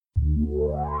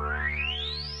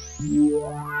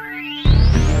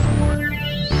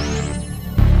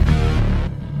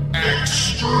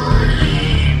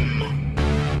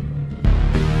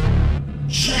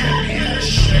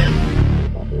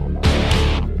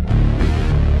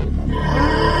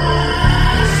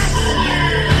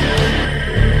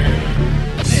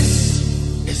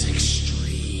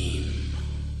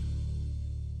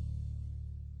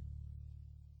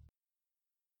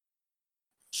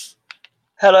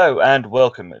Hello and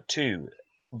welcome to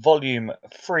Volume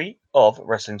 3 of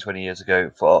Wrestling 20 Years Ago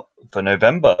for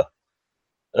November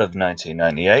of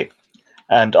 1998.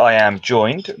 And I am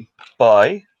joined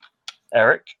by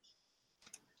Eric.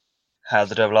 How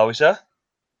the devil are we, sir?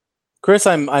 Chris,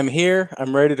 I'm here.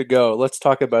 I'm ready to go. Let's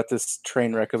talk about this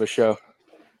train wreck of a show.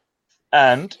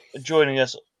 And joining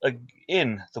us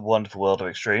in the wonderful world of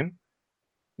Extreme,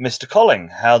 Mr. Colling.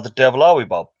 How the devil are we,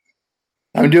 Bob?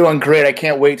 I'm doing great. I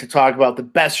can't wait to talk about the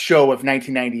best show of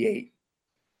 1998.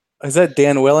 Is that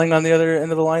Dan Welling on the other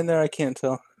end of the line there? I can't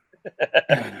tell.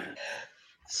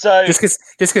 So just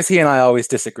because he and I always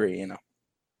disagree, you know.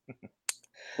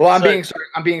 Well, I'm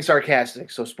being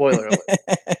sarcastic, so spoiler alert.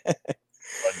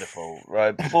 Wonderful.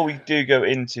 Right, before we do go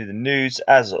into the news,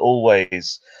 as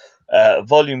always,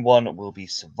 Volume 1 will be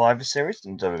Survivor Series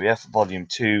in WWF. Volume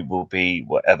 2 will be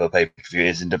whatever pay-per-view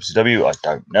is in WCW. I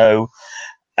don't know.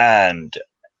 And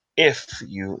if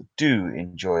you do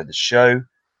enjoy the show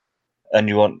and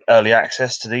you want early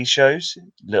access to these shows,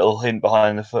 little hint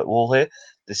behind the footwall here,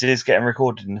 this is getting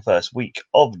recorded in the first week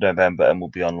of November and will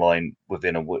be online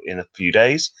within a few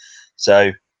days.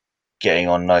 So getting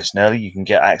on nice and early, you can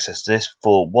get access to this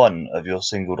for one of your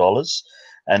single dollars.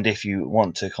 And if you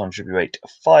want to contribute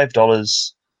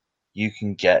 $5, you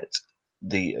can get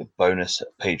the bonus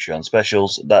Patreon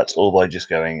specials. That's all by just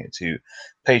going to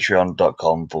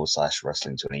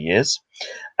patreon.com/wrestling 20 years.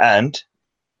 And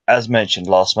as mentioned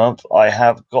last month, I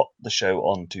have got the show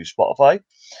onto Spotify,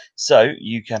 so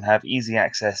you can have easy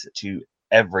access to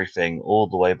everything all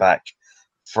the way back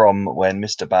from when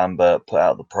Mr. Bamba put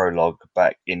out the prologue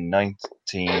back in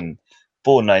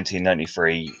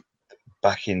 1993,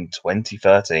 back in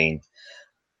 2013.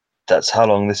 That's how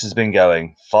long this has been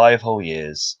going, 5 whole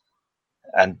years,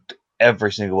 and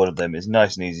every single one of them is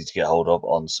nice and easy to get hold of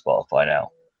on Spotify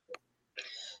now.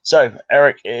 So,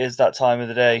 Eric, it is that time of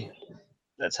the day.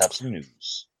 Let's have some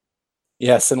news.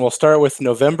 Yes, and we'll start with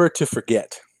November to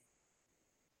Forget.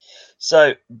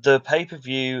 So, the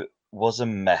pay-per-view was a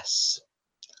mess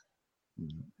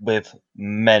with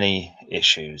many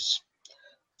issues.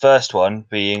 First one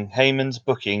being Heyman's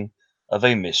booking of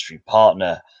a mystery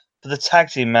partner for the tag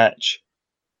team match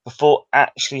before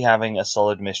actually having a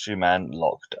solid mystery man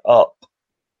locked up.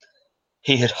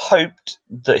 He had hoped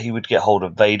that he would get hold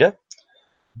of Vader,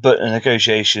 but the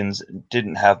negotiations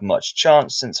didn't have much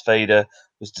chance since Vader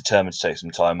was determined to take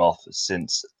some time off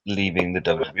since leaving the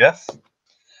WWF.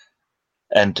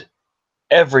 And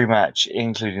every match,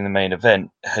 including the main event,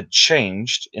 had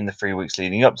changed in the 3 weeks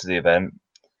leading up to the event,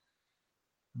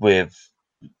 with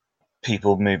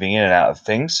people moving in and out of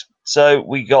things. So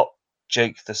we got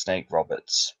Jake the Snake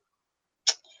Roberts.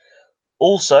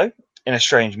 Also, in a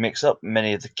strange mix-up,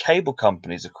 many of the cable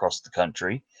companies across the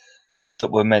country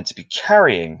that were meant to be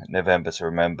carrying November to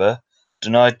Remember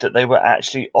denied that they were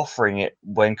actually offering it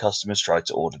when customers tried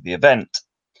to order the event.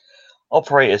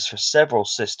 Operators for several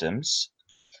systems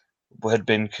had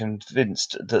been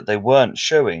convinced that they weren't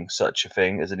showing such a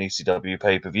thing as an ECW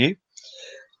pay-per-view.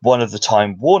 One of the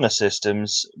Time Warner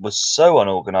systems was so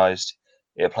unorganized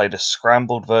it played a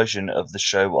scrambled version of the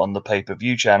show on the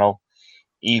pay-per-view channel,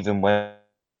 even when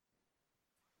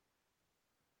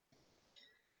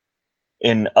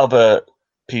in other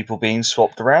people being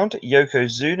swapped around,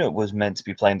 Yokozuna was meant to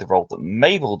be playing the role that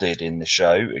Mabel did in the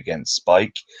show against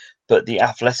Spike, but the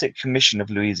Athletic Commission of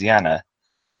Louisiana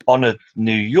honored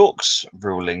New York's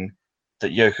ruling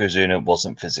that Yokozuna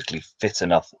wasn't physically fit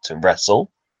enough to wrestle.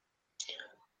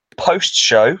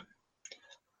 Post-show,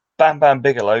 Bam Bam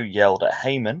Bigelow yelled at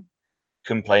Heyman,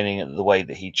 complaining at the way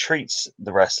that he treats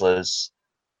the wrestlers,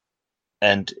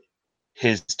 and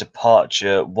his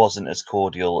departure wasn't as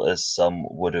cordial as some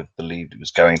would have believed it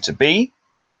was going to be.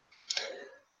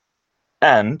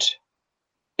 And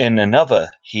in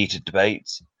another heated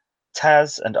debate,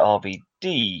 Taz and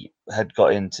RVD had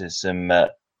got into some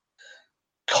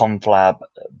conflab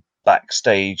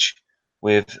backstage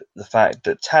with the fact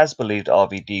that Taz believed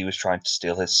RVD was trying to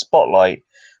steal his spotlight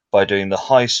by doing the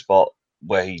high spot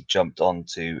where he jumped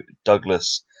onto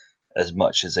Douglas as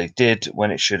much as they did,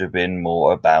 when it should have been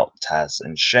more about Taz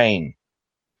and Shane.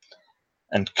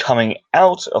 And coming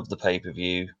out of the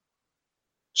pay-per-view,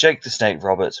 Jake the Snake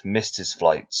Roberts missed his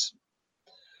flights.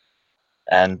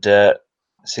 and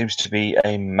seems to be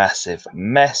a massive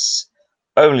mess.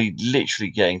 Only literally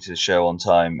getting to the show on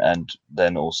time, and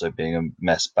then also being a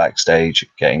mess backstage,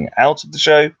 getting out of the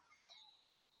show.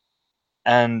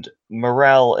 And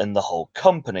morale in the whole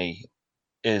company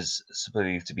is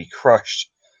supposed to be crushed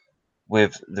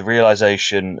with the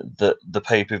realization that the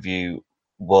pay-per-view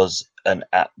was an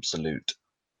absolute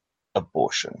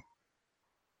abortion.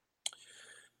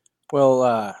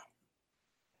 Well,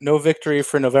 no victory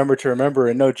for November to Remember,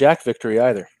 and no Jack victory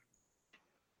either.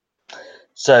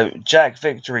 So Jack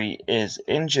Victory is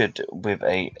injured with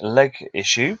a leg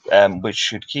issue, which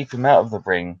should keep him out of the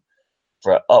ring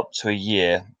for up to a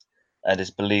year, and is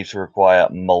believed to require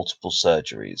multiple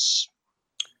surgeries.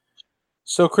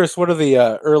 So, Chris, what are the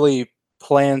early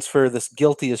plans for this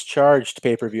Guilty as Charged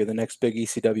pay-per-view, the next big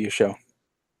ECW show?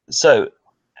 So,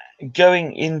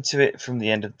 going into it from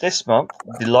the end of this month,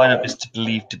 the lineup is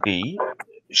believed to be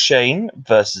Shane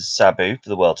versus Sabu for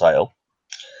the world title,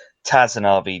 Taz and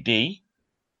RVD,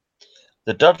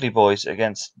 the Dudley Boys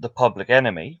against the Public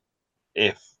Enemy,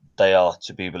 if they are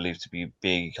to be believed to be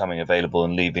becoming available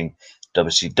and leaving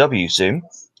WCW soon,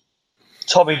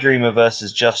 Tommy Dreamer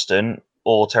versus Justin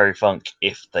or Terry Funk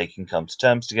if they can come to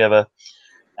terms together,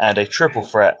 and a triple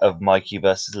threat of Mikey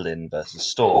versus Lynn versus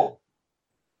Storm.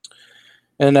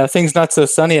 And things not so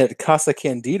sunny at Casa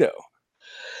Candido.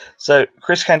 So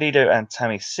Chris Candido and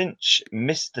Tammy Cinch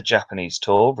missed the Japanese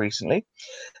tour recently.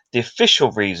 The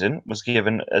official reason was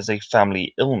given as a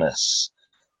family illness,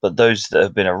 but those that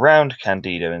have been around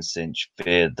Candido and Cinch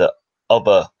fear that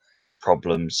other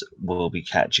problems will be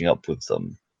catching up with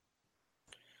them.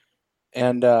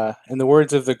 And in the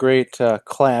words of the great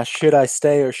Clash, should I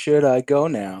stay or should I go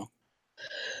now?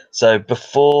 So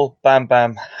before Bam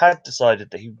Bam had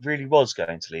decided that he really was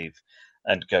going to leave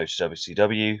and go to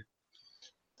WCW,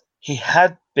 he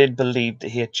had been believed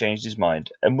that he had changed his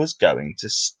mind and was going to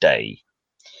stay.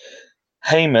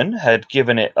 Heyman had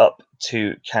given it up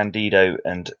to Candido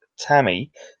and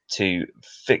Tammy to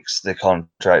fix the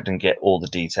contract and get all the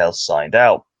details signed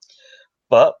out.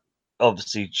 But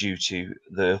obviously, due to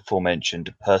the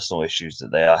aforementioned personal issues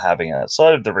that they are having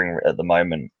outside of the ring at the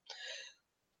moment,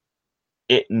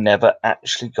 it never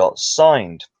actually got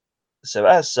signed. So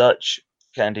as such,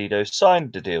 Candido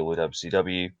signed the deal with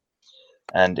WCW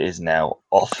and is now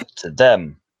off to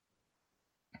them.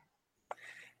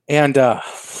 And the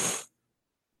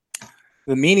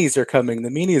meanies are coming. The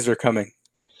meanies are coming.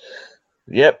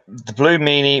 Yep, the Blue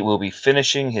Meanie will be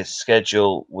finishing his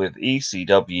schedule with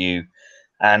ECW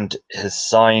and has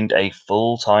signed a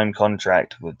full-time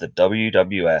contract with the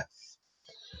WWF.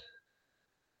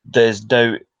 There's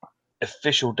no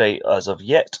official date as of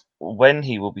yet when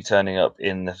he will be turning up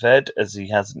in the Fed, as he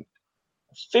hasn't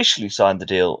officially signed the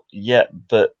deal yet,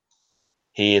 but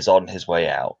he is on his way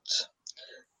out.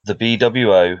 The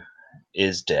BWO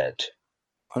is dead.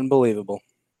 Unbelievable.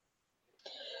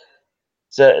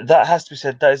 So that has to be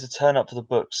said, that is a turn up for the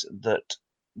books that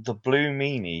the Blue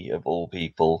Meanie, of all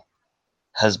people,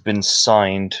 has been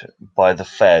signed by the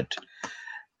Fed.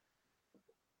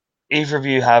 Either of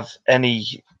you have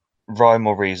any rhyme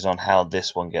or reason on how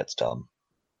this one gets done?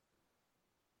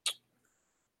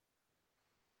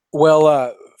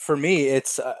 Well, for me,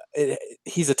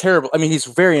 he's a terrible. I mean, he's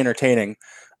very entertaining.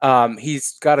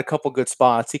 He's got a couple good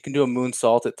spots. He can do a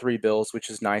moonsault at 3 bills, which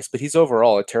is nice. But he's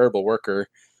overall a terrible worker.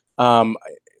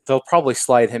 They'll probably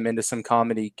slide him into some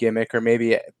comedy gimmick, or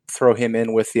maybe throw him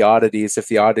in with the Oddities if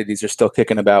the Oddities are still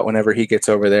kicking about whenever he gets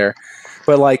over there.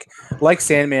 But like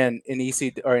Sandman in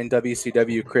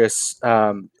WCW, Chris,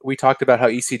 we talked about how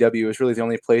ECW is really the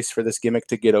only place for this gimmick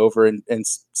to get over and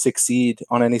succeed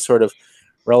on any sort of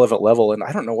relevant level. And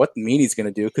I don't know what the Meanie's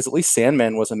going to do, because at least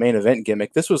Sandman was a main event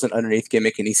gimmick. This was an underneath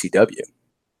gimmick in ECW.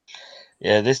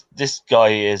 Yeah, this guy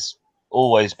has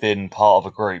always been part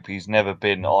of a group. He's never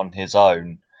been on his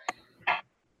own.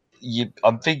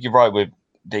 I think you're right with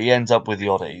that he ends up with the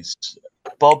Oddities.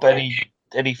 Bob,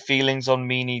 any feelings on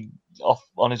Meanie off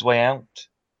on his way out?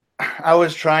 I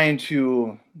was trying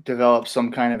to develop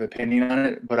some kind of opinion on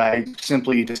it, but I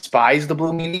simply despise the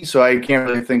Blue Meanie, so I can't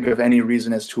really think of any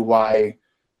reason as to why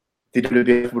the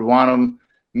WWF would want him.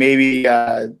 Maybe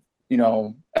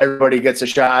everybody gets a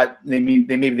shot. Maybe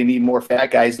they need more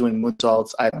fat guys doing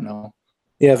moonsaults. I don't know.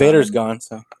 Yeah, Vader's gone,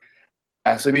 so.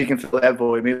 So maybe he can fill that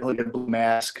void. Maybe he'll get a blue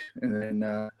mask, and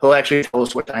then he'll actually tell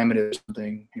us what time it is. Or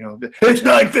something, it's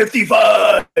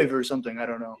 9:55 or something. I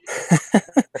don't know.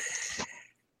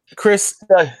 Chris,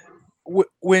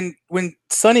 when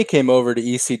Sonny came over to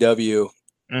ECW,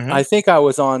 I think I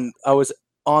was on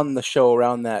the show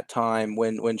around that time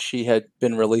when she had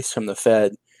been released from the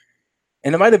Fed,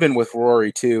 and it might have been with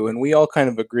Rory too, and we all kind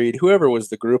of agreed, whoever was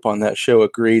the group on that show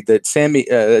agreed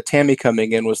that Tammy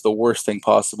coming in was the worst thing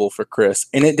possible for Chris,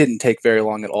 and it didn't take very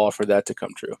long at all for that to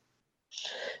come true.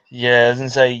 Yeah, I was gonna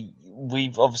say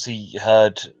we've obviously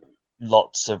heard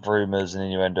lots of rumors and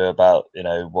innuendo about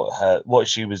what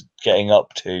she was getting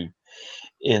up to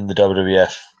in the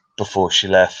WWF before she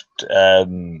left.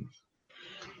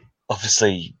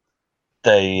 Obviously,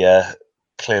 they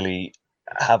clearly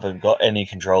haven't got any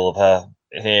control of her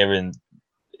here in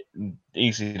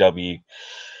ECW.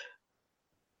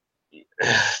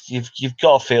 You've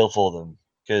got a feel for them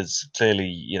because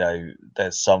clearly,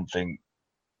 there's something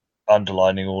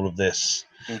underlining all of this,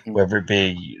 whether it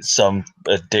be some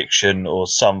addiction or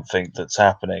something that's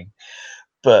happening.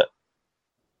 But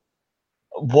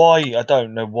why? I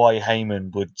don't know why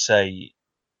Heyman would say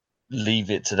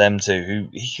leave it to them two, who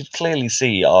he could clearly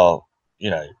see are,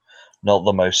 not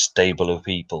the most stable of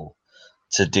people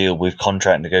to deal with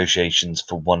contract negotiations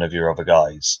for one of your other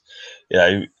guys.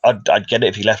 I'd get it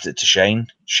if he left it to Shane.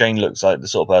 Shane looks like the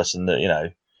sort of person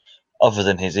that, other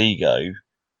than his ego,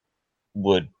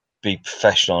 would be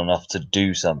professional enough to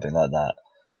do something like that.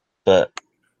 But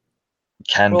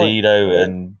Candido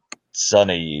and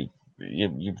Sonny,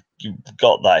 you've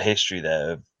got that history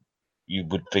there. You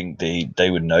would think they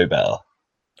would know better.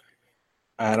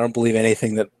 I don't believe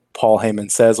anything that Paul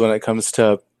Heyman says when it comes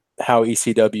to how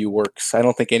ECW works. I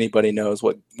don't think anybody knows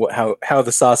how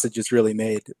the sausage is really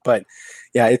made. But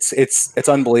yeah, it's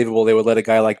unbelievable they would let a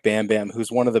guy like Bam Bam,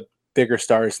 who's one of the bigger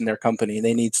stars in their company, and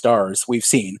they need stars, we've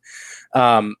seen,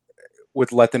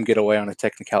 would let them get away on a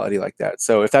technicality like that.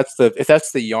 So if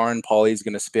that's the yarn Paulie's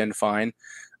going to spin, fine.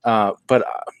 But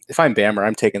if I'm Bammer,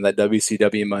 I'm taking that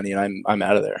WCW money and I'm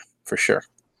out of there for sure.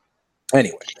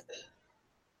 Anyway.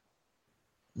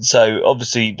 So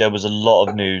obviously there was a lot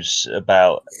of news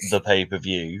about the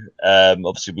pay-per-view.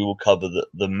 Obviously we will cover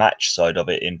the match side of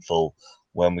it in full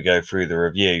when we go through the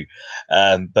review.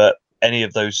 But any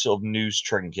of those sort of news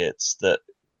trinkets that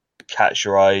catch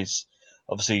your eyes?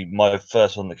 Obviously my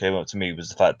first one that came up to me was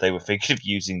the fact they were thinking of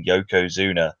using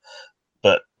Yokozuna,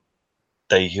 but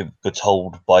they were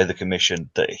told by the commission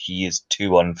that he is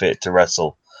too unfit to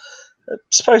wrestle. I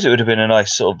suppose it would have been a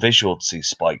nice sort of visual to see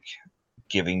Spike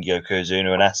giving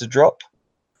Yokozuna an acid drop.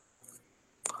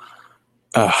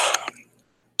 I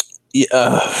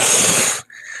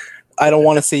don't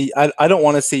want to see. I don't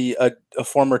want to see a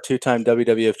former two-time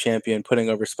WWF champion putting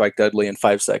over Spike Dudley in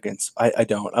 5 seconds. I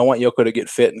don't. I want Yoko to get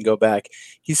fit and go back.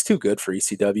 He's too good for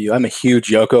ECW. I'm a huge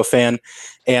Yoko fan,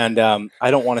 and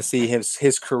I don't want to see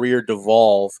his career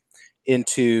devolve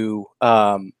into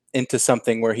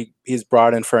something where he's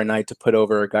brought in for a night to put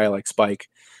over a guy like Spike.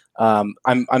 I'm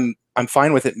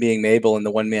fine with it being Mabel and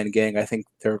the one-man gang. I think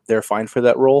they're fine for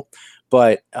that role,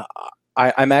 but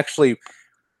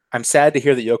I'm sad to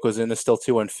hear that Yokozuna is still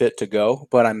too unfit to go,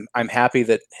 but I'm happy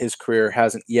that his career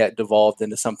hasn't yet devolved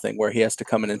into something where he has to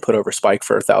come in and put over Spike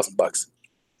for $1,000.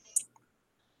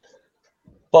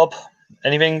 Bob,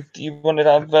 anything you wanted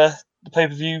to have the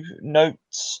pay-per-view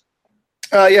notes?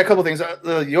 Yeah, a couple things.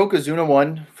 The Yokozuna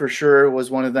one for sure was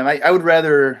one of them. I would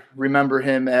rather remember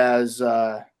him as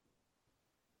the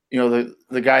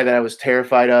guy that I was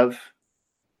terrified of,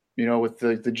 with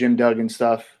the Jim Duggan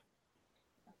stuff.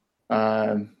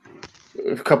 A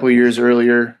couple of years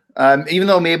earlier, even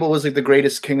though Mabel was like the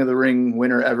greatest King of the Ring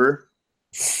winner ever,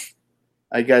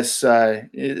 I guess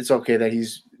it's okay that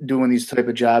he's doing these type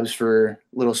of jobs for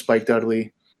little Spike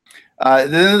Dudley.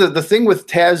 Then the thing with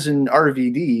Taz and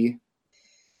RVD,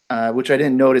 which I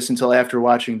didn't notice until after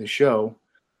watching the show,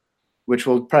 which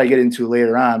we'll probably get into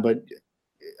later on, but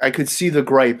I could see the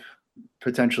gripe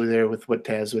potentially there with what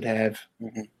Taz would have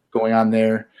going on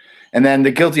there. And then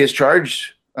the guilty as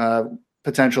charged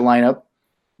potential lineup.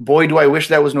 Boy, do I wish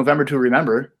that was November to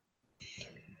Remember.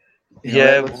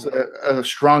 That was a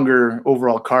stronger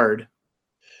overall card.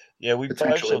 Yeah, we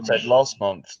both said last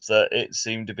month that it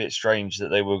seemed a bit strange that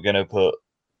they were going to put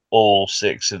all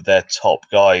 6 of their top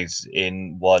guys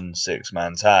in one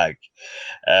 6-man tag.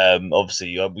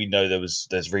 Obviously, we know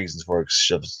there's reasons for it.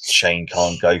 Shane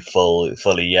can't go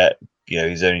fully yet.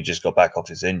 He's only just got back off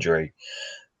his injury.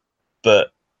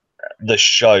 But the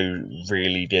show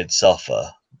really did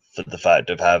suffer for the fact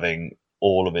of having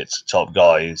all of its top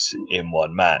guys in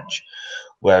one match.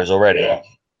 Whereas already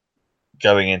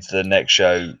going into the next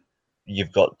show,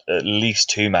 you've got at least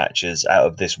 2 matches out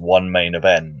of this one main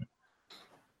event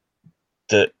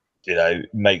that,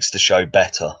 makes the show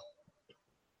better.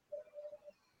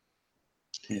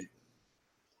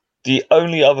 The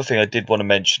only other thing I did want to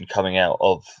mention coming out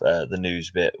of the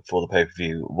news bit for the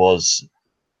pay-per-view was,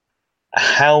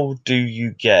 how do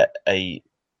you get a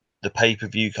the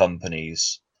pay-per-view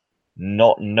companies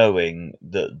not knowing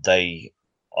that they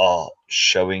are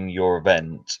showing your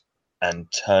event and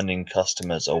turning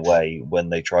customers away when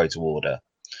they try to order.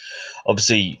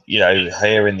 Obviously,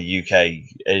 here in the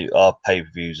UK, our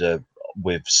pay-per-views are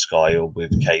with Sky or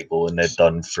with cable, and they're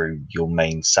done through your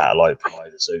main satellite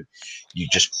provider. So you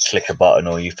just click a button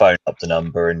or you phone up the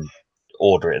number and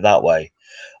order it that way.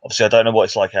 Obviously, I don't know what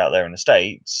it's like out there in the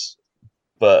States,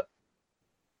 but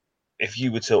if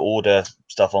you were to order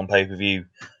stuff on pay-per-view,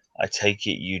 I take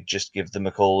it you just give them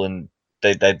a call and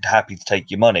they're happy to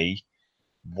take your money.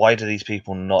 Why do these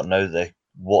people not know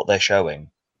what they're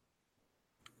showing?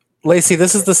 Lacey,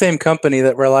 this is the same company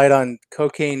that relied on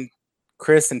Cocaine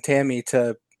Chris and Tammy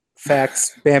to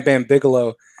fax Bam Bam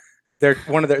Bigelow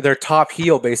one of their top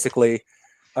heel, basically,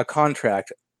 a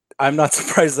contract. I'm not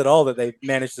surprised at all that they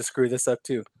managed to screw this up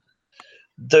too.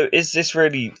 Though, is this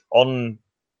really on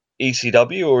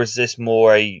ECW, or is this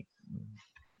more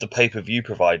the pay-per-view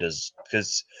providers?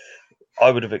 Because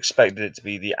I would have expected it to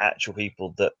be the actual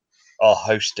people that are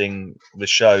hosting the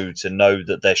show to know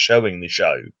that they're showing the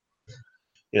show.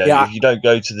 If you don't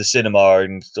go to the cinema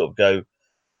and sort of go,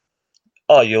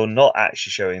 oh, you're not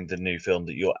actually showing the new film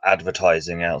that you're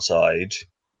advertising outside.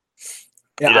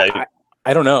 Yeah,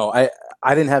 I don't know.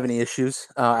 I didn't have any issues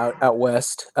out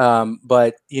west,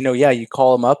 but you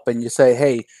call them up and you say,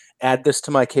 hey, add this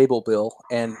to my cable bill,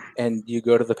 and you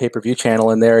go to the pay-per-view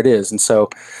channel and there it is. And so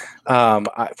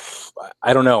I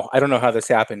don't know. I don't know how this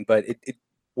happened, but it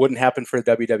wouldn't happen for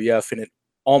WWF, and it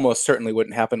almost certainly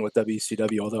wouldn't happen with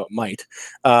WCW, although it might.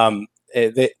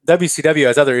 The WCW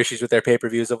has other issues with their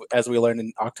pay-per-views, as we learned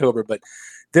in October, but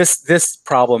this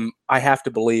problem, I have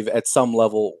to believe, at some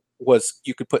level, was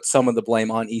you could put some of the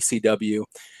blame on ECW,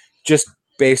 just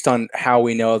based on how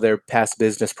we know their past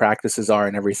business practices are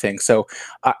and everything. So,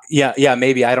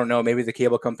 maybe, I don't know. Maybe the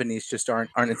cable companies just aren't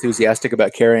enthusiastic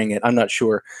about carrying it. I'm not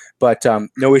sure, but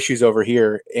no issues over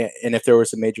here. And if there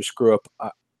was a major screw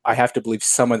up, I have to believe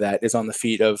some of that is on the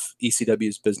feet of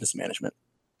ECW's business management.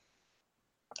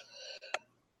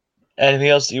 Anything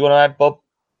else that you want to add, Bob?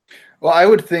 Well, I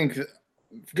would think,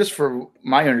 just for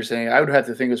my understanding, I would have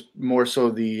to think it's more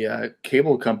so the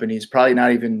cable companies probably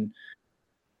not even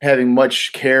having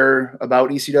much care about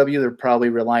ECW. They're probably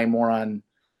relying more on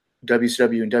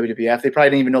WCW and WWF. They probably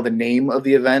didn't even know the name of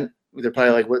the event. They're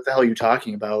probably like, what the hell are you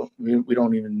talking about? We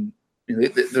don't even,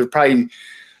 they're probably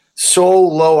so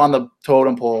low on the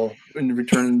totem pole in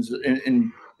returns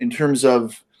in terms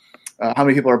of how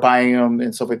many people are buying them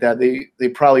and stuff like that. They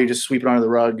probably just sweep it under the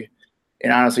rug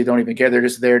and honestly don't even care. They're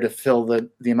just there to fill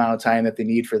the amount of time that they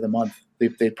need for the month.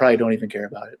 They probably don't even care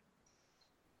about it.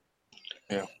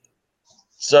 Yeah.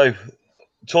 So,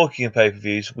 talking of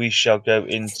pay-per-views, we shall go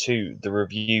into the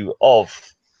review of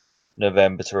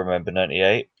November to Remember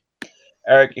 98.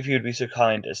 Eric, if you would be so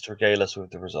kind as to regale us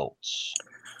with the results.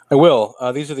 I will.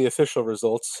 These are the official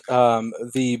results.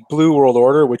 The Blue World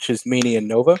Order, which is Meanie and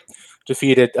Nova,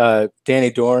 defeated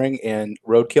Danny Doring and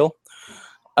Roadkill.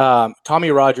 Tommy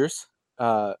Rogers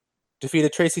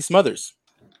defeated Tracy Smothers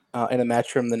in a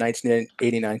match from the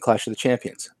 1989 Clash of the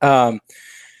Champions.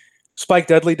 Spike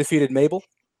Dudley defeated Mabel,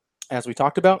 as we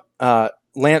talked about.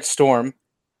 Lance Storm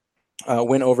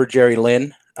went over Jerry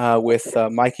Lynn with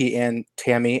Mikey and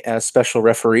Tammy as special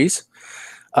referees.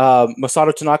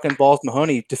 Masato Tanaka and Balls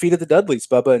Mahoney defeated the Dudleys,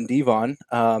 Bubba and Devon,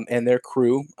 and their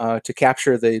crew to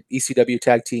capture the ECW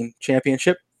Tag Team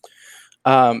Championship.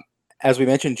 As we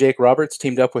mentioned, Jake Roberts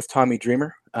teamed up with Tommy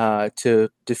Dreamer to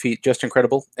defeat Just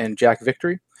Incredible and Jack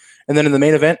Victory. And then in the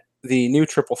main event, the new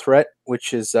triple threat,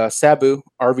 which is Sabu,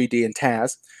 RVD, and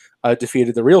Taz,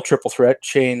 defeated the real triple threat,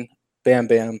 Shane, Bam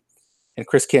Bam, and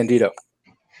Chris Candido.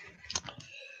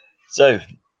 So,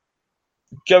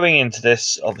 going into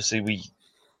this, obviously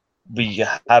we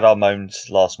had our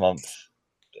moans last month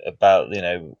about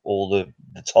all the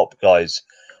top guys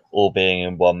all being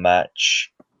in one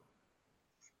match.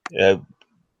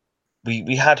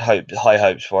 We had high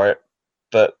hopes for it,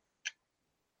 but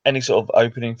any sort of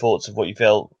opening thoughts of what you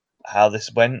felt, how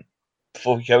this went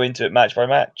before we go into it match by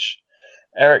match?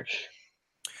 Eric?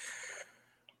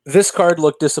 This card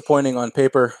looked disappointing on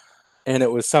paper, and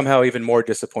it was somehow even more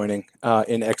disappointing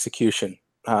in execution.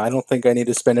 I don't think I need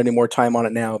to spend any more time on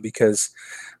it now because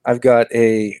I've got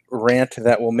a rant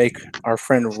that will make our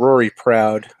friend Rory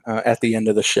proud at the end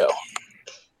of the show.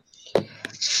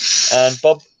 And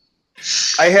Bob?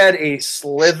 I had a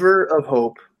sliver of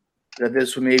hope that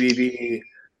this would maybe be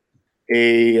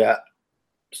a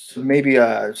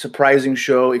surprising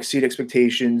show, exceed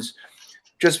expectations.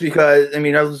 Just because,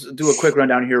 I'll do a quick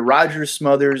rundown here. Rogers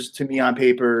Smothers, to me on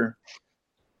paper,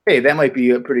 hey, that might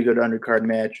be a pretty good undercard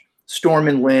match. Storm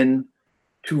and Lynn,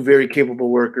 two very capable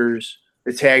workers.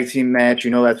 The tag team match,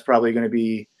 that's probably going to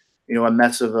be, a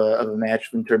mess of a match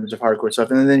in terms of hardcore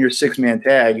stuff. And then your 6-man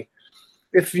tag,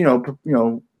 if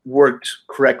worked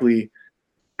correctly,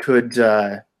 could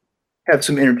have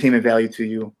some entertainment value to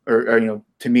you or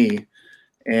to me.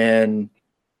 And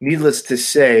needless to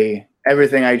say,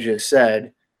 everything I just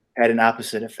said had an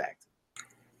opposite effect.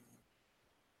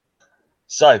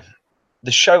 So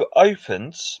the show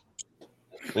opens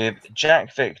with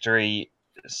Jack Victory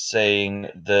saying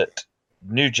that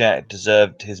New Jack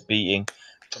deserved his beating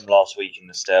from last week in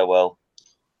the stairwell.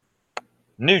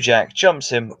 New Jack jumps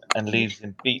him and leaves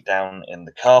him beat down in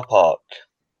the car park.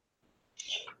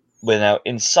 We're now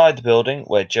inside the building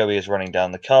where Joey is running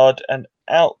down the card, and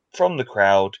out from the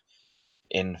crowd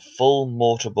in full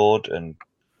mortarboard and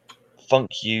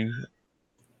funk you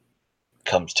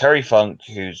comes Terry Funk,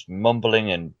 who's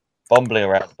mumbling and bumbling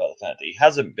around about the fact that he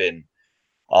hasn't been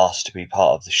asked to be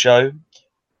part of the show,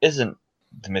 isn't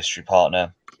the mystery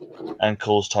partner, and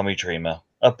calls Tommy Dreamer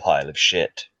a pile of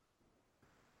shit.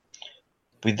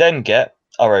 We then get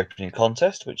our opening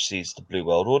contest, which sees the Blue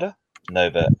World Order,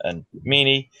 Nova and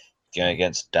Meanie, going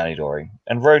against Danny Doring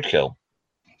and Roadkill.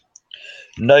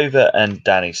 Nova and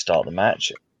Danny start the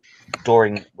match,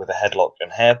 Doring with a headlock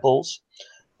and hair pulls,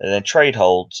 and then trade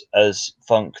holds as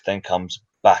Funk then comes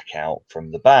back out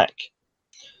from the back.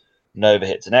 Nova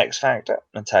hits an X Factor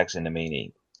and tags in a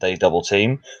Meanie. They double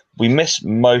team. We miss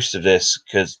most of this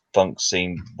because Funk's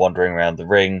seen wandering around the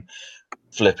ring,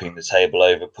 flipping the table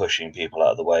over, pushing people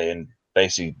out of the way, and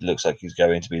basically looks like he's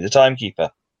going to be the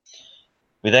timekeeper.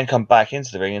 We then come back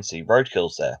into the ring and see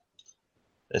Roadkill's there.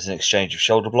 There's an exchange of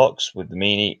shoulder blocks with the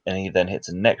Meanie, and he then hits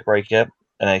a neck breaker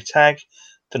and a tag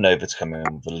for Nova to come in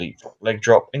with a leapfrog leg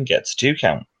drop and gets a 2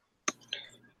 count.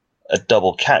 A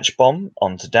double catch bomb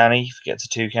onto Danny gets a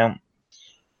 2 count.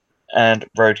 And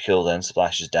Roadkill then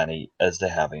splashes Danny as they're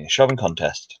having a shoving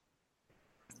contest.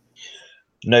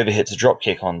 Nova hits a drop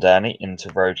kick on Danny into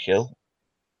Roadkill.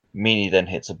 Meanie then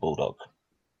hits a bulldog.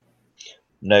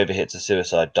 Nova hits a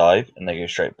suicide dive and they go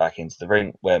straight back into the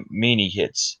ring where Meanie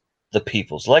hits the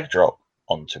people's leg drop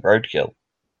onto Roadkill.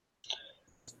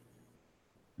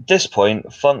 At this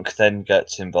point, Funk then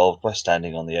gets involved by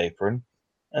standing on the apron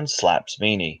and slaps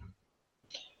Meanie.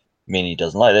 Meanie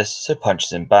doesn't like this, so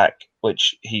punches him back,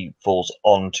 which he falls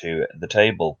onto the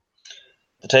table.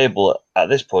 The table at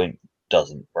this point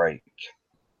doesn't break.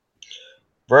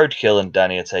 Roadkill and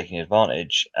Danny are taking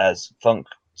advantage as Funk,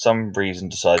 for some reason,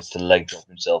 decides to leg drop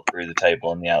himself through the table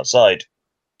on the outside.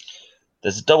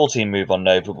 There's a double team move on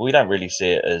Nova, but we don't really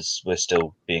see it as we're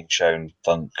still being shown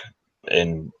Funk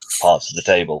in parts of the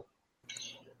table.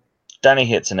 Danny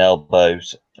hits an elbow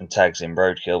and tags in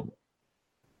Roadkill.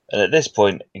 And at this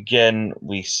point, again,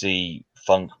 we see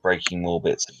Funk breaking more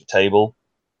bits of the table.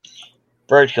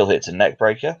 Roadkill hits a neck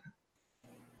breaker.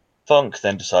 Funk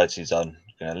then decides he's going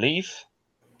to leave.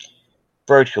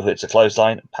 Roadkill hits a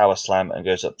clothesline, power slam, and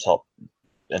goes up top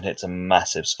and hits a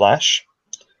massive splash.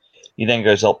 He then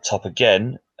goes up top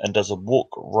again and does a walk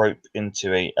rope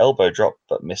into a elbow drop,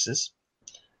 but misses.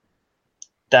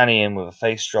 Danny in with a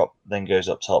face drop, then goes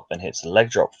up top and hits a leg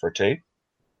drop for a 2.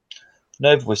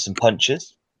 Nova with some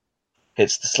punches,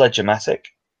 hits the Sledge-O-Matic,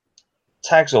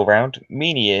 tags all round,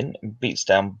 Meanie in and beats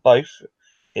down both,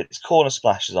 hits corner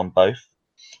splashes on both,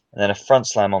 and then a front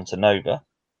slam onto Nova.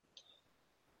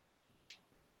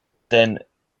 Then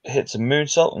hits a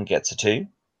moonsault and gets a 2.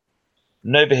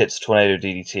 Nova hits a tornado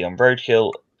DDT on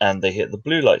Roadkill, and they hit the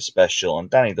blue light special on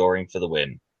Danny Doring for the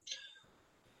win.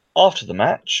 After the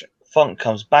match, Funk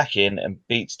comes back in and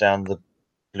beats down the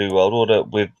Blue World Order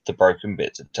with the broken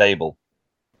bits of table.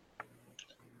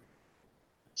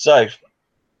 So,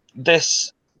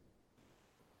 this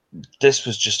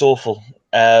was just awful.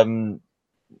 I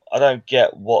don't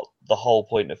get what the whole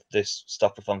point of this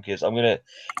stuff with Funk is. I'm going to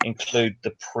include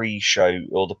the pre-show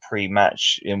or the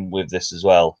pre-match in with this as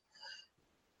well.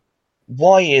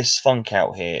 Why is Funk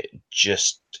out here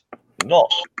just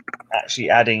not actually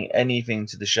adding anything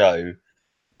to the show,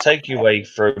 taking away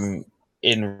from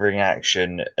in-ring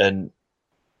action and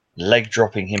leg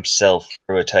dropping himself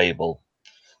through a table?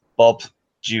 Bob,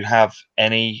 do you have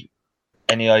any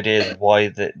ideas why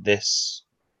this?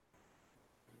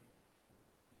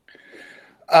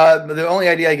 The only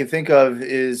idea I can think of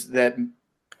is that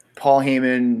Paul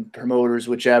Heyman, promoters,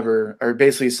 whichever, are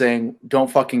basically saying,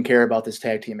 don't fucking care about this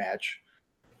tag team match.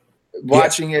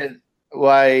 Watching it,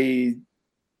 I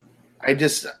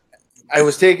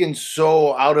was taken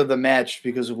so out of the match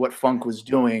because of what Funk was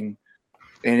doing.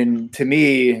 And to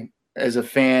me, as a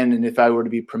fan, and if I were to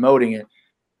be promoting it,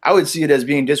 I would see it as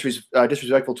being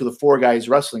disrespectful to the 4 guys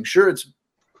wrestling. Sure, it's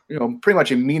pretty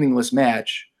much a meaningless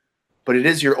match, but it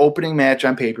is your opening match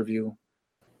on pay-per-view.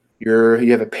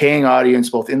 You have a paying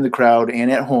audience both in the crowd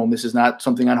and at home. This is not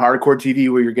something on hardcore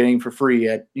TV where you're getting for free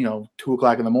at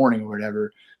 2:00 in the morning or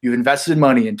whatever. You've invested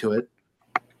money into it,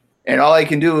 and all I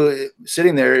can do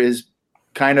sitting there is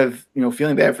kind of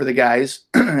feeling bad for the guys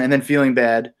and then feeling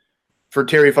bad for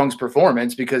Terry Funk's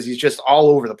performance because he's just all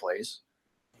over the place,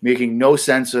 making no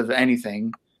sense of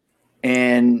anything,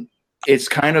 and it's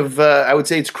kind of I would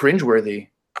say it's cringeworthy,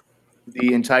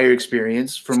 the entire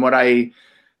experience. From what I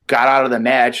got out of the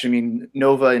match, I mean,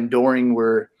 Nova and Doring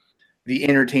were the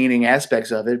entertaining aspects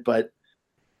of it, but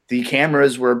the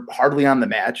cameras were hardly on the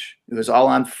match. It was all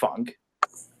on Funk,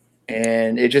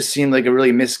 and it just seemed like a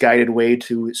really misguided way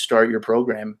to start your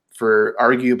program for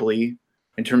arguably,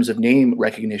 in terms of name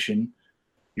recognition,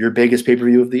 your biggest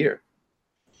pay-per-view of the year.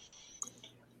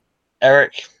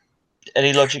 Eric,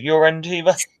 any logic your end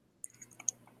either?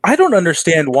 I don't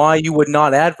understand why you would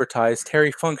not advertise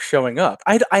Terry Funk showing up.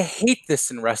 I hate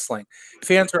this in wrestling.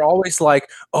 Fans are always like,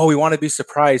 oh, we want to be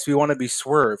surprised. We want to be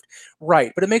swerved.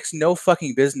 Right, but it makes no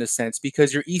fucking business sense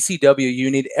because you're ECW.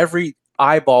 You need every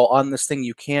eyeball on this thing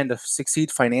you can to succeed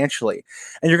financially.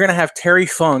 And you're going to have Terry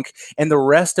Funk and the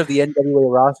rest of the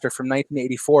NWA roster from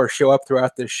 1984 show up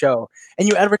throughout this show. And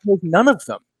you advertise none of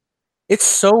them.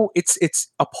 It's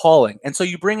appalling. And so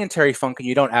you bring in Terry Funk and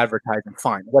you don't advertise him.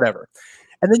 Fine, whatever.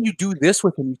 And then you do this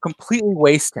with him. You completely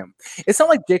waste him. It's not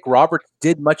like Jake Roberts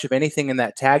did much of anything in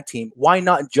that tag team. Why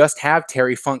not just have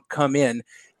Terry Funk come in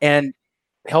and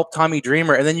help Tommy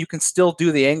Dreamer, and then you can still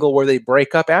do the angle where they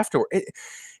break up afterward?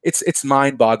 It's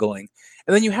mind-boggling.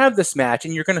 And then you have this match,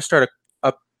 and you're going to start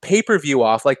a pay-per-view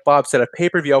off, like Bob said, a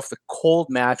pay-per-view off with a cold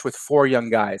match with 4 young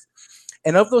guys.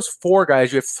 And of those 4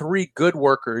 guys, you have 3 good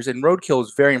workers, and Roadkill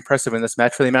is very impressive in this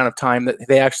match for the amount of time that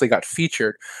they actually got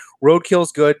featured.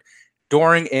 Roadkill's good.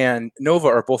 Doring and Nova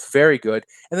are both very good.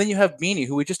 And then you have Meanie,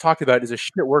 who we just talked about is a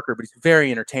shit worker, but he's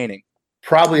very entertaining.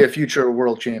 Probably a future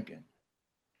world champion.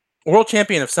 World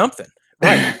champion of something.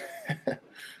 Right.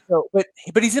 So,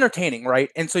 but he's entertaining, right?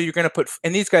 And so you're going to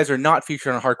and these guys are not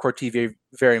featured on hardcore TV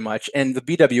very much. And the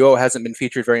BWO hasn't been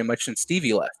featured very much since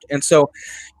Stevie left. And so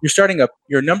you're starting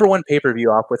your number 1 pay-per-view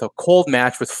off with a cold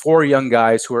match with 4 young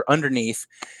guys who are underneath.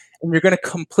 And you're going to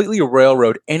completely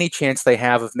railroad any chance they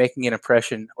have of making an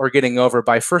impression or getting over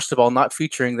by, first of all, not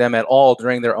featuring them at all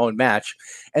during their own match.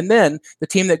 And then the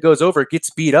team that goes over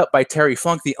gets beat up by Terry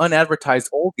Funk, the unadvertised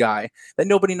old guy that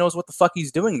nobody knows what the fuck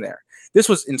he's doing there. This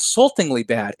was insultingly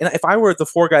bad. And if I were the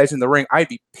 4 guys in the ring, I'd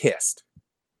be pissed.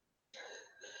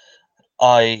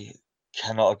 I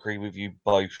cannot agree with you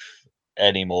both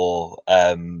anymore.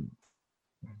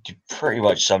 You pretty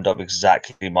much summed up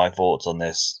exactly my thoughts on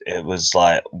this. It was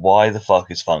like, why the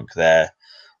fuck is Funk there?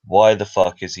 Why the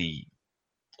fuck is he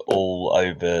all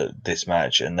over this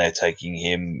match? And they're taking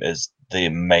him as the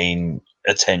main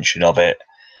attention of it.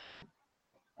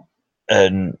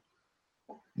 And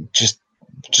just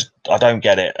I don't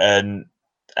get it. And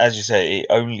as you say, it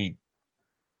only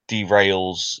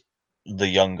derails the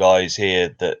young guys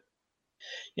here that,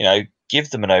 give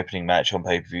them an opening match on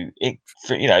pay-per-view.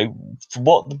 For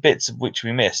what the bits of which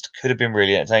we missed could have been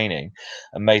really entertaining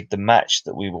and made the match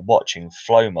that we were watching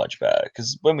flow much better.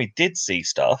 Because when we did see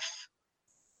stuff,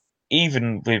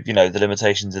 even with, the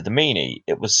limitations of the Meanie,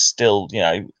 it was still,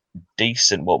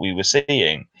 decent what we were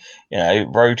seeing.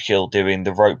 Roadkill doing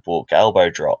the rope walk elbow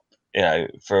drop,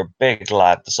 for a big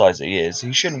lad the size that he is,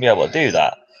 he shouldn't be able to do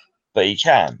that, but he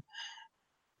can.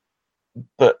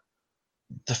 But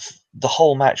the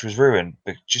whole match was ruined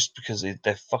just because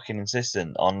they're fucking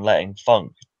insistent on letting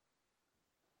Funk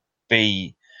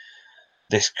be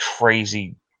this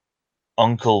crazy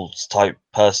uncles type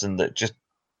person that just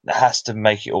has to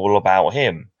make it all about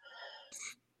him.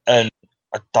 And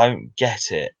I don't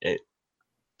get it. It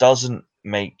doesn't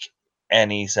make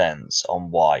any sense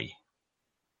on why.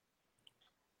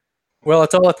 Well,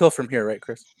 it's all uphill from here, right,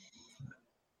 Chris?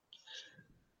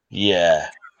 Yeah,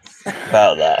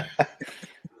 about that.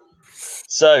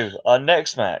 So, our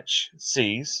next match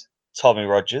sees Tommy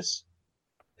Rogers,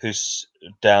 who's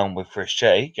down with Chris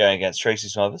Jay, going against Tracy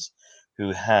Smothers,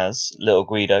 who has Little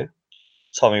Guido,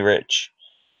 Tommy Rich,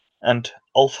 and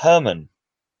Ulf Herman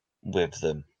with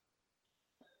them.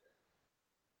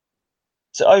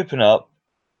 To open up,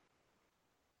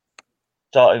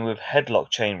 starting with headlock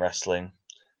chain wrestling,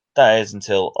 that is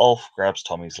until Ulf grabs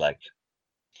Tommy's leg.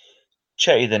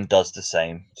 Chetty then does the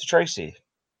same to Tracy.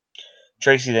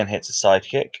 Tracy then hits a side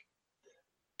kick,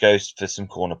 goes for some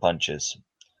corner punches.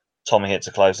 Tommy hits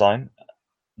a clothesline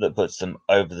that puts them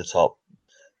over the top,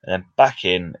 and then back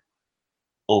in.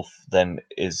 Ulf then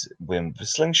is win with a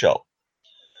slingshot.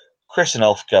 Chris and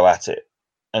Ulf go at it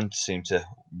and seem to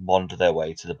wander their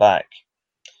way to the back.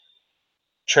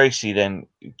 Tracy then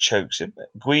chokes him.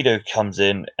 Guido comes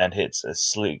in and hits a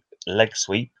leg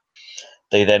sweep.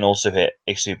 They then also hit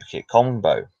a super kick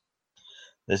combo.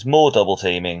 There's more double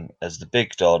teaming as the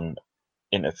Big Don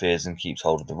interferes and keeps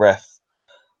hold of the ref.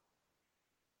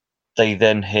 They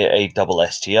then hit a double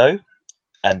STO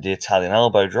and the Italian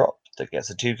elbow drop that gets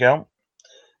a 2 count.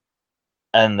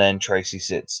 And then Tracy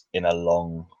sits in a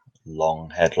long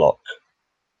headlock.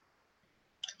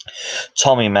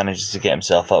 Tommy manages to get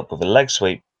himself up with a leg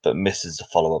sweep, but misses the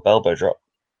follow-up elbow drop.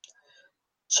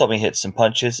 Tommy hits some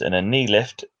punches and a knee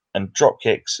lift and drop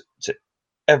kicks to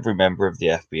every member of the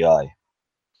FBI.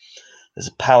 There's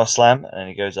a power slam and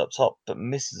he goes up top, but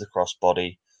misses the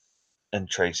crossbody, and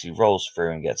Tracy rolls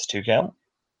through and gets a 2 count.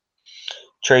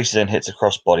 Tracy then hits a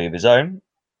crossbody of his own,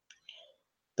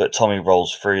 but Tommy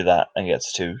rolls through that and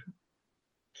gets a 2.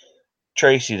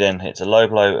 Tracy then hits a low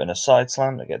blow and a side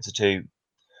slam that gets a 2.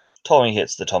 Tommy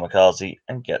hits the Tomikaze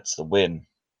and gets the win.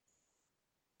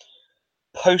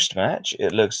 Post-match,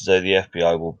 it looks as though the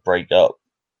FBI will break up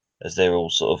as they're all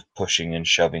sort of pushing and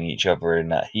shoving each other in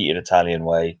that heated Italian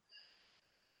way.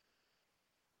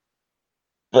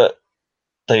 But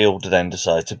they all then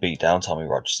decide to beat down Tommy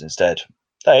Rogers instead.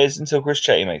 That is until Chris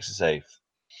Chetti makes a save.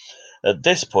 At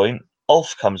this point,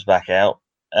 Ulf comes back out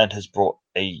and has brought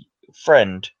a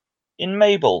friend in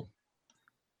Mabel.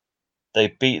 They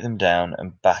beat them down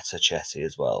and batter Chetti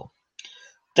as well.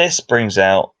 This brings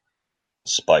out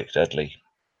Spike Dudley.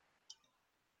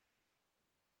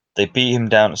 They beat him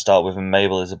down to start with, and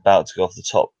Mabel is about to go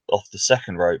off the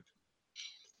second rope,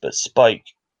 but Spike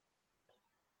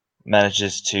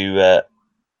manages to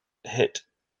hit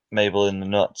Mabel in the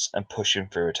nuts and push him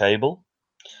through a table.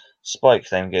 Spike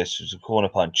then goes through some corner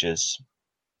punches.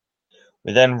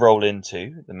 We then roll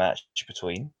into the match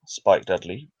between Spike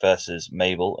Dudley versus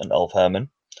Mabel and Ulf Herman.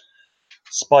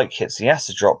 Spike hits the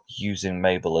acid drop using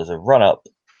Mabel as a run-up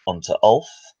onto Ulf,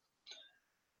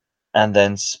 and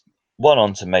then one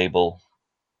onto Mabel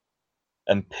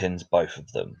and pins both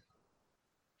of them.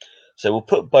 So we'll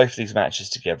put both these matches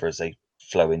together as they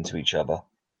flow into each other.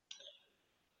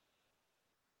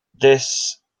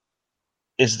 This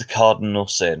is the cardinal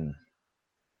sin.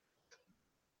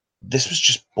 This was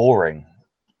just boring.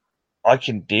 I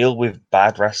can deal with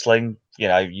bad wrestling. You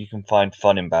know, you can find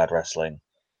fun in bad wrestling.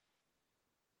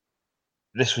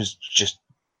 This was just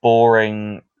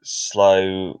boring,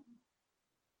 slow,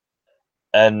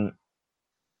 and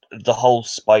the whole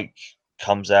Spike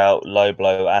comes out, low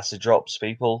blow, acid drops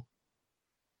people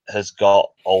has got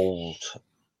old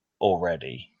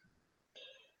already.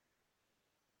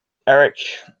 Eric,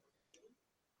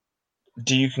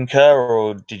 do you concur,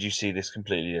 or did you see this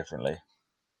completely differently?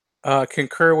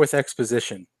 Concur with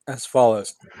exposition as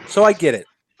follows. So I get it.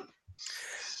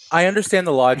 I understand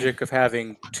the logic of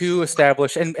having two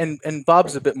established, and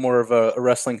Bob's a bit more of a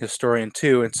wrestling historian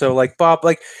too. And so like Bob,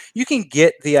 like you can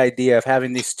get the idea of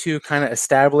having these two kind of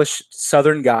established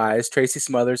Southern guys, Tracy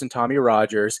Smothers and Tommy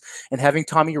Rogers, and having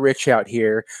Tommy Rich out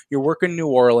here. You're working New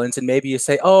Orleans, and maybe you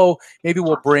say, oh, maybe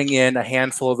we'll bring in a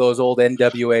handful of those old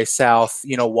NWA South,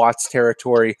 Watts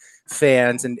territory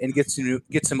fans and get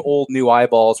some old new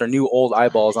eyeballs or new old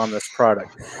eyeballs on this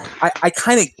product. I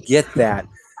kind of get that.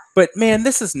 But man,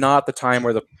 this is not the time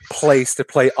or the place to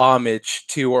play homage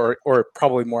to, or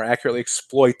probably more accurately,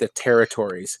 exploit the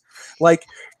territories. Like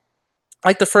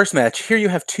the first match, here you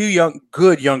have two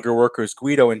good younger workers,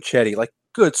 Guido and Chetti, like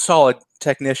good, solid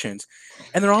technicians.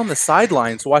 And they're on the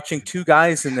sidelines watching two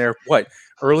guys in their,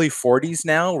 early 40s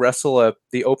now wrestle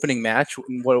the opening match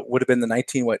in what would have been the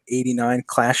 1989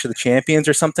 Clash of the Champions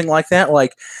or something like that.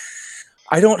 Like,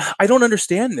 I don't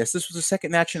understand this. This was the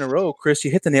second match in a row, Chris.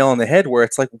 You hit the nail on the head where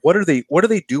it's like, what are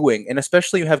they doing? And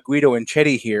especially you have Guido and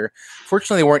Chetti here.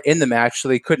 Fortunately, they weren't in the match, so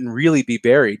they couldn't really be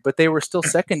buried, but they were still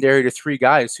secondary to three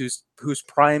guys whose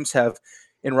primes have,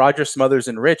 in Roger, Smothers,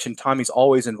 and Rich, and Tommy's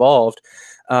always involved.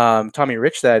 Tommy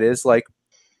Rich, that is. Like,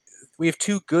 we have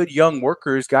two good young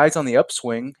workers, guys on the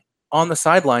upswing, on the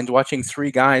sidelines watching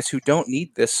three guys who don't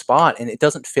need this spot, and it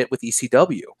doesn't fit with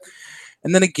ECW.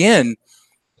 And then again,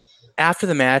 after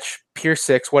the match, Pier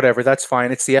 6, whatever, that's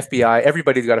fine. It's the FBI.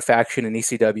 Everybody's got a faction in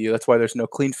ECW. That's why there's no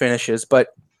clean finishes. But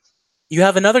you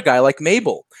have another guy like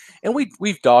Mabel, and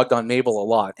we've dogged on Mabel a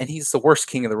lot, and he's the worst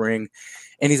king of the ring,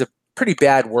 and he's a pretty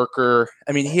bad worker.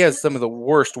 I mean, he has some of the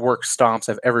worst work stomps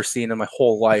I've ever seen in my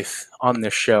whole life on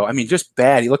this show. I mean, just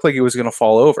bad. He looked like he was going to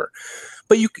fall over.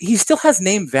 But he still has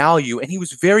name value, and he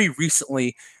was very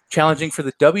recently challenging for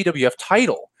the WWF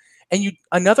title. And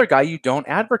another guy you don't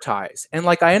advertise. And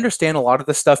like, I understand a lot of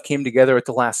the stuff came together at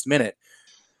the last minute,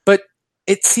 but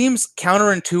it seems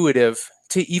counterintuitive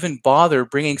to even bother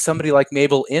bringing somebody like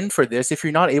Mabel in for this if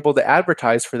you're not able to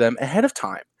advertise for them ahead of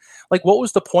time? Like, what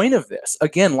was the point of this?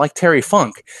 Again, like Terry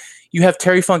Funk. You have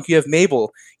Terry Funk, you have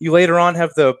Mabel, you later on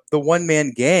have the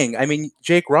one-man gang. I mean,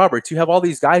 Jake Roberts, you have all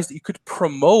these guys that you could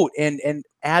promote and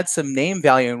add some name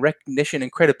value and recognition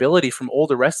and credibility from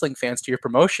older wrestling fans to your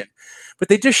promotion. But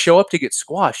they just show up to get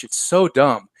squashed. It's so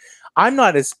dumb. I'm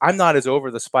not as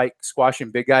over the Spike squashing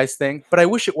big guys thing, but I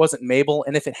wish it wasn't Mabel.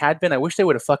 And if it had been, I wish they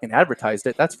would have fucking advertised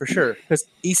it. That's for sure. Because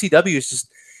ECW is just,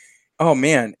 oh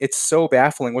man, it's so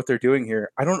baffling what they're doing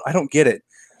here. I don't get it.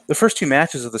 The first two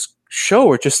matches of this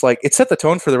show are just like, it set the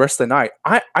tone for the rest of the night.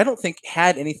 I don't think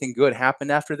had anything good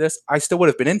happened after this, I still would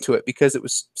have been into it because it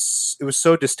was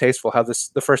so distasteful how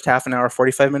the first half an hour,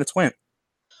 45 minutes went.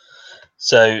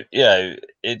 So,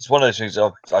 it's one of those things.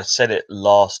 I said it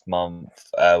last month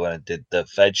when I did the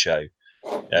Fed show.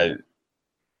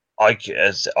 I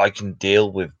can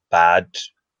deal with bad.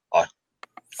 I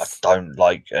don't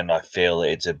like, and I feel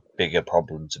it's a bigger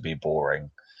problem to be boring.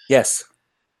 Yes.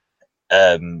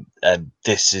 And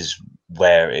this is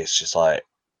where it's just like,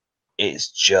 it's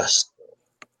just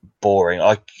boring.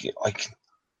 I can,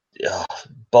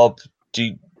 Bob,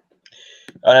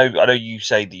 I know you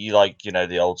say that you like,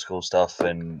 the old school stuff,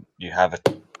 and you have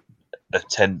a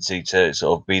tendency to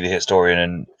sort of be the historian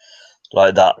and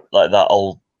like that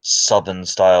old Southern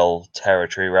style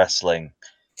territory wrestling.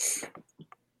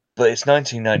 But it's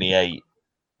 1998.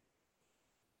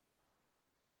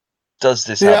 Does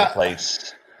this have a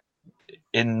place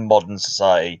in modern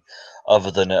society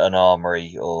other than an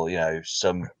armory or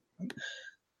some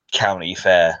county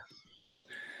fair?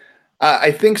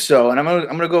 I think so, and I'm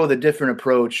gonna go with a different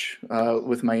approach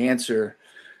with my answer.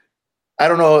 I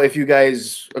don't know if you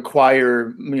guys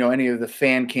acquire any of the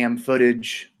fan cam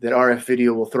footage that RF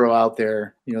Video will throw out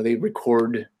there. They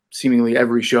record seemingly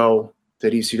every show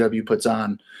that ECW puts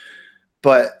on,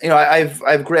 but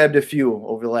I've grabbed a few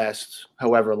over the last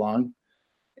however long,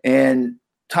 and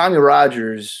Tommy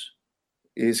Rogers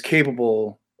is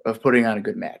capable of putting on a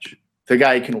good match. The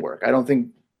guy can work. I don't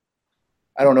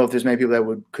know if there's many people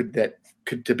that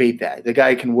could debate that. The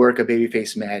guy can work a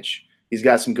babyface match. He's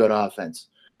got some good offense.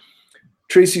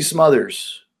 Tracy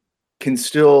Smothers can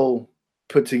still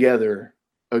put together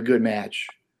a good match.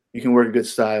 You can work a good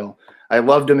style. I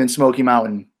loved him in Smoky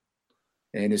Mountain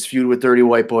and his feud with Dirty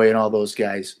White Boy and all those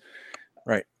guys.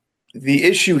 Right. The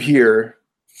issue here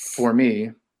for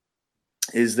me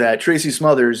is that Tracy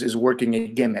Smothers is working a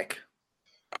gimmick.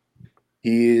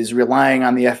 He is relying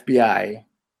on the FBI.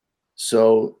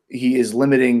 So he is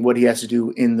limiting what he has to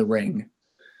do in the ring.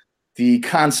 The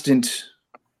constant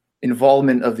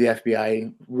involvement of the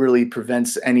FBI really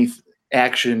prevents any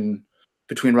action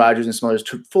between Rogers and Smothers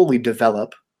to fully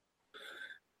develop.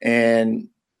 And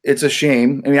it's a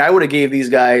shame. I mean, I would have gave these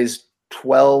guys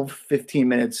 12, 15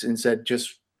 minutes and said,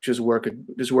 just work a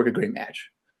great match.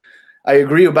 I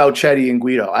agree about Chetty and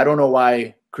Guido. I don't know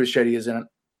why Chris Chetty isn't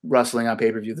wrestling on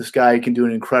pay-per-view. This guy can do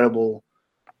an incredible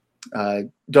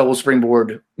double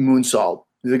springboard moonsault.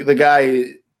 The guy,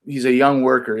 he's a young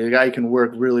worker. The guy can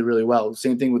work really, really well.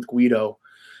 Same thing with Guido.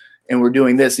 And we're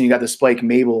doing this, and you got the Spike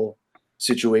Mabel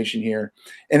situation here.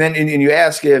 And then and you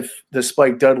ask if the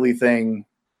Spike Dudley thing,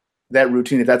 that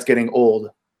routine, if that's getting old.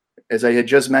 As I had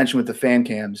just mentioned with the fan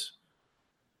cams,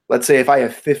 let's say if I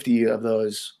have 50 of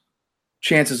those,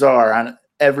 chances are on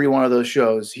every one of those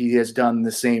shows, he has done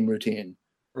the same routine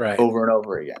over and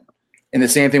over again. And the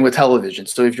same thing with television.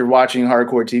 So if you're watching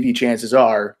hardcore TV, chances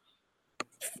are,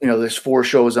 there's 4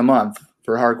 shows a month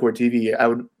for hardcore TV. I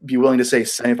would be willing to say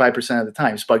 75% of the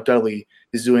time, Spike Dudley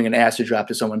is doing an acid drop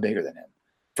to someone bigger than him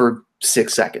for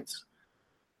 6 seconds.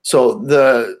 So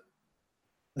the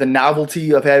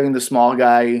novelty of having the small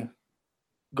guy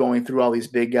going through all these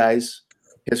big guys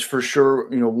is for sure,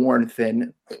 worn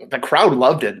thin. The crowd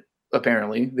loved it.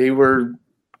 Apparently, they were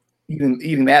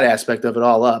eating that aspect of it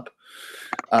all up.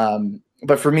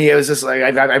 But for me, it was just like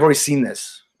I've already seen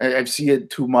this. I've seen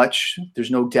it too much. There's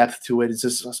no depth to it. It's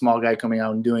just a small guy coming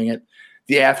out and doing it.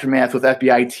 The aftermath with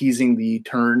FBI teasing the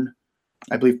turn,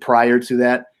 I believe prior to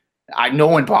that, no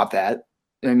one bought that.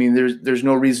 I mean, there's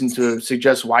no reason to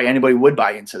suggest why anybody would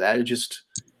buy into that. It just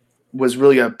was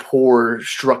really a poor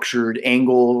structured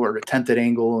angle or attempted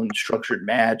angle and structured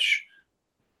match.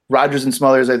 Rogers and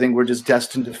Smothers, I think, were just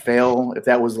destined to fail if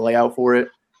that was the layout for it,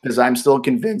 because I'm still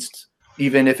convinced,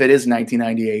 even if it is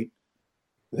 1998,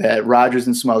 that Rogers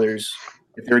and Smothers,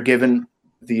 if they're given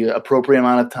the appropriate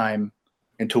amount of time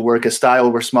and to work a style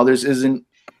where Smothers isn't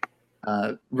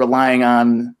relying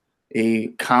on a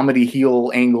comedy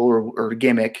heel angle or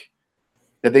gimmick,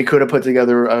 that they could have put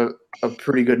together a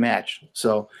pretty good match.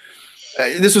 So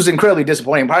This was incredibly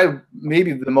disappointing. Probably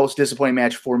maybe the most disappointing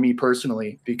match for me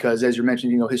personally, because as you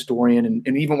mentioned, historian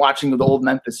and even watching the old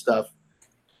Memphis stuff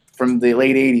from the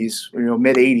late 80s,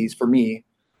 mid 80s for me,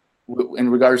 in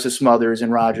regards to Smothers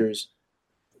and Rogers,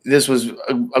 this was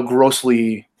a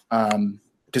grossly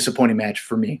disappointing match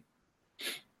for me.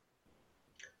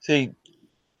 See,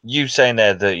 you saying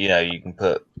there that, you can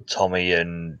put Tommy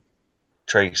and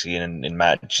Tracy in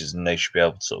matches and they should be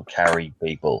able to sort of carry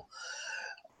people.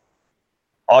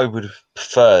 I would have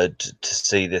preferred to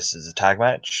see this as a tag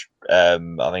match. I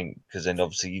think because then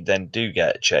obviously you then do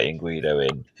get Che and Guido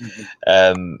in.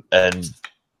 And,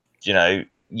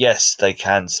 yes, they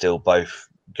can still both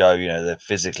go, they're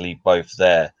physically both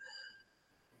there.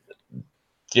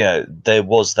 There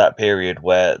was that period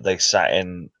where they sat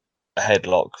in a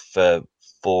headlock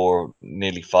for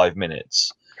nearly 5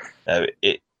 minutes.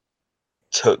 It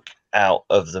took out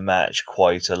of the match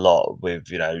quite a lot with,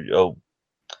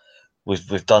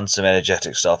 we've done some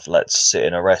energetic stuff, let's sit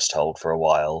in a rest hold for a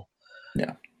while.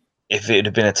 Yeah. If it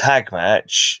had been a tag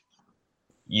match,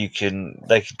 they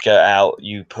could go out,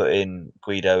 you put in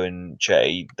Guido and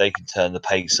Che, they can turn the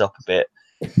pace up a bit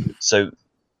so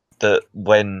that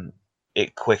when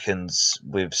it quickens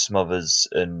with Smothers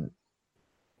and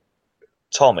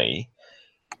Tommy,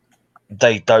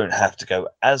 they don't have to go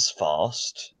as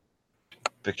fast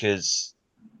because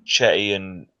Che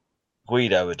and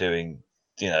Guido are doing,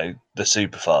 the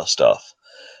super fast stuff.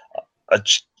 I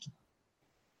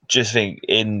just think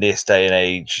in this day and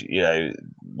age,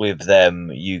 with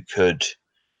them, you could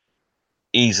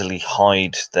easily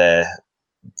hide their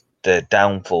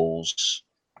downfalls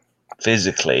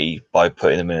physically by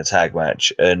putting them in a tag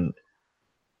match and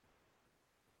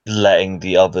letting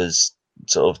the others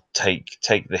sort of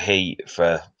take the heat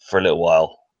for a little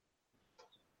while.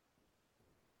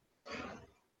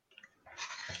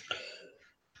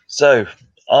 So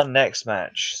our next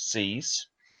match sees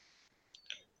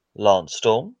Lance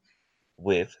Storm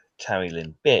with Tammy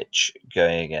Lynn Bitch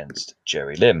going against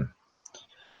Jerry Lim,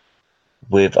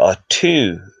 with our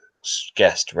two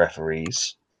guest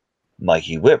referees,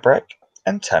 Mikey Whipwreck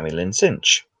and Tammy Lynn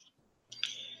Cinch.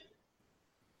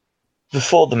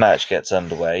 Before the match gets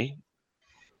underway,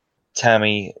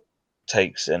 Tammy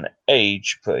takes an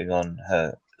age putting on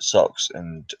her socks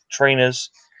and trainers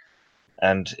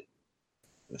and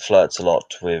flirts a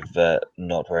lot with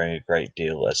not wearing a great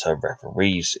deal as her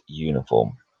referee's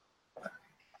uniform.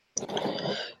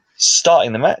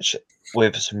 Starting the match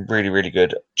with some really, really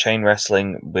good chain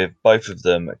wrestling, with both of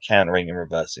them countering and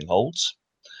reversing holds.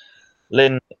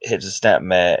 Lynn hits a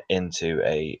snapmare into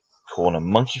a corner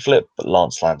monkey flip, but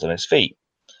Lance lands on his feet.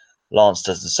 Lance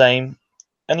does the same,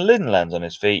 and Lynn lands on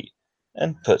his feet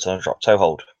and puts on a drop toe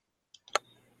hold.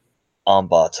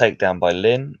 Armbar takedown by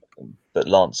Lynn, but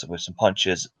Lance with some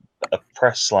punches, a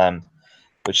press slam,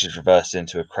 which is reversed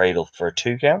into a cradle for a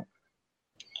 2 count.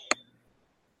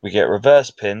 We get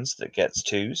reverse pins that gets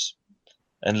 2s,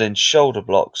 and Lynn shoulder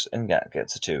blocks and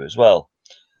gets a 2 as well.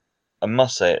 I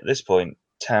must say at this point,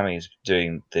 Tammy is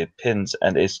doing the pins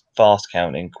and is fast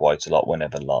counting quite a lot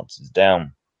whenever Lance is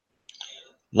down.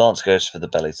 Lance goes for the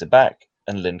belly to back,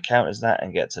 and Lynn counters that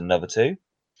and gets another 2.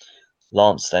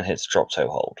 Lance then hits drop toe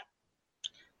hold.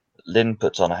 Lynn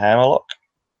puts on a hammerlock.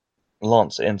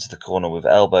 Lance into the corner with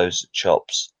elbows,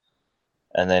 chops,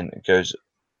 and then goes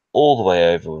all the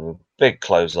way over with a big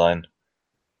clothesline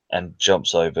and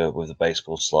jumps over with a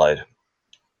baseball slide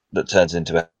that turns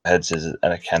into a head scissors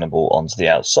and a cannonball onto the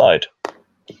outside.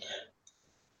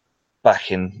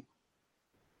 Back in,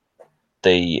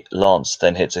 the Lance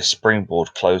then hits a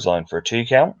springboard clothesline for a 2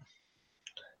 count.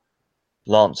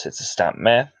 Lance hits a stamp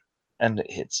mare and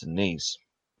it hits some knees.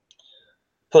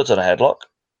 Puts on a headlock.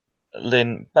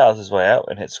 Lynn bows his way out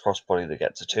and hits a crossbody that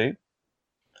gets a 2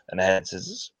 and a head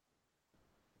scissors.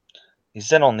 He's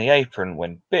then on the apron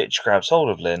when Bitch grabs hold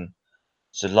of Lynn,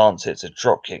 so Lance hits a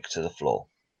drop kick to the floor.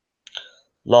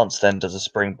 Lance then does a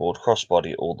springboard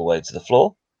crossbody all the way to the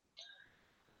floor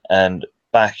and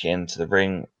back into the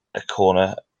ring, a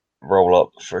corner roll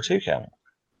up for a 2 count.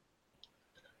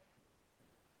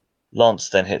 Lance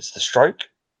then hits the stroke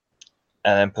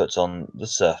and then puts on the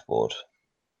surfboard.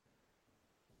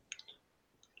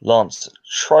 Lance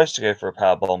tries to go for a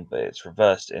powerbomb, but it's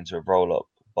reversed into a roll up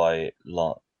by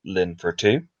Lynn for a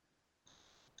 2.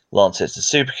 Lance hits the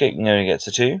super kick and only gets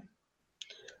a 2.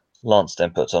 Lance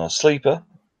then puts on a sleeper,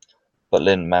 but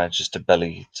Lynn manages to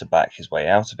belly to back his way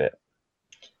out of it.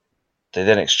 They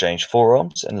then exchange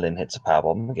forearms and Lynn hits a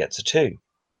powerbomb and gets a 2.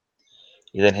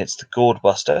 He then hits the gourd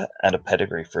buster and a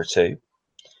pedigree for a 2,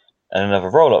 and another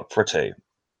roll up for a 2,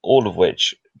 all of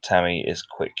which Tammy is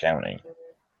quick counting.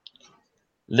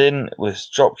 Lynn with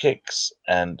drop kicks,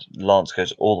 and Lance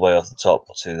goes all the way off the top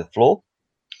to the floor.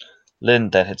 Lynn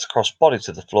then hits a cross body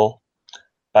to the floor,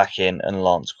 back in, and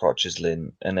Lance crotches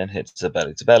Lynn and then hits a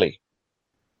belly to belly.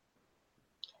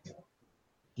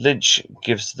 Lynch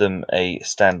gives them a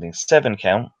standing 7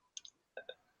 count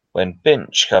when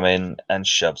Binch come in and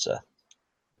shoves her.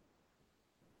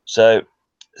 So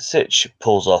Sitch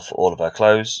pulls off all of her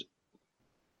clothes.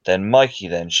 Then Mikey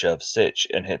then shoves Sitch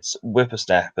and hits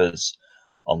whippersnappers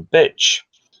on Bitch,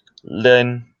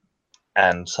 Lynn,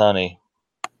 and Sonny.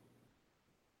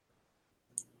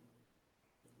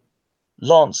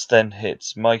 Lance then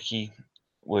hits Mikey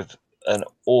with an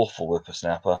awful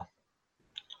whippersnapper.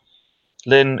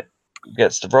 Lynn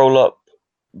gets the roll up,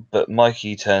 but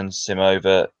Mikey turns him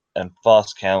over and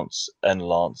fast counts, and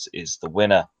Lance is the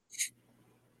winner.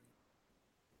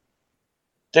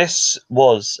 This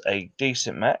was a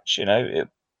decent match,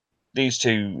 these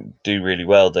two do really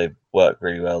well. They work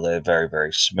really well. They're very,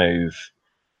 very smooth.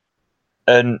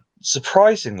 And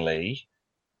surprisingly,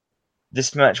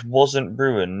 this match wasn't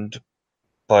ruined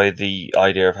by the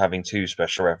idea of having 2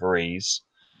 special referees.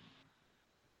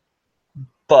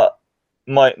 But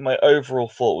my overall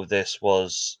thought with this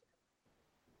was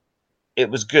it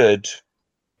was good,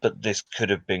 but this could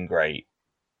have been great.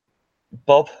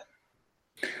 Bob?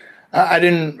 I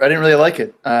didn't really like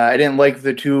it. I didn't like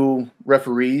the 2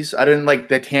 referees. I didn't like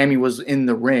that Tammy was in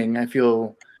the ring. I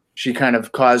feel she kind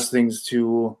of caused things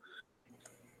to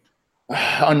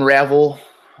unravel,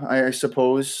 I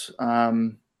suppose.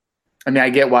 I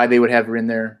get why they would have her in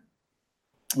there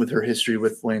with her history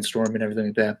with Lance Storm and everything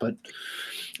like that. But,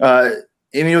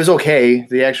 it was okay.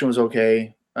 The action was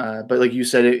okay. But like you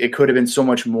said, it could have been so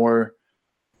much more.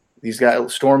 These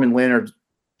guys, Storm and Lynn,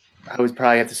 I would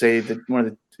probably have to say that one of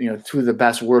the 2 of the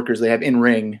best workers they have in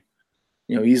ring.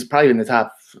 He's probably in the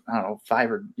top, I don't know,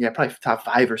 5 or probably top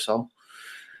 5 or so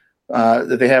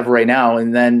that they have right now.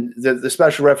 And then the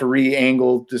special referee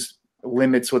angle just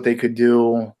limits what they could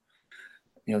do.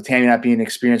 Tammy not being an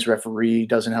experienced referee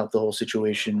doesn't help the whole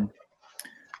situation.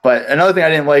 But another thing I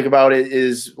didn't like about it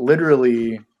is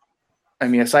literally,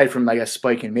 aside from, I guess,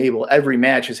 Spike and Mabel, every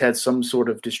match has had some sort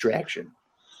of distraction.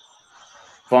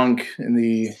 Funk in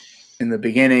the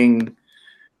beginning,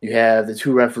 you have the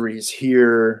 2 referees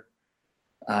here.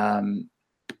 The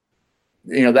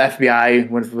FBI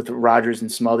with Rogers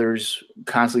and Smothers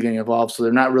constantly getting involved, so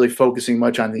they're not really focusing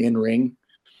much on the in-ring.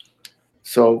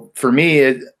 So for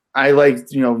me, I like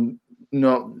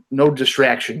no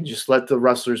distraction. Just let the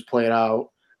wrestlers play it out.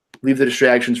 Leave the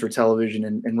distractions for television.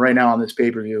 And right now on this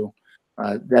pay-per-view,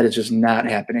 that is just not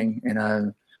happening.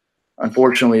 And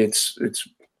unfortunately, it's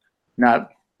not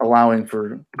allowing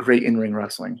for great in-ring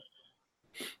wrestling.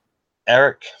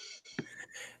 Eric?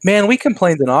 Man, we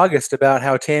complained in August about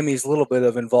how Tammy's little bit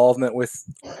of involvement with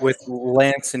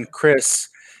Lance and Chris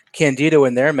Candido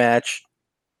in their match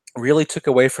really took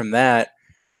away from that.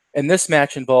 And this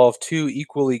match involved 2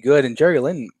 equally good. And Jerry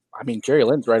Lynn's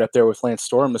right up there with Lance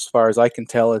Storm as far as I can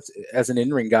tell as an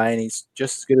in-ring guy, and he's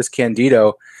just as good as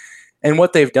Candido. And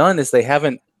what they've done is they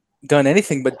haven't done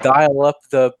anything but dial up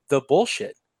the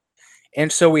bullshit. And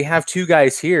so we have 2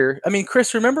 guys here.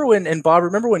 Chris, remember when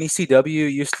ECW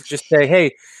used to just say,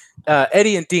 hey,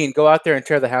 Eddie and Dean, go out there and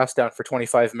tear the house down for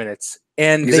 25 minutes.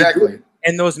 And exactly.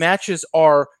 And those matches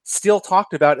are still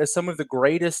talked about as some of the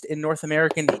greatest in North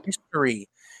American history.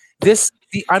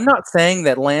 I'm not saying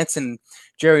that Lance and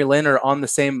Jerry Lynn are on the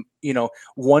same,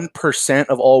 1%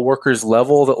 of all workers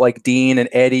level that like Dean and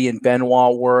Eddie and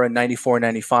Benoit were in 94,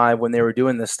 95 when they were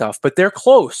doing this stuff, but they're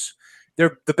close.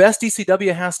 They're the best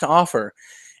ECW has to offer.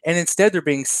 And instead they're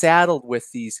being saddled with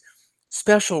these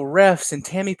special refs and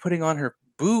Tammy putting on her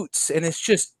boots. And it's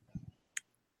just,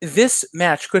 this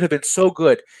match could have been so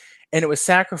good. And it was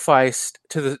sacrificed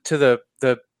to the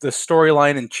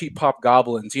storyline and cheap pop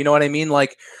goblins. You know what I mean?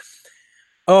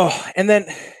 And then,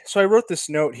 so I wrote this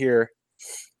note here.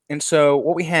 And so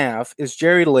what we have is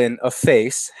Jerry Lynn, a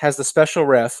face, has the special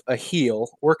ref, a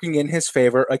heel, working in his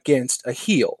favor against a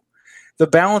heel. The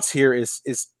balance here is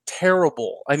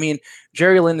terrible.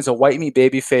 Jerry Lynn is a white meat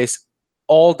babyface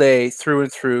all day through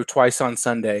and through, twice on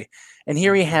Sunday. And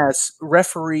here he has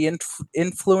referee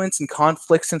influence and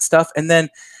conflicts and stuff. And then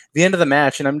the end of the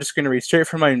match, and I'm just going to read straight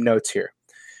from my notes here.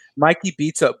 Mikey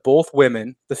beats up both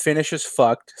women. The finish is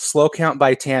fucked. Slow count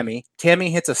by Tammy. Tammy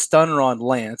hits a stunner on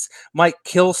Lance. Mike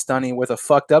kills Stunny with a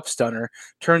fucked up stunner.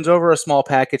 Turns over a small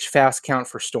package. Fast count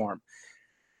for Storm.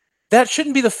 That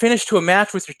shouldn't be the finish to a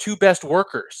match with your 2 best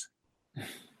workers.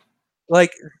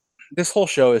 This whole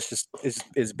show is just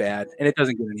is bad, and it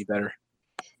doesn't get any better.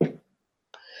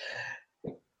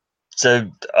 So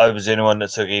I was the only one that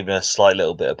took even a slight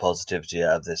little bit of positivity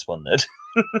out of this one. Then.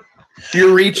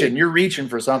 You're reaching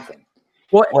for something.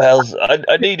 Well,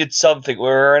 I needed something.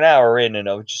 We're an hour in, and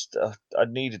I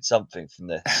needed something from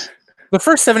this. The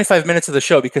first 75 minutes of the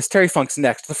show, because Terry Funk's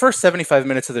next, the first 75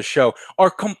 minutes of the show are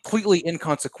completely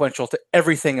inconsequential to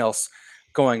everything else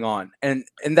going on. And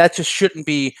that just shouldn't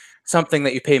be something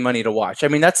that you pay money to watch. I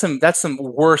mean, that's some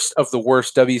worst of the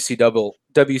worst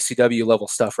WCW level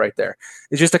stuff right there.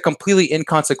 It's just a completely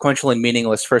inconsequential and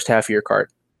meaningless first half of your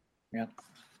card. Yeah.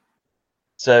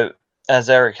 So, as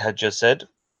Eric had just said,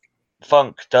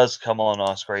 Funk does come on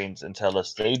our screens and tell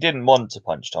us that he didn't want to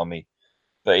punch Tommy,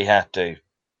 but he had to.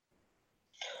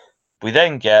 We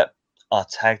then get our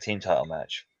tag team title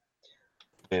match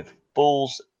with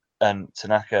Balls and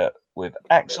Tanaka with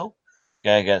Axel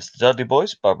going against the Dudley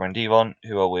Boys, Bubba and Devon,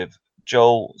 who are with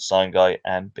Joel, Sign Guy,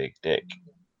 and Big Dick.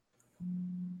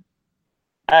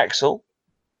 Axel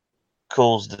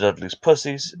calls the Dudleys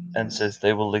pussies and says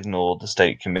they will ignore the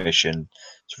state commission's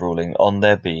ruling on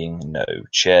there being no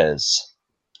chairs.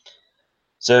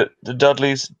 So the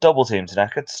Dudleys double team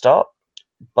Tanaka to start.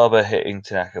 Bubba hitting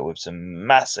Tanaka with some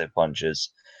massive punches.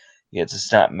 He gets a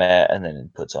snapmare and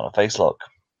then puts on a face lock.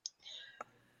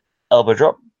 Elbow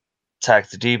drop. Tag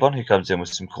to Devon, who comes in with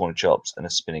some corner chops and a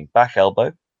spinning back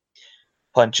elbow.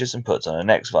 Punches and puts on a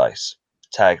neck vice.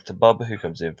 Tag to Bubba, who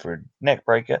comes in for a neck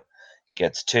breaker.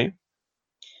 Gets 2.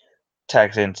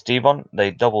 Tags into Devon.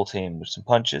 They double team with some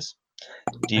punches.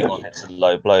 Devon hits a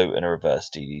low blow and a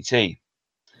reverse DDT.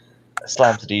 A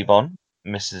slam to Devon.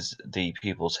 Misses the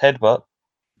people's headbutt.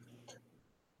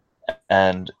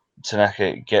 And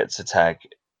Tanaka gets a tag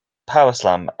power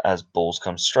slam as Balls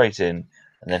comes straight in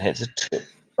and then hits a tip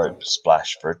rope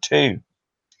splash for a 2.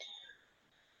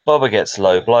 Bubba gets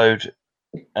low blowed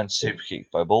and super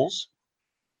kicked by Balls.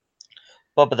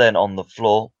 Bubba then on the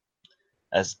floor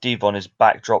as Devon is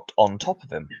backdropped on top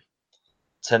of him.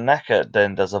 Tanaka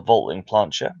then does a vaulting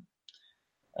plancha,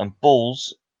 and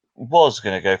Balls was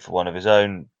going to go for one of his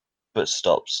own, but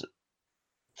stops,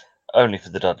 only for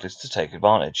the Dudleys to take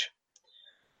advantage.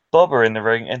 Bubba in the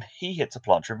ring, and he hits a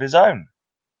plancha of his own.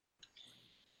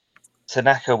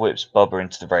 Tanaka whips Bubba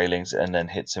into the railings and then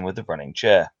hits him with a running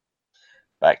chair.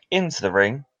 Back into the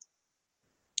ring,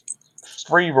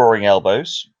 3 roaring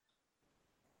elbows,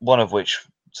 one of which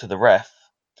to the ref,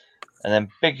 and then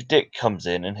Big Dick comes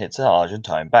in and hits an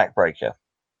Argentine backbreaker.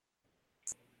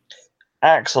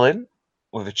 Axel in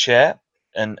with a chair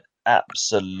and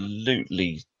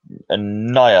absolutely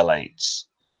annihilates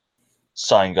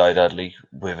Sign Guy Dudley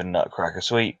with a Nutcracker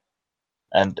sweep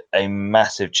and a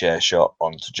massive chair shot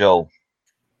onto Joel.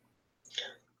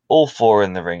 All 4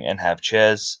 in the ring and have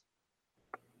chairs.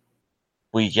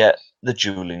 We get the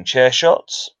dueling chair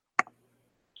shots.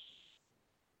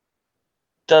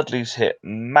 Dudley's hit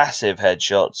massive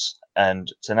headshots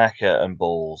and Tanaka and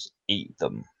Balls eat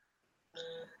them.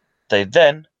 They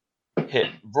then hit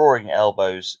roaring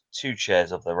elbows, 2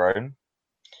 chairs of their own.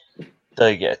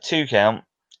 They get a 2 count.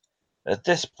 At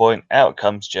this point, out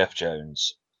comes Jeff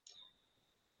Jones.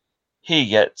 He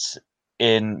gets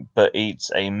in but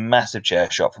eats a massive chair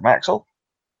shot from Axel.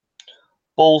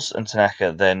 Balls and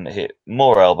Tanaka then hit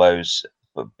more elbows,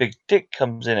 but Big Dick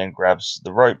comes in and grabs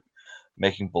the rope,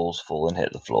 making Balls fall and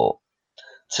hit the floor.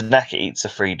 Tanaka eats a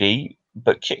 3D,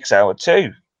 but kicks out at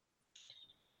 2.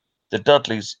 The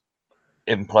Dudleys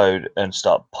implode and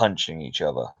start punching each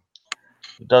other.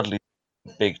 The Dudleys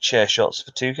big chair shots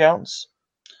for 2 counts.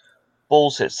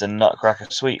 Balls hits the Nutcracker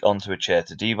sweep onto a chair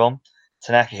to Devon.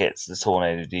 Tanaka hits the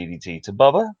Tornado DDT to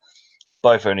Bubba.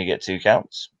 Both only get 2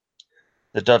 counts.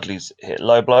 The Dudleys hit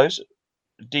low blows.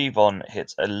 Devon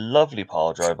hits a lovely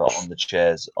pile driver on the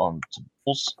chairs onto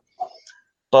Balls.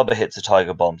 Bubba hits a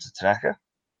Tiger Bomb to Tanaka.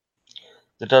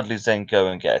 The Dudleys then go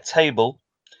and get a table.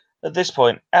 At this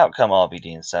point, out come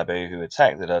RVD and Sabu, who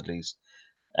attack the Dudleys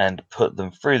and put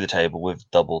them through the table with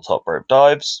double top rope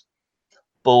dives.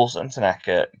 Balls and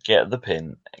Tanaka get the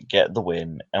pin, get the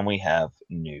win, and we have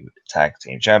new tag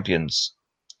team champions.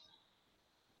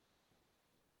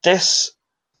 This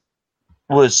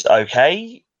was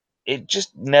okay. It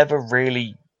just never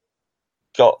really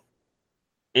got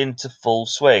into full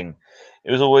swing.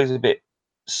 It was always a bit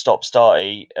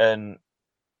stop-starty, and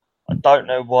I don't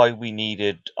know why we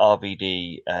needed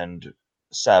RVD and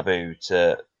Sabu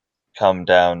to come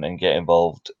down and get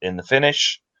involved in the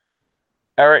finish.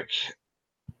 Eric?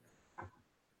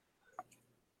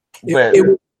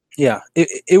 It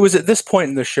was at this point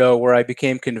in the show where I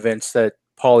became convinced that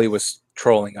Paulie was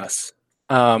trolling us.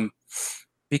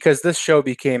 Because this show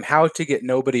became How to Get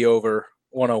Nobody Over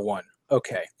 101.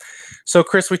 Okay. So,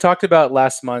 Chris, we talked about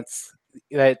last month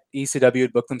that ECW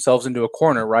had booked themselves into a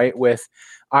corner, right? With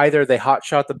either they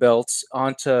hotshot the belts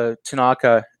onto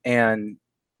Tanaka and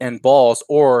Balls,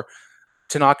 or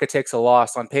Tanaka takes a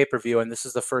loss on pay-per-view, and this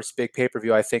is the first big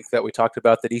pay-per-view I think that we talked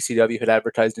about that ECW had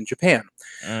advertised in Japan.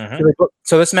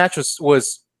 So this match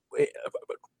was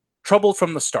troubled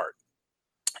from the start,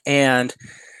 and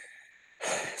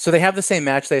so they have the same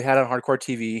match they had on Hardcore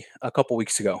TV a couple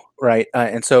weeks ago, right?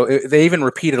 And so they even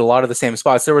repeated a lot of the same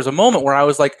spots. There was a moment where I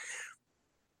was like,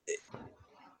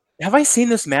 have I seen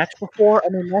this match before? I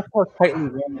mean, that's how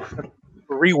tightly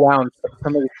rewound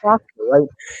some of the spots, right?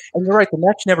 And you're right, the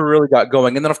match never really got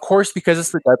going. And then, of course, because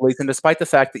it's the Dudleys, and despite the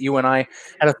fact that you and I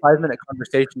had a 5-minute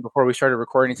conversation before we started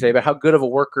recording today about how good of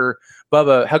workers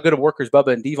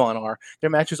Bubba and Devon are, their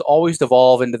matches always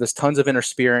devolve into this tons of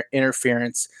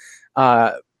interference,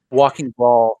 walking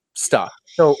ball stuff.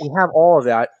 So we have all of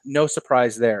that, no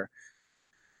surprise there.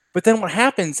 But then what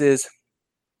happens is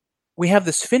we have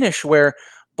this finish where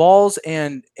Balls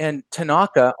and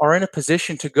Tanaka are in a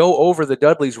position to go over the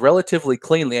Dudleys relatively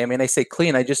cleanly. I mean, I say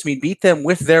clean, I just mean beat them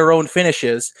with their own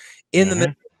finishes in the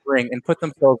middle of the ring and put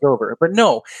themselves over. But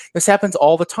no, this happens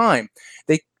all the time.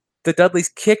 The Dudleys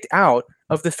kicked out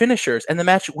of the finishers, and the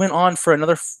match went on for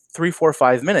another 3, 4,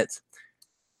 5 minutes.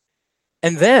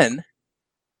 And then,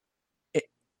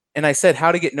 and I said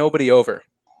how to get nobody over.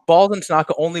 Balls and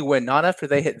Tanaka only win not after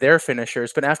they hit their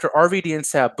finishers, but after RVD and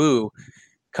Sabu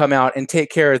come out and take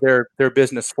care of their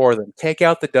business for them. Take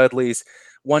out the Dudleys,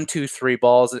 1, 2, 3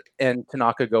 Balls, and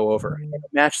Tanaka go over. In a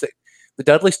match that the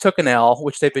Dudleys took an L,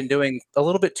 which they've been doing a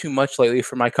little bit too much lately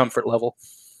for my comfort level.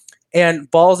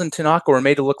 And Balls and Tanaka were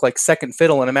made to look like second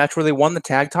fiddle in a match where they won the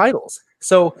tag titles.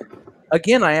 So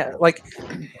again,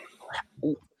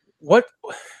 what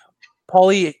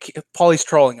Paulie's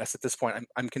trolling us at this point.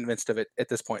 I'm convinced of it at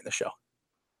this point in the show.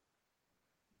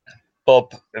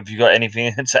 Bob, have you got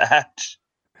anything to add?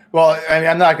 Well, I mean,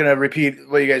 I'm not going to repeat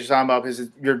what you guys are talking about because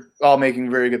you're all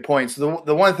making very good points.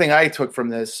 The one thing I took from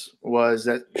this was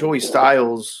that Joey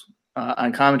Styles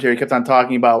on commentary kept on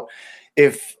talking about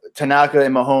if Tanaka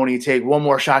and Mahoney take one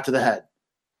more shot to the head,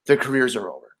 their careers are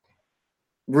over.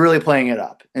 Really playing it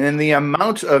up. And then the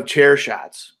amount of chair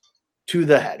shots to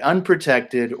the head,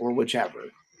 unprotected or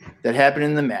whichever, that happened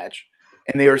in the match,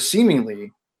 and they are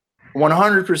seemingly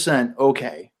 100%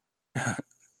 okay,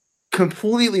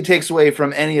 completely takes away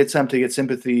from any attempt to get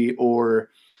sympathy or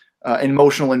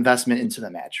emotional investment into the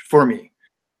match for me.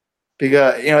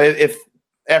 Because, if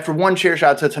after one chair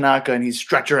shot to Tanaka and he's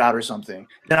stretchered out or something,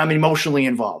 then I'm emotionally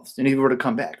involved and he were to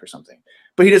come back or something.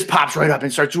 But he just pops right up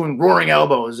and starts doing roaring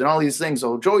elbows and all these things.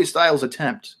 So Joey Styles'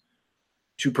 attempt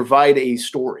to provide a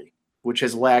story, which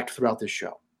has lacked throughout this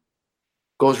show,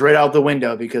 goes right out the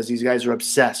window because these guys are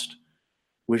obsessed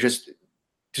with just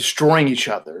destroying each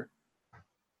other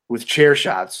with chair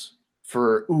shots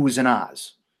for oohs and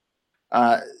ahs.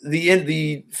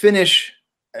 The finish,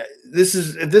 this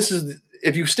is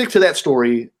if you stick to that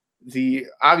story, the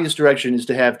obvious direction is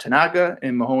to have Tanaka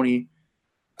and Mahoney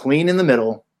clean in the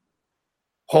middle,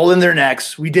 holding their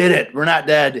necks. We did it. We're not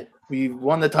dead. We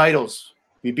won the titles.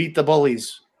 We beat the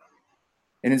bullies.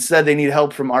 And instead, they need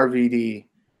help from RVD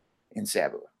and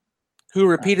Sabu, who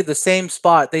repeated the same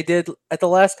spot they did at the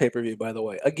last pay-per-view, by the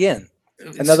way. Again,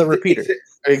 another repeater.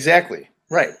 Exactly.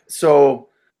 Right. So,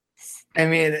 I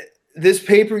mean, this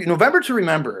pay-per-view, November to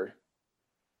Remember,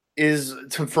 is,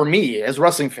 for me, as a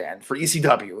wrestling fan, for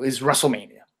ECW, is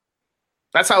WrestleMania.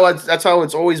 That's how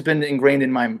it's always been ingrained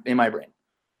in my brain.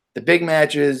 The big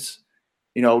matches,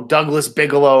 Douglas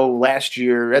Bigelow last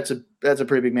year, that's a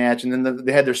pretty big match. And then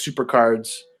they had their super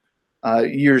cards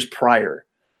years prior.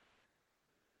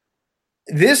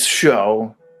 This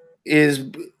show is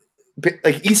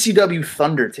like ECW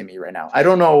Thunder to me right now. I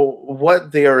don't know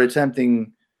what they are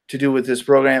attempting to do with this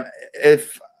program.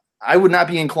 If I would not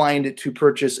be inclined to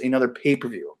purchase another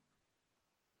pay-per-view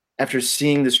after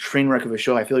seeing this train wreck of a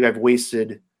show. I feel like I've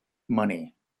wasted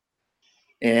money.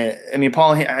 And I mean,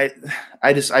 Paul, I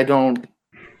don't.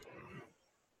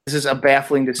 This is a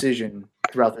baffling decision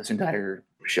throughout this entire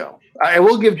show. I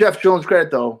will give Jeff Jones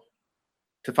credit, though,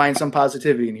 to find some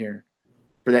positivity in here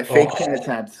for that fake pin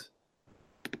attempt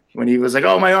when he was like,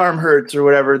 "Oh, my arm hurts" or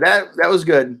whatever. That was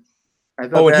good.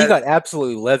 And he got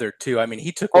absolutely leathered too. I mean,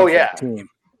 he took one for the team.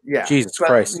 Yeah, Jesus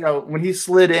Christ. When he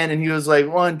slid in and he was like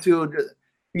 1, 2,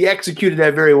 he executed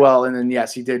that very well. And then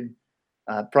yes, he did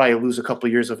probably lose a couple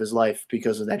of years of his life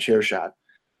because of that chair shot.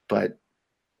 But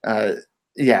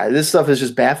yeah, this stuff is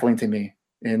just baffling to me.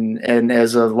 And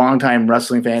as a longtime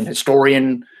wrestling fan,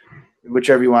 historian,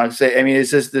 whichever you want to say, I mean,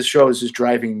 it's just, this show is just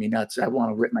driving me nuts. I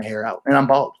want to rip my hair out, and I'm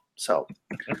bald. So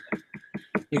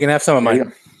you can have some of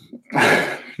mine.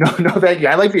 No, thank you.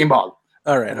 I like being bald.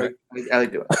 All right. All right. I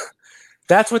like doing it.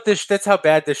 That's how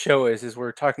bad this show is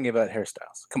we're talking about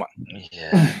hairstyles. Come on.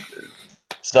 Yeah.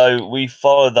 So we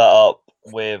followed that up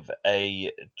with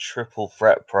a triple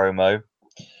threat promo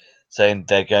saying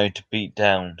they're going to beat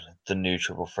down the new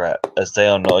triple threat as they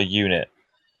are not a unit.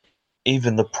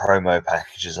 Even the promo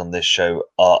packages on this show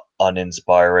are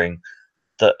uninspiring,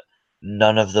 that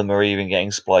none of them are even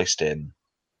getting spliced in.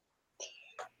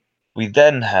 We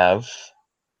then have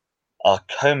our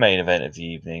co-main event of the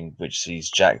evening, which sees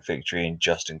Jack Victory and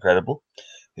Just Incredible,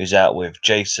 who's out with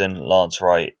Jason, Lance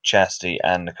Wright, Chastity,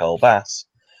 and Nicole Bass,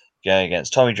 going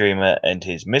against Tommy Dreamer and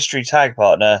his mystery tag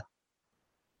partner,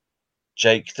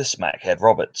 Jake the Smackhead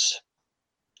Roberts.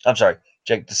 I'm sorry,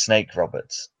 Jake the Snake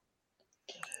Roberts.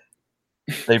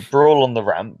 They brawl on the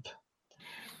ramp.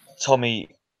 Tommy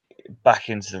back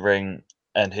into the ring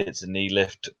and hits a knee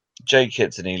lift. Jake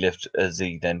hits a knee lift as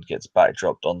he then gets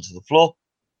backdropped onto the floor.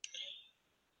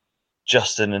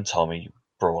 Justin and Tommy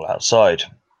brawl outside.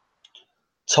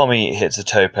 Tommy hits a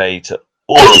tope to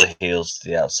all the heels to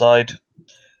the outside.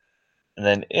 And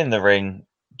then in the ring,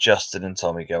 Justin and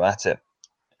Tommy go at it.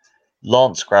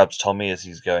 Lance grabs Tommy as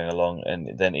he's going along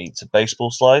and then eats a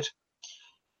baseball slide.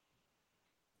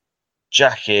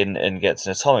 Jack in and gets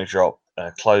an atomic drop and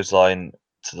a clothesline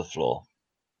to the floor.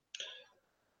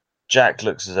 Jack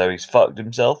looks as though he's fucked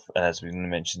himself, and as we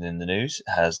mentioned in the news,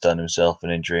 has done himself an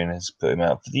injury and has put him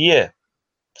out for the year.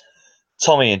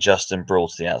 Tommy and Justin brawl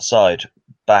to the outside.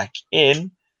 Back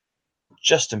in,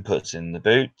 Justin puts in the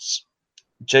boots.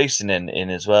 Jason in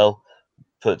as well,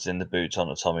 puts in the boots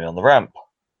on Tommy on the ramp.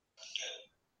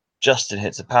 Justin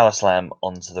hits a power slam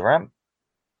onto the ramp.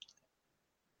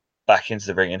 Back into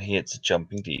the ring and he hits a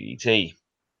jumping DDT.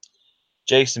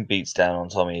 Jason beats down on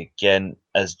Tommy again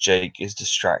as Jake is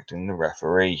distracting the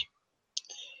referee.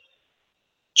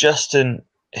 Justin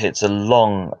hits a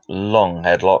long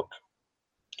headlock.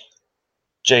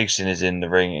 Jason is in the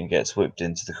ring and gets whipped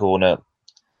into the corner.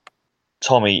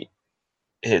 Tommy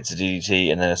hits a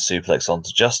DDT and then a suplex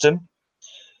onto Justin.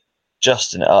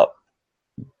 Justin up,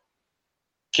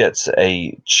 gets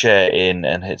a chair in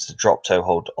and hits the drop toe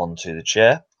hold onto the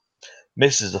chair.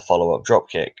 Misses the follow-up drop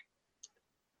kick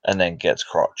and then gets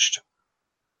crotched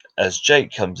as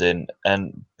Jake comes in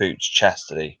and boots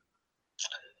Chastity.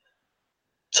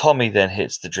 Tommy then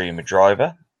hits the Dreamer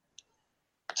driver,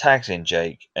 tags in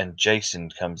Jake, and Jason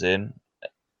comes in.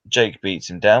 Jake beats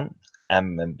him down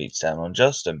and then beats down on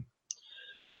Justin.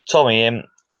 Tommy in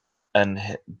and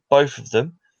both of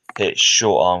them hit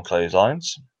short arm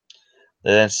clotheslines.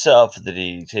 They then set up for the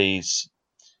DDTs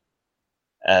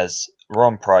as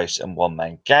Ron Price and One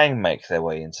Man Gang make their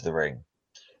way into the ring.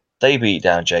 They beat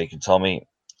down Jake and Tommy.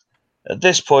 At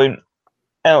this point,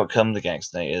 out come the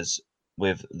Gangstanators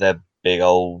with their big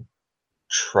old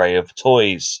tray of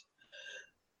toys.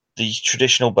 The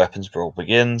traditional weapons brawl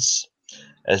begins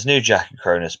as New Jack and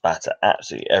Cronus batter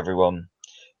absolutely everyone,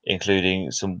 including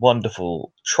some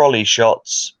wonderful trolley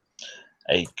shots,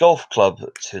 a golf club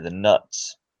to the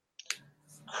nuts.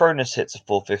 Cronus hits a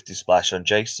 450 splash on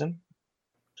Jason.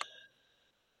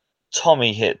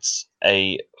 Tommy hits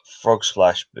a frog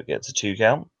splash but gets a 2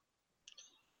 count.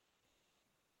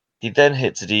 He then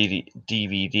hits a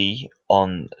DVD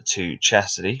on to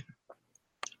Chastity.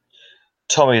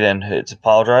 Tommy then hits a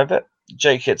pile driver.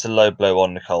 Jake hits a low blow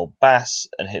on Nicole Bass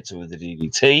and hits her with a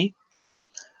DDT.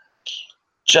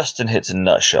 Justin hits a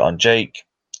nut shot on Jake.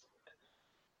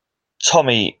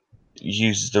 Tommy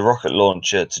uses the rocket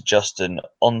launcher to Justin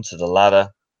onto the ladder.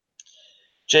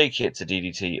 Jake hits a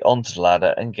DDT onto the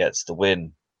ladder and gets the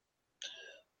win.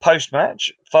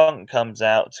 Post-match, Funk comes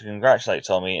out to congratulate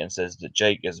Tommy and says that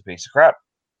Jake is a piece of crap.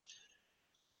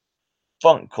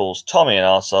 Funk calls Tommy an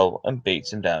arsehole and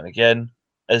beats him down again,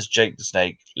 as Jake the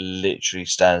Snake literally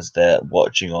stands there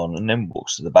watching on and then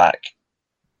walks to the back.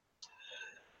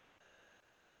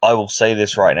 I will say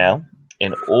this right now,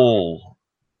 in all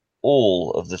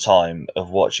of the time of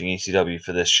watching ECW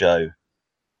for this show,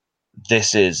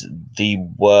 this is the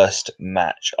worst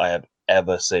match I have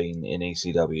ever seen in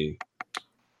ECW.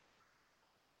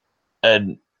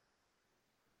 And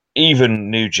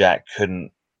even New Jack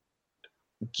couldn't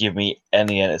give me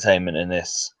any entertainment in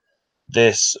this.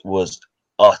 This was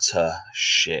utter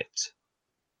shit.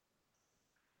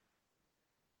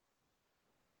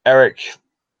 Eric,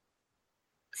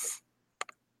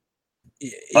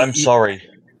 I'm sorry.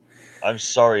 I'm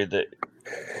sorry that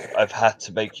I've had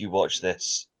to make you watch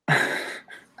this.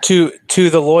 To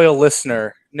the loyal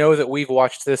listener, know that we've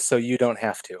watched this so you don't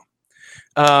have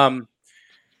to.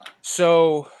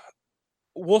 So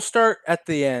we'll start at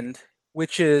the end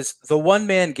which is the One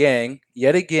Man Gang.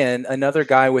 Yet again, another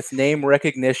guy with name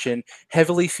recognition,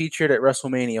 heavily featured at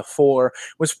WrestleMania 4,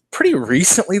 was pretty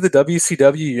recently the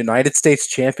WCW United States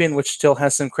Champion, which still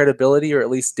has some credibility, or at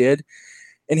least did.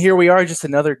 And here we are, just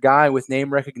another guy with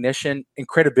name recognition and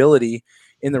credibility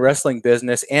in the wrestling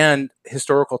business and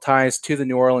historical ties to the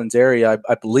New Orleans area,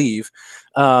 I believe,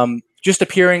 just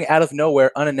appearing out of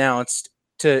nowhere, unannounced,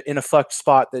 in a fucked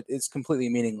spot that is completely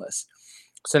meaningless.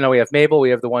 So now we have Mabel,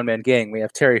 we have the One Man Gang, we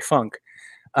have Terry Funk,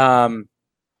 and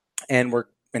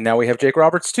now we have Jake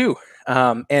Roberts too.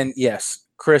 And yes,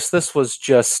 Chris, this was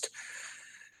just.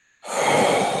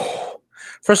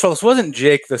 First of all, this wasn't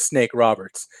Jake the Snake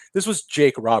Roberts. This was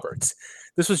Jake Roberts.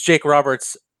 This was Jake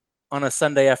Roberts on a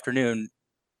Sunday afternoon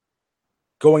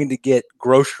going to get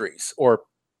groceries or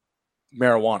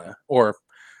marijuana or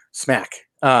smack.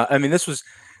 I mean, this was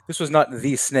not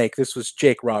the Snake. This was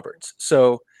Jake Roberts.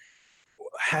 So,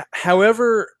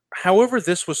 however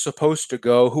this was supposed to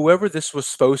go, whoever this was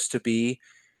supposed to be,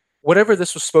 whatever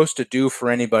this was supposed to do for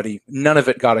anybody, none of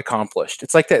it got accomplished.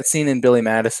 It's like that scene in Billy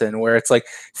Madison where it's like,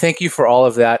 thank you for all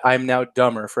of that. I'm now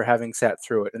dumber for having sat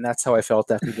through it. And that's how I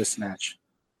felt after this match.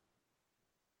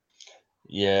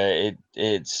 Yeah,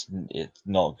 it's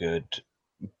not good.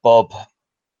 Bob,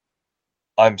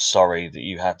 I'm sorry that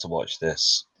you had to watch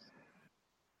this.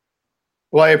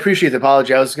 Well, I appreciate the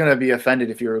apology. I was going to be offended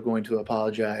if you were going to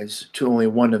apologize to only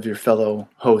one of your fellow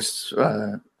hosts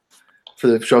for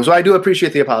the show. So I do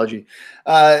appreciate the apology.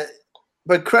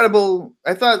 But Credible,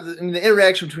 I thought the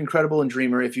interaction between Credible and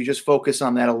Dreamer, if you just focus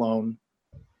on that alone,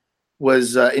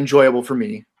 was enjoyable for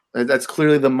me. That's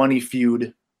clearly the money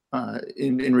feud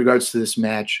in regards to this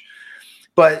match.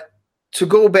 But to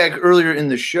go back earlier in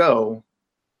the show,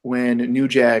 when New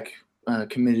Jack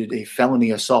committed a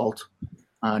felony assault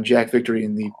on Jack Victory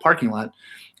in the parking lot,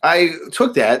 I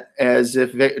took that as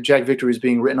if Jack Victory is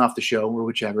being written off the show or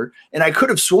whichever. And I could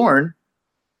have sworn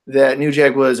that New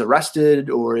Jack was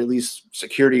arrested, or at least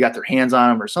security got their hands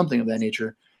on him or something of that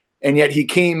nature. And yet he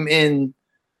came in,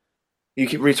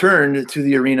 he returned to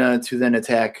the arena to then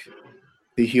attack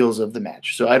the heels of the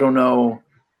match. So I don't know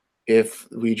if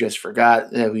we just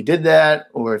forgot that we did that,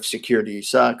 or if security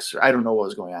sucks. I don't know what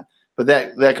was going on. But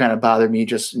that kind of bothered me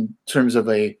just in terms of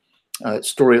a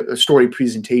story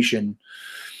presentation.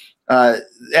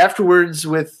 Afterwards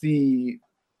with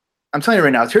I'm telling you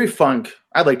right now, Terry Funk,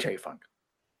 I like Terry Funk.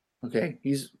 Okay,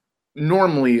 he's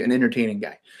normally an entertaining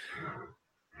guy.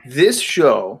 This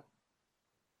show,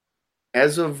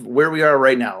 as of where we are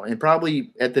right now, and probably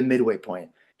at the midway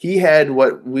point, he had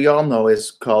what we all know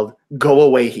is called go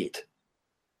away heat.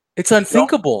 It's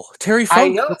unthinkable. Terry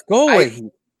Funk with go away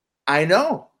heat. I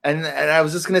know. And I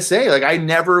was just going to say, like, I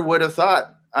never would have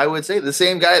thought I would say the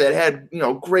same guy that had,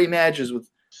 great matches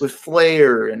with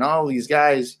Flair and all these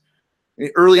guys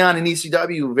early on in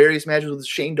ECW, various matches with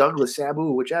Shane Douglas,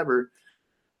 Sabu, whichever.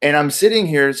 And I'm sitting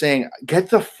here saying, get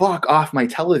the fuck off my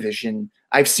television.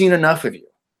 I've seen enough of you.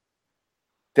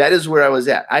 That is where I was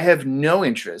at. I have no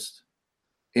interest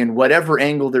in whatever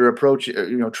angle they're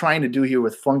approaching, trying to do here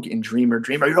with Funk and Dreamer.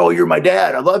 Dreamer, you're my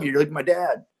dad. I love you. You're like my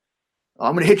dad.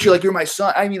 I'm going to hit you like you're my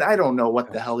son. I mean, I don't know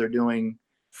what the hell they're doing.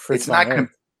 It's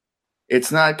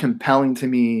not compelling to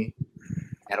me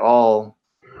at all.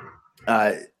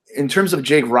 In terms of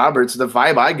Jake Roberts, the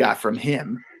vibe I got from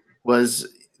him was,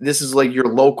 this is like your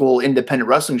local independent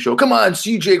wrestling show. Come on,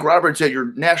 see Jake Roberts at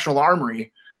your National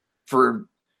Armory for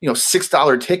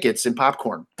 $6 tickets and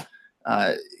popcorn.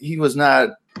 He was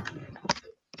not.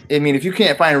 I mean, if you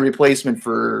can't find a replacement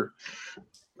for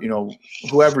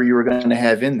whoever you were going to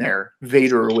have in there,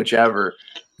 Vader or whichever,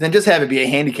 then just have it be a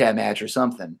handicap match or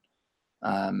something.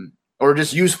 Or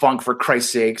just use Funk for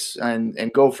Christ's sakes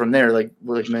and go from there, like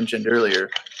mentioned earlier.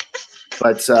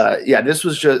 But this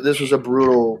was a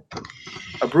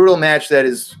brutal match that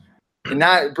is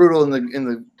not brutal in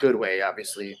the good way,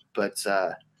 obviously, but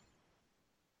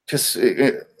just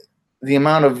the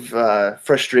amount of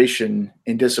frustration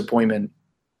and disappointment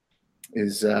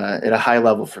is at a high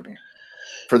level for me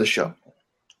for the show.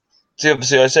 See,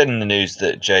 obviously, I said in the news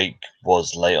that Jake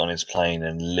was late on his plane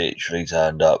and literally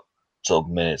turned up sort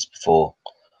of minutes before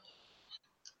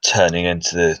turning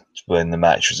into when the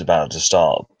match was about to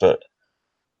start. But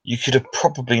you could have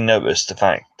probably noticed the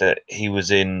fact that he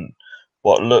was in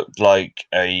what looked like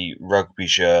a rugby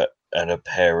shirt and a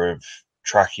pair of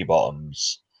tracky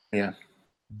bottoms. Yeah.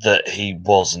 That he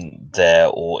wasn't there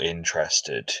or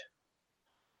interested.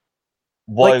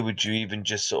 Why would you even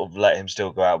just sort of let him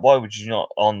still go out? Why would you not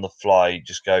on the fly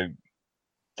just go,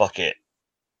 fuck it,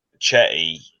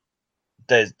 Chetty?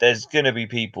 There's going to be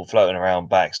people floating around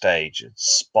backstage,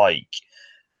 Spike,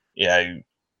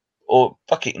 or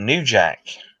fuck it, New Jack.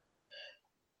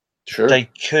 Sure. They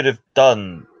could have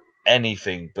done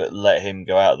anything but let him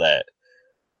go out there,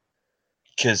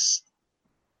 because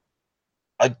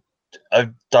I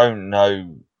don't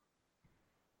know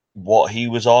what he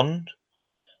was on,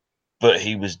 but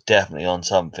he was definitely on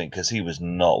something, because he was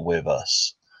not with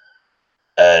us.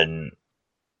 And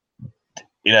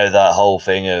that whole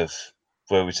thing of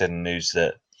where we said in the news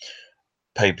that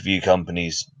pay-per-view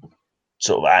companies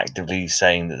sort of actively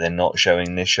saying that they're not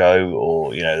showing this show,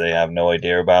 or they have no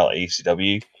idea about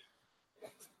ECW.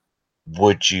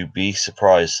 Would you be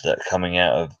surprised that coming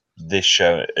out of this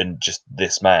show and just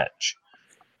this match,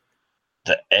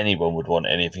 that anyone would want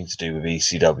anything to do with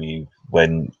ECW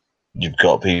when you've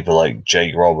got people like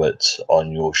Jake Roberts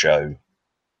on your show?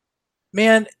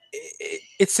 Man,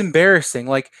 it's embarrassing.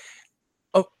 Like,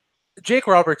 Jake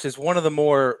Roberts is one of the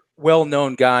more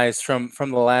well-known guys from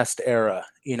the last era,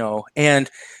 and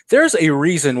there's a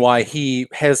reason why he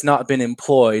has not been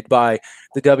employed by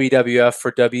the WWF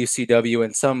or WCW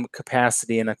in some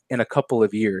capacity in a couple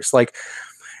of years. Like,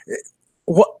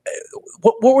 what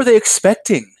were they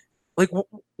expecting? Like,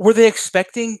 were they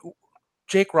expecting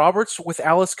Jake Roberts with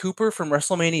Alice Cooper from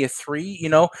WrestleMania 3,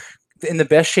 in the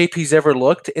best shape he's ever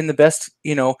looked, in the best,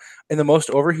 in the most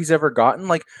over he's ever gotten?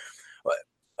 Like,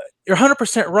 you're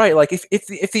 100% right. Like,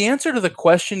 if the answer to the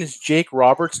question is Jake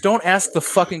Roberts, don't ask the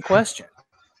fucking question.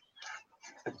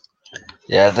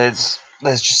 Yeah, there's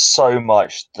just so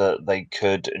much that they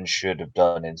could and should have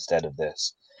done instead of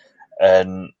this,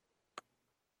 and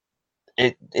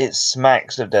it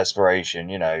smacks of desperation.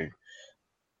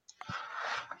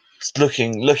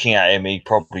 Looking at him, he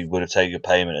probably would have taken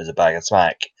payment as a bag of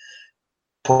smack.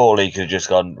 Paulie could have just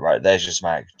gone, right, there's your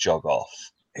smack, jog off.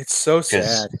 It's so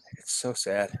sad. It's so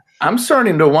sad. I'm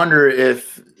starting to wonder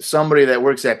if somebody that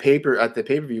works at the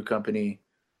pay-per-view company,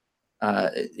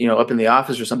 up in the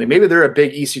office or something, maybe they're a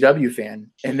big ECW fan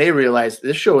and they realize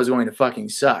this show is going to fucking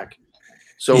suck.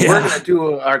 So we're going to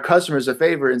do our customers a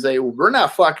favor and say, well, we're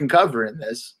not fucking covering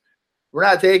this. We're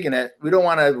not taking it. We don't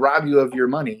want to rob you of your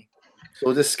money. So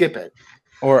we'll just skip it.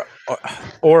 Or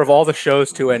of all the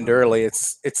shows to end early,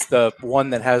 it's the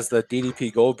one that has the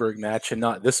DDP Goldberg match and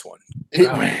not this one.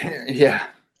 Yeah.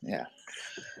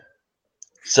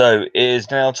 So it is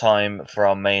now time for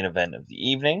our main event of the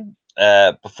evening.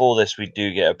 Before this, we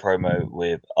do get a promo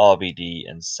with RVD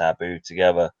and Sabu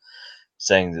together,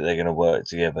 saying that they're going to work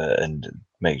together and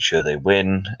make sure they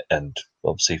win. And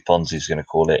obviously, Fonzie's going to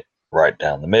call it right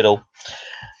down the middle.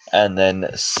 And then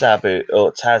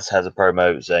Taz has a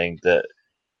promo saying that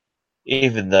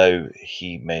even though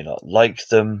he may not like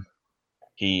them,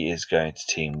 he is going to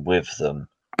team with them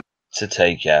to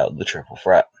take out the Triple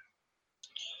Threat.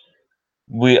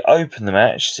 We open the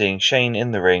match seeing Shane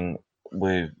in the ring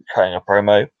with cutting a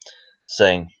promo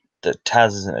saying that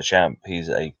Taz isn't a champ, he's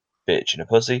a bitch and a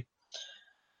pussy.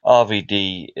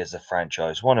 RVD is a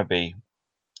franchise wannabe,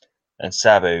 and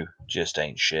Sabu just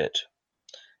ain't shit.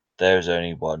 There's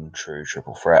only one true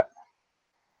Triple Threat.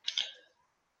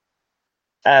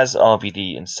 As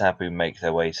RVD and Sabu make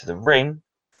their way to the ring,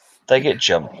 they get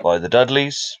jumped by the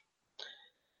Dudleys,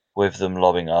 with them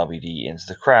lobbing RVD into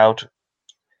the crowd,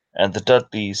 and the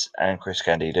Dudleys and Chris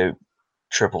Candido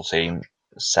triple team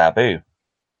Sabu.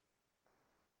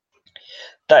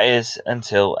 That is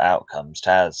until out comes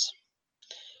Taz.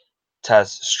 Taz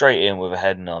straight in with a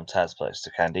head and arm Tazplex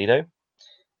to Candido,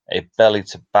 a belly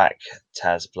to back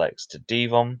Tazplex to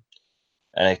Devon,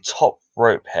 and a top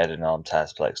rope head and arm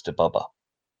Tazplex to Bubba.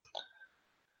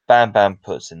 Bam Bam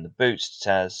puts in the boots to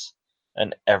Taz,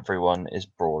 and everyone is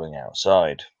brawling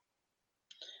outside.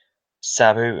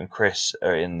 Sabu and Chris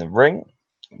are in the ring.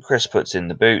 Chris puts in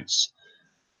the boots.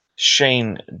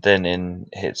 Shane then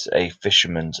hits a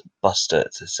fisherman's buster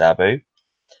to Sabu.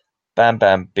 Bam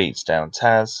Bam beats down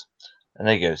Taz, and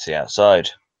they go to the outside.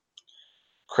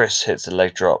 Chris hits a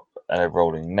leg drop and a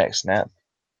rolling neck snap,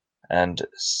 and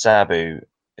Sabu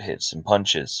hits some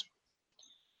punches.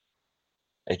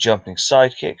 A jumping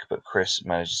sidekick, but Chris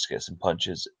manages to get some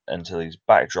punches until he's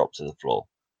backdropped to the floor.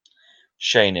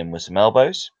 Shane in with some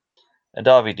elbows, and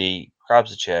RVD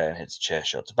grabs a chair and hits a chair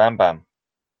shot to Bam Bam.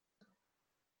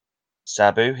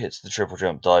 Sabu hits the triple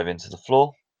jump dive into the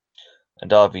floor,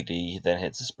 and RVD then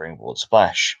hits a springboard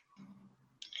splash.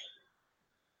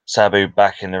 Sabu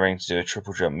back in the ring to do a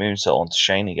triple jump moonsault onto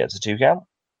Shane. He gets a 2 count.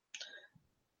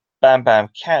 Bam Bam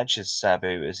catches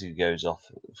Sabu as he goes off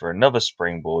for another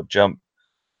springboard jump,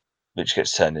 which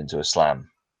gets turned into a slam.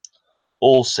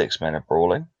 All 6 men are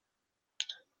brawling.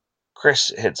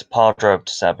 Chris hits a power drive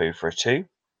to Sabu for a 2.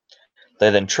 They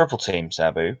then triple team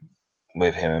Sabu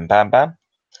with him and Bam Bam.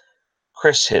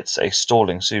 Chris hits a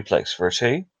stalling suplex for a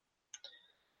 2.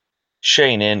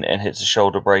 Shane in and hits a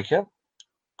shoulder breaker.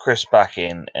 Chris back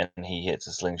in, and he hits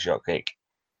a slingshot kick.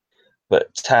 But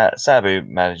Sabu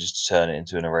manages to turn it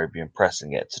into an Arabian press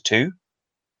and get to 2.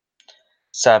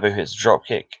 Sabu hits a drop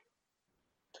kick.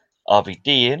 RVD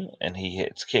in, and he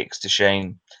hits kicks to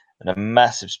Shane and a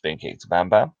massive spin kick to Bam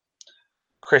Bam.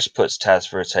 Chris puts Taz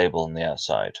for a table on the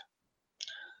outside.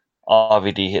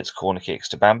 RVD hits corner kicks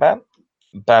to Bam Bam.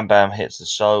 Bam Bam hits the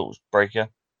Soul Breaker.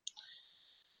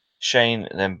 Shane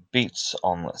then beats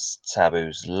on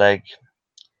Sabu's leg.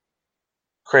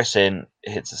 Chris in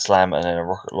hits a slam and then a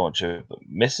rocket launcher, but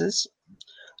misses.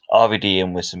 RVD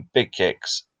in with some big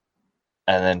kicks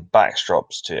and then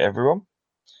backstrops to everyone.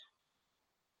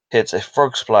 Hits a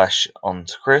frog splash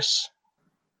onto Chris.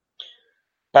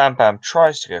 Bam Bam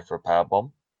tries to go for a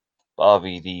powerbomb, but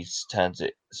RVD turns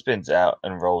it, spins it out,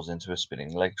 and rolls into a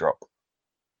spinning leg drop.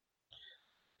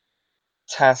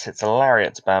 Taz hits a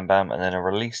lariat to Bam Bam and then a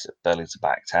release belly to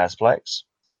back Tazplex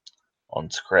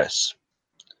onto Chris.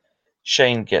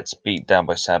 Shane gets beat down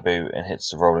by Sabu and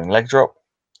hits the rolling leg drop.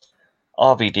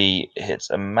 RVD hits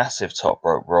a massive top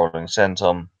rope rolling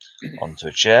senton onto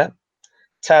a chair.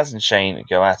 Taz and Shane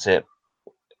go at it.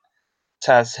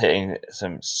 Taz hitting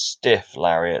some stiff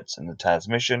lariats in the Taz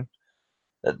mission.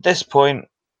 At this point,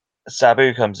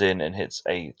 Sabu comes in and hits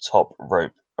a top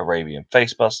rope Arabian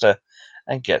facebuster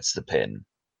and gets the pin.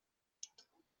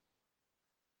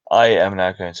 I am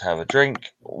now going to have a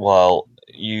drink while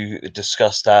you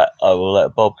discuss that. I will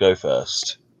let Bob go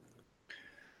first.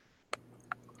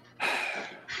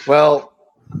 Well,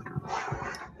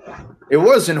 it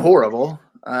wasn't horrible.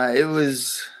 It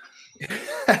was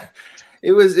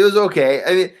it was okay.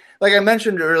 I mean, like I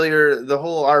mentioned earlier, the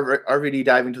whole RVD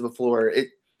diving to the floor,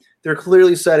 they're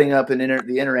clearly setting up the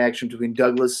interaction between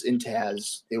Douglas and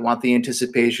Taz. They want the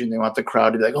anticipation. They want the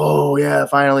crowd to be like, oh, yeah,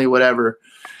 finally, whatever.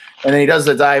 And then he does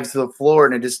the dive to the floor,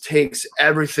 and it just takes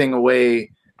everything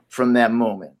away from that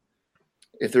moment.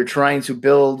 If they're trying to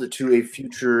build to a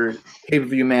future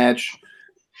pay-per-view match,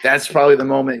 that's probably the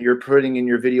moment you're putting in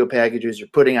your video packages, you're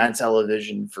putting on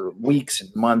television for weeks and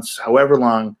months, however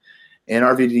long, and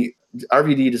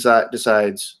RVD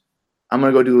decides, I'm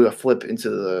going to go do a flip into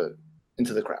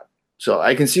the crowd. So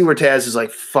I can see where Taz is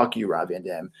like, fuck you, Rob Van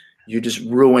Dam. You just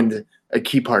ruined a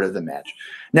key part of the match.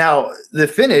 Now, the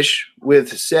finish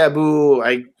with Sabu,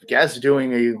 I guess,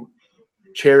 doing a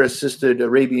chair-assisted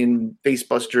Arabian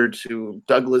facebuster to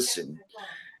Douglas and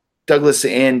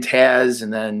Taz,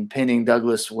 and then pinning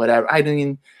Douglas, whatever. I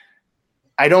mean,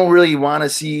 I don't really want to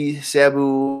see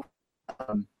Sabu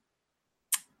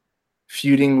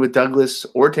feuding with Douglas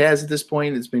or Taz at this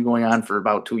point. It's been going on for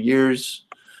about 2 years.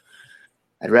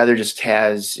 I'd rather just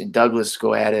Taz and Douglas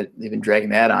go at it. They've been dragging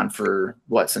that on for,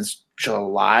 since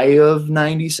July of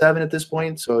 97 at this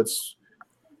point. So it's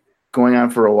going on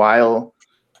for a while.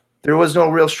 There was no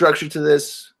real structure to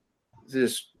this.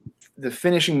 The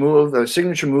finishing move, the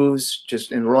signature moves,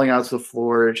 just in rolling out to the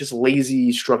floor, just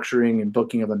lazy structuring and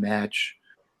booking of a match.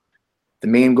 The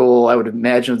main goal, I would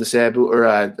imagine, of the Sabu or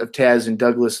of Taz and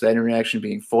Douglas, that interaction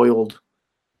being foiled.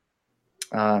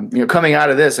 Coming out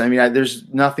of this, I mean, there's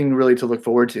nothing really to look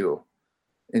forward to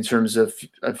in terms of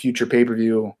a future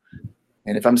pay-per-view.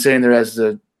 And if I'm sitting there as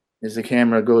the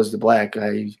camera goes to black,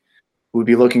 I would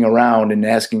be looking around and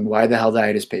asking, why the hell did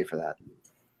I just pay for that?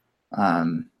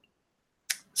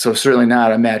 So certainly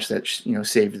not a match that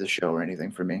saved the show or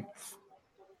anything for me.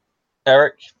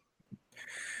 Eric?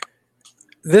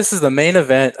 This is the main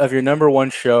event of your number one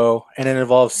show, and it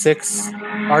involves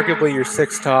arguably your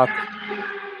six top,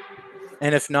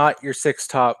 and if not your six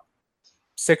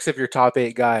of your top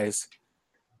 8 guys.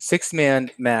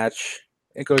 6-man match.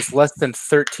 It goes less than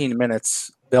 13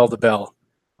 minutes, bell to bell.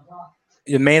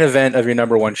 The main event of your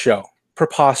number one show.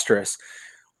 Preposterous.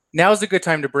 Now is a good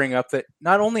time to bring up that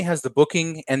not only has the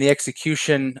booking and the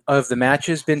execution of the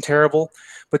matches been terrible,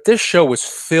 but this show was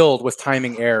filled with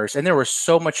timing errors, and there was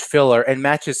so much filler, and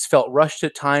matches felt rushed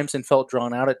at times and felt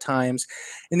drawn out at times,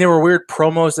 and there were weird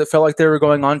promos that felt like they were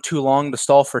going on too long to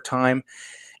stall for time.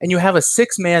 And you have a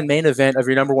 6-man main event of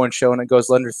your number one show, and it goes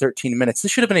under 13 minutes.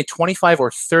 This should have been a 25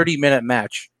 or 30-minute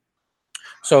match.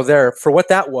 So there, for what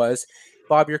that was,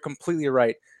 Bob, you're completely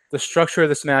right. The structure of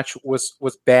this match was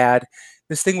bad.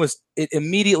 This thing it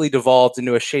immediately devolved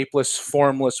into a shapeless,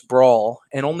 formless brawl,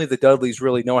 and only the Dudleys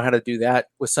really know how to do that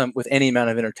with any amount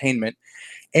of entertainment.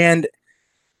 And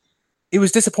it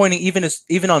was disappointing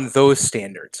even on those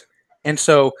standards.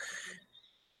 So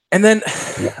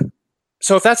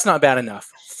if that's not bad enough,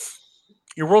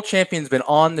 your world champion's been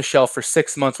on the shelf for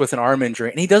 6 months with an arm injury,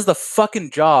 and he does the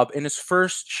fucking job in his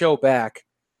first show back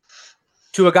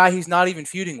to a guy he's not even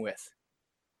feuding with.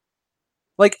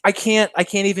 Like, I can't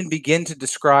even begin to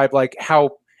describe like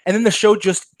how And then the show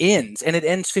just ends, and it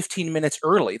ends 15 minutes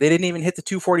early. They didn't even hit the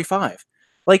 2:45.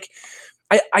 Like,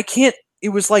 I can't. It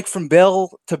was like from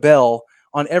bell to bell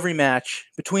on every match,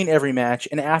 between every match,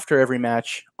 and after every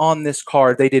match on this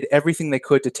card. They did everything they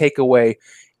could to take away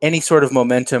any sort of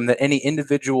momentum that any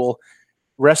individual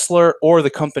wrestler or the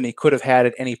company could have had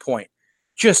at any point.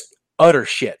 Just utter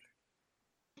shit.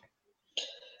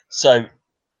 So,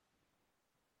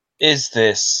 is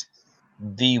this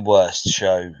the worst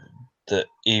show that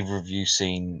either of you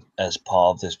seen as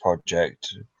part of this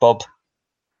project? Bob?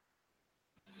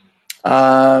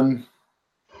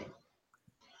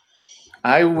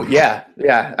 I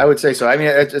would say so. I mean,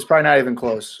 it's probably not even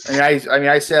close. I mean,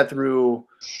 I sat through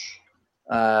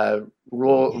Road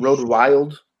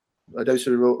Wild,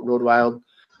 WCW Road Wild,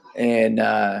 and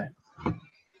I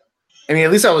mean,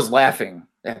 at least I was laughing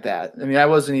at that. I mean, I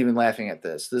wasn't even laughing at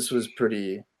this. This was a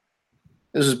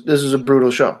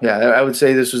brutal show. Yeah, I would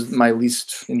say this was my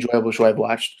least enjoyable show I've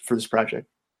watched for this project.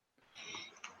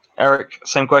 Eric,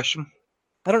 same question.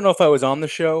 I don't know if I was on the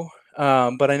show,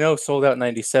 but I know Sold Out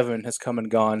 97 has come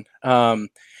and gone.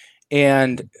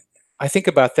 And I think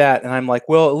about that, and I'm like,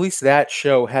 well, at least that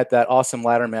show had that awesome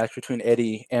ladder match between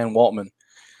Eddie and Waltman.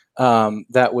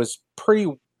 That was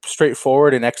pretty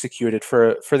straightforward and executed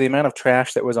for the amount of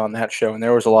trash that was on that show, and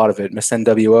there was a lot of it. Miss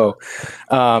NWO.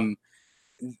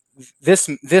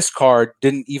 This card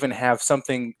didn't even have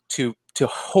something to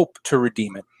hope to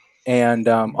redeem it, and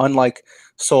unlike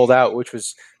Sold Out, which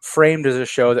was framed as a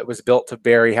show that was built to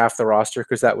bury half the roster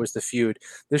because that was the feud,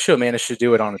 this show managed to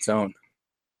do it on its own.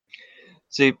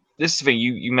 See, this is the thing,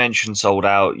 you mentioned Sold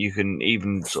Out. You can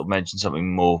even sort of mention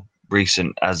something more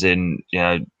recent, as in,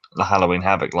 the Halloween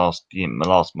Havoc last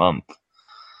month.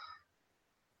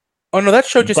 Oh no, that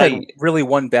show just had really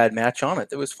one bad match on it.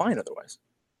 It was fine otherwise.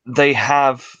 They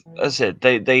have, as I said,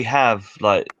 they have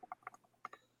like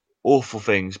awful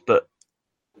things, but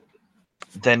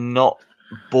they're not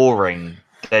boring.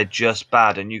 They're just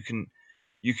bad, and you can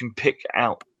pick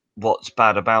out what's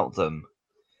bad about them,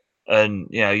 and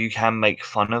you can make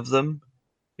fun of them.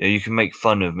 You can make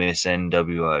fun of Miss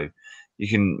NWO. You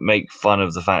can make fun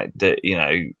of the fact that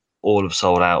all of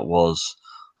Sold Out was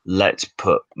let's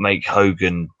make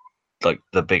Hogan like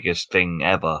the biggest thing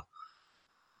ever.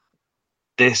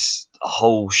 This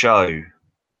whole show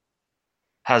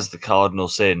has the cardinal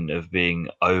sin of being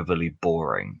overly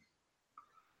boring,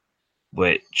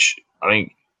 which I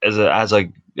mean, as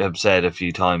I have said a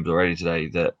few times already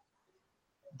today,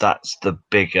 that's the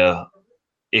bigger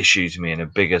issue to me and a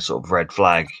bigger sort of red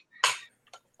flag.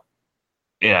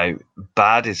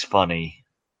 Bad is funny,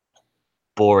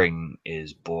 boring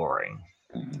is boring.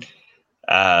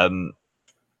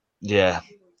 Yeah.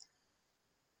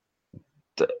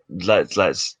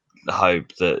 Let's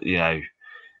hope that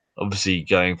obviously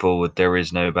going forward there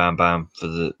is no Bam Bam for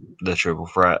the triple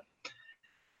threat.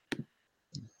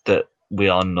 That we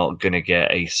are not going to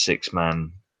get a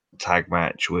 6-man tag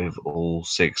match with all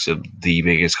 6 of the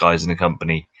biggest guys in the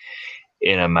company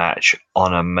in a match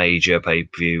on a major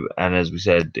pay-per-view. And as we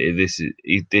said, this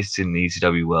in the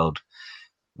ECW world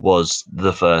was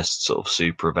the first sort of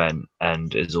super event,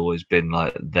 and has always been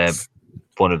like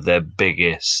one of their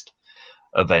biggest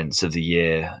events of the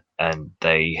year, and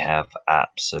they have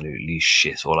absolutely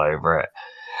shit all over it.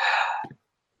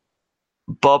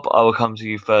 Bob, I will come to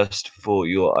you first for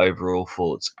your overall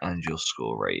thoughts and your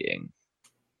score rating.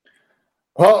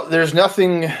 Well, there's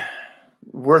nothing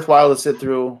worthwhile to sit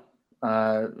through.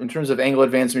 In terms of angle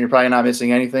advancement, you're probably not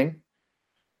missing anything.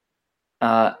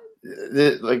 Like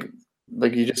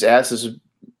you just asked, this is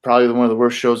probably one of the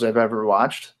worst shows I've ever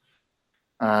watched.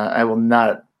 I will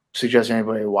not suggest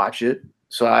anybody watch it.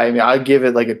 So I'll give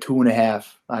it like a 2.5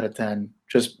 out of 10.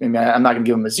 I'm not going to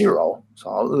give them a 0. So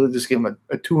I'll just give them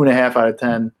a 2.5 out of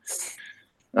 10.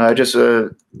 Just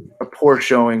a poor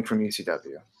showing from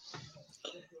ECW.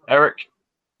 Eric?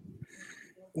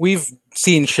 We've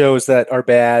seen shows that are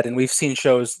bad, and we've seen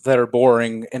shows that are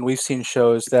boring, and we've seen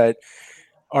shows that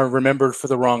are remembered for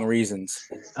the wrong reasons.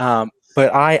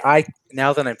 But I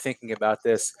now that I'm thinking about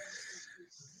this,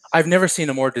 I've never seen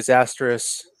a more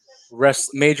disastrous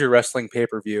major wrestling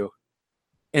pay-per-view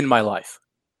in my life.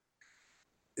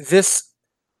 This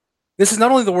is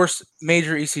not only the worst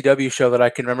major ECW show that I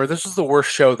can remember, this is the worst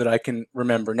show that I can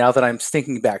remember now that I'm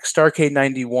thinking back. Starrcade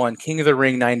 91, King of the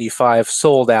Ring 95,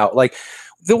 Sold Out, like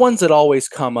the ones that always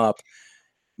come up.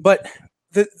 But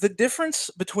the difference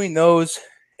between those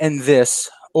and this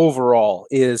overall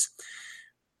is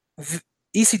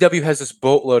ECW has this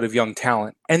boatload of young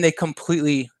talent, and they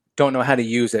completely don't know how to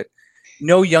use it.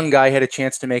 No young guy had a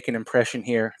chance to make an impression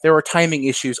here. There were timing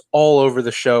issues all over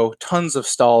the show, tons of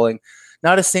stalling,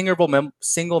 not a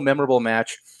single memorable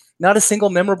match. Not a single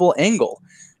memorable angle.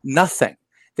 Nothing.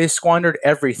 They squandered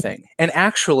everything. And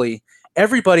actually,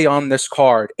 everybody on this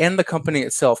card and the company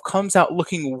itself comes out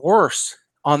looking worse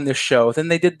on this show than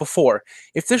they did before.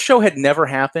 If this show had never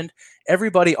happened,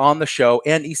 everybody on the show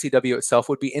and ECW itself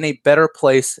would be in a better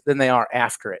place than they are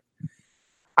after it.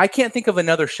 I can't think of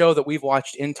another show that we've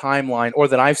watched in timeline or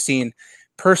that I've seen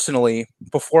personally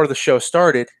before the show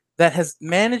started that has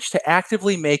managed to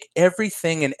actively make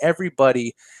everything and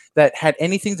everybody that had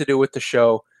anything to do with the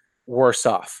show worse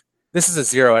off. This is a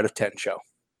 0 out of 10 show.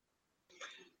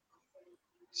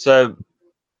 So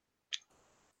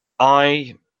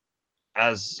as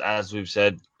we've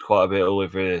said quite a bit all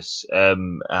over this,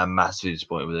 I'm massively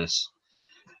disappointed with this.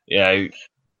 You know,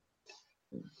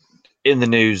 in the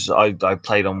news, I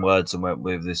played on words and went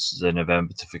with this is a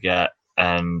November to forget,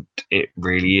 and it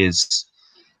really is.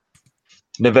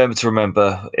 November to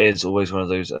remember is always one of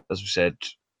those, as we said,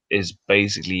 is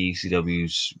basically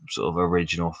ECW's sort of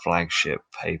original flagship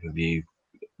pay-per-view,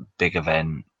 big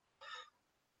event,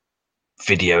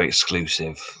 video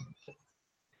exclusive.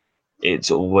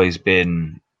 It's always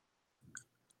been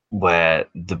where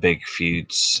the big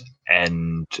feuds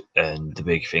end and the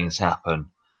big things happen.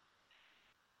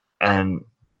 And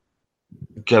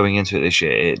going into it this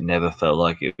year, it never felt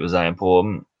like it was that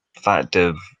important. The fact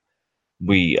of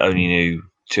we only knew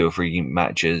 2 or 3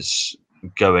 matches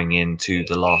going into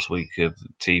the last week of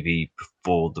TV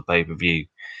before the pay-per-view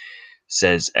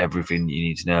says everything you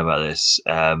need to know about this.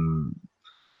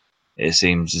 It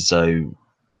seems as though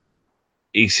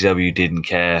ECW didn't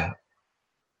care,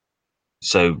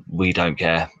 so we don't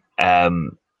care.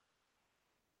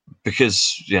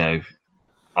 Because, you know,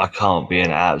 I can't be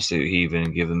an absolute heathen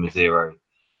and give them a 0.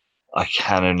 I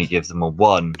can only give them a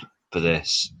 1 for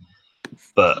this,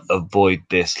 but avoid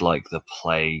this like the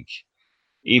plague.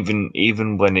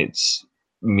 Even when it's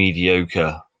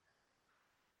mediocre,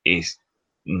 just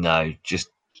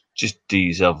do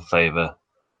yourself a favor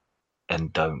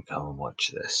and don't go and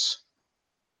watch this.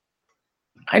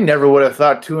 I never would have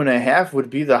thought 2.5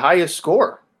 would be the highest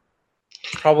score.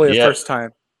 Probably the first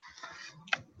time.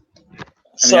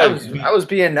 I was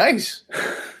being nice.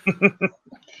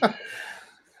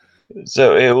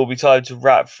 So it will be time to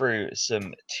wrap through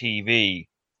some TV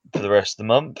for the rest of the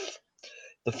month.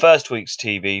 The first week's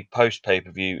TV post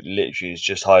pay-per-view literally is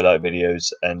just highlight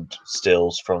videos and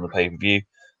stills from the pay-per-view,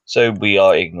 so we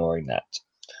are ignoring that.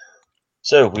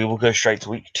 So we will go straight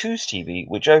to week 2's TV,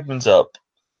 which opens up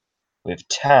with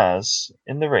Taz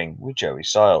in the ring with Joey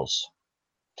Styles.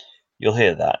 You'll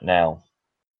hear that now.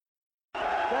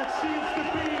 That seems to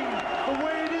be the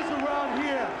way it is around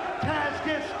here. Taz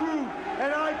gets screwed,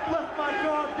 and I left my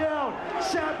guard down.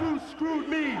 Sabu screwed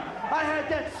me. I had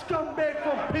that scumbag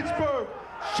from Pittsburgh,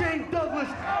 Shane Douglas,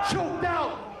 choked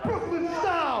out, Brooklyn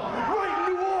style, right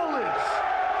in New Orleans.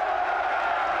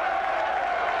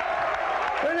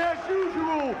 And as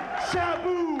usual,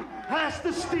 Sabu has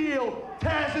to steal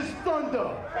Taz's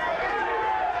thunder.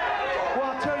 Well,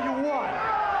 I'll tell you what,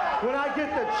 when I get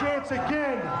the chance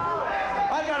again,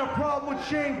 I got a problem with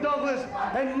Shane Douglas,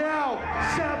 and now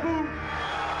Sabu.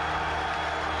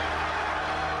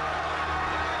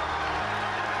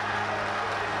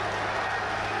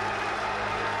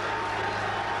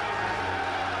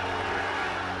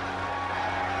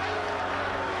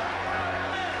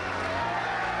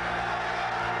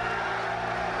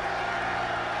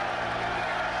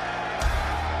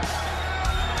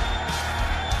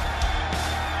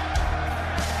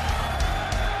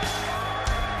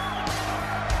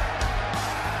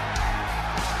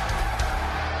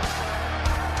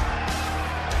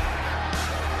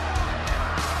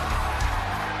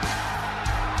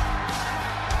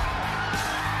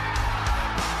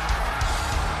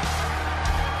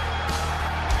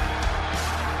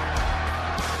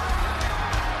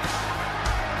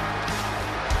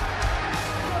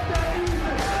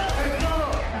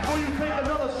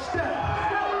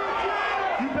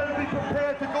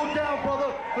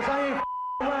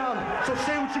 So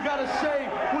say what you gotta say.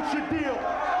 What's your deal?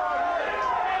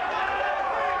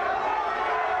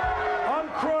 I'm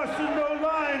crossing no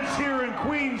lines here in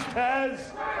Queens,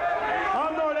 Taz.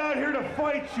 I'm not out here to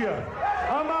fight you.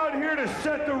 I'm out here to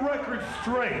set the record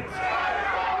straight.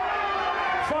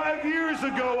 5 years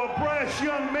ago, a brash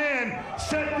young man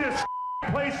set this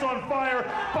place on fire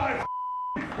by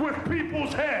with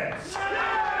people's heads.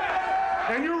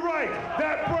 And you're right,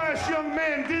 that brash young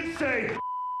man did say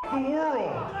the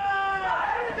world.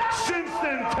 Since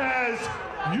then, Taz,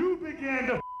 you began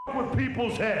to with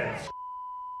people's heads.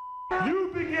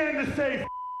 You began to say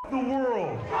the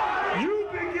world. You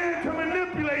began to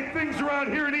manipulate things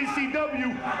around here at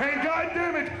ECW, and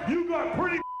goddammit, you got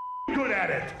pretty good at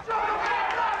it.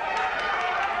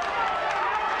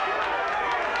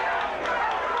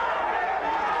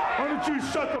 don't you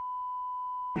shut the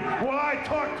while I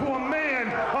talk to a man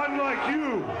unlike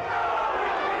you.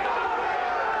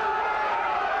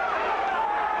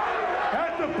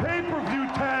 At the pay-per-view,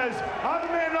 Taz, I'm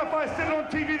man enough I said it on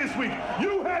TV this week.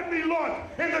 You had me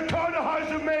locked in the car to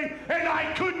Hajime, and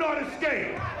I could not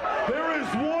escape. There is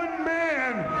one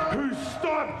man who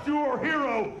stopped your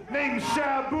hero named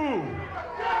Sabu.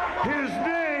 His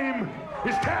name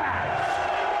is Taz.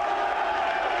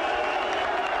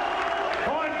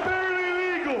 On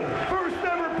Barely Legal, first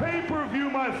ever pay-per-view,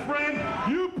 my friend,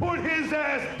 you put his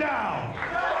ass down.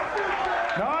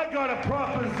 Now I got a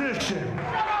proposition.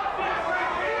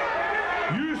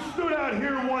 You stood out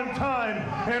here one time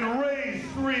and raised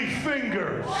 3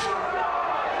 fingers.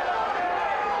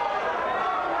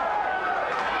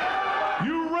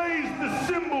 You raised the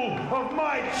symbol of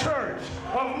my church,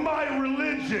 of my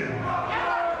religion.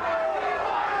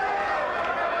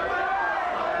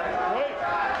 Wait.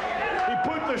 He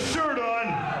put the shirt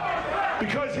on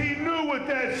because he knew what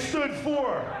that stood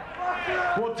for.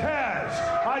 Well, Taz,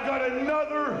 I got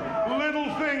another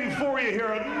little thing for you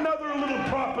here, another little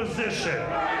proposition.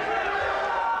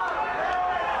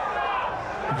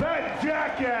 That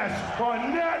jackass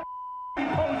on that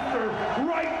poster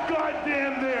right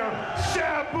goddamn there,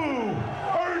 Sabu,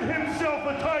 earned himself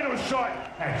a title shot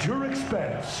at your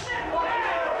expense.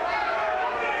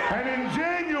 And in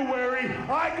January,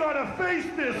 I gotta face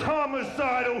this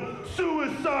homicidal,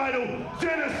 suicidal,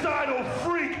 genocidal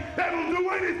freak that'll do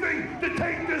anything to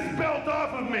take this belt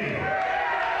off of me.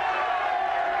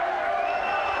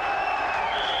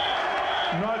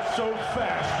 Not so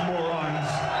fast, morons.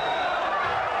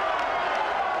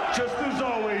 Just as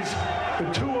always,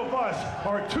 the 2 of us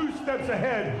are 2 steps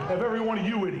ahead of every one of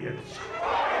you idiots.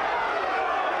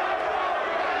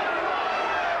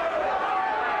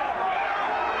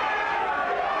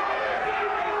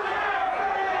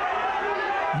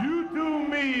 You do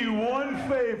me one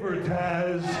favor,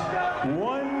 Taz.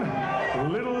 One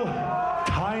little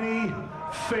tiny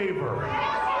favor.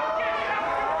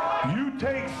 You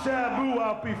take Sabu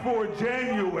out before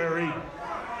January.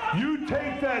 You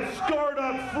take that scarred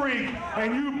up freak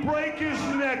and you break his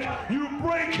neck, you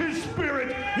break his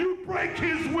spirit, you break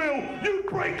his will, you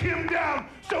break him down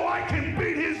so I can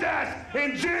beat his ass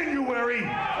in January.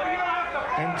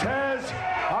 And Taz,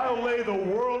 I'll lay the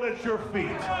world at your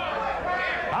feet.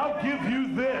 I'll give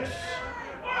you this.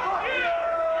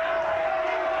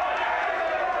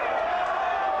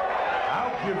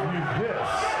 I'll give you this.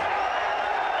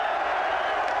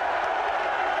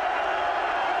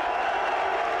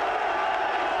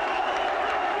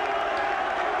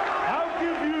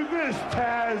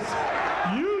 Taz,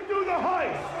 you do the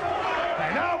heist,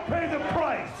 and I'll pay the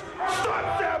price.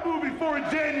 Stop Sabu before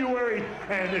January,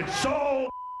 and it's all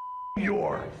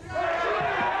yours.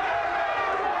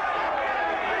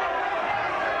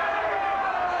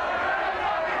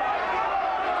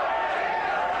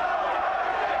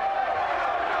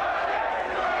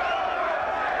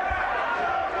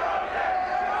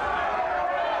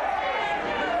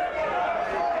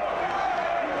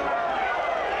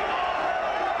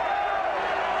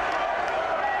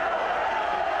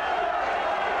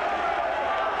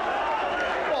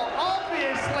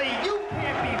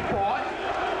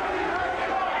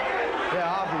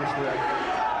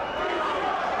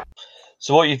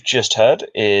 So what you've just heard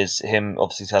is him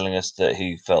obviously telling us that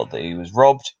he felt that he was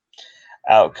robbed.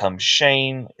 Out comes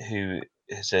Shane, who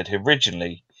said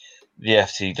originally the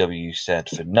FTW stand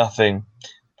for nothing,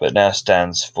 but now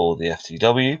stands for the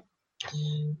FTW.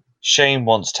 Shane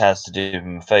wants Taz to do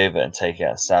him a favour and take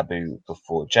out Sabu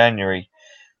before January,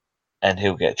 and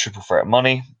he'll get triple threat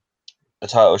money, a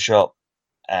title shot,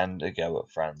 and a go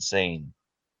at Francine.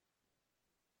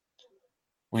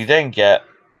 We then get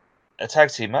a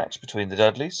tag team match between the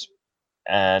Dudleys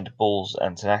and Balls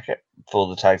and Tanaka for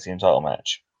the tag team title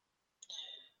match.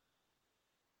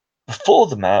 Before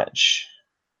the match,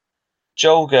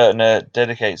 Joel Gertner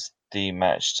dedicates the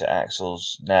match to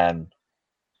Axel's Nan,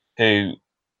 who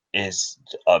is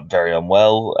very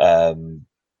unwell.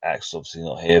 Axel's obviously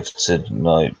not here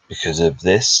tonight because of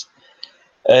this.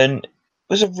 And it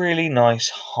was a really nice,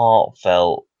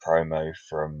 heartfelt promo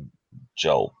from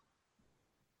Joel,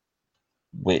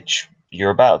 which you're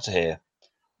about to hear,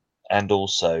 and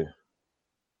also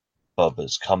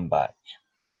Bubba's comeback.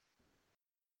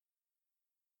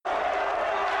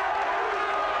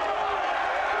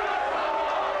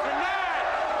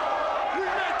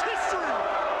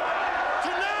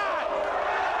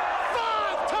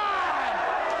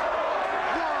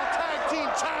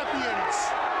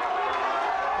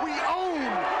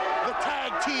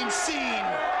 Scene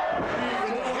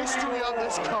in the history of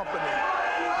this company.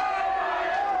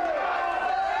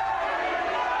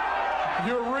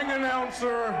 Your ring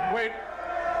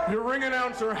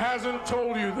announcer hasn't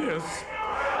told you this.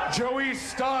 Joey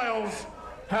Styles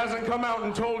hasn't come out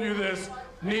and told you this.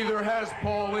 Neither has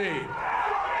Paul Lee.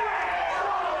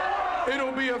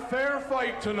 It'll be a fair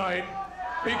fight tonight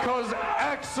because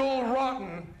Axel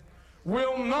Rotten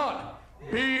will not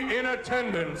be in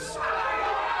attendance.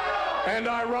 And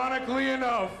ironically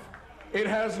enough, it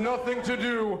has nothing to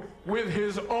do with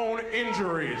his own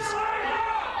injuries.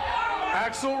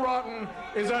 Axel Rotten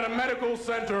is at a medical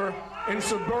center in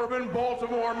suburban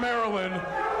Baltimore, Maryland.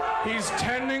 He's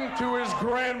tending to his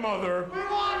grandmother,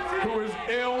 who is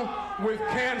ill with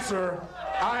cancer.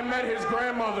 I met his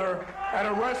grandmother at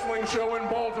a wrestling show in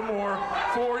Baltimore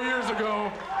 4 years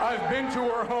ago. I've been to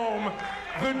her home.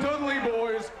 The Dudley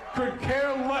Boys could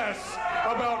care less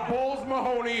about Balls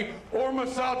Mahoney or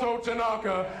Masato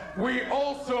Tanaka. We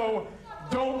also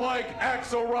don't like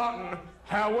Axel Rotten.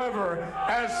 However,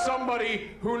 as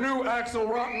somebody who knew Axel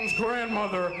Rotten's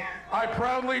grandmother, I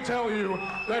proudly tell you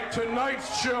that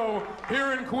tonight's show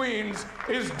here in Queens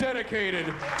is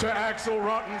dedicated to Axel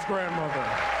Rotten's grandmother.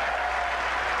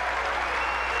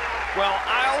 Well,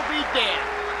 I'll be damned.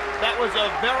 That was a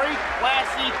very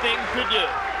classy thing to do.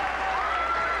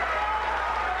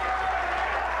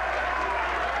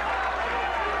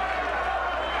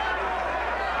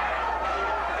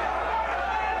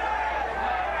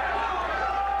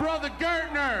 Brother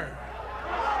Gertner,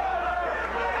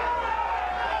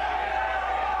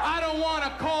 I don't want to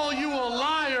call you a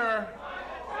liar,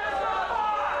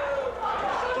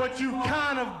 but you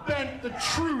kind of bent the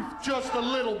truth just a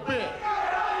little bit.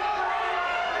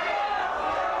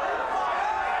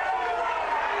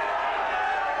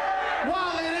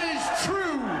 While it is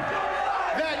true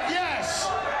that, yes,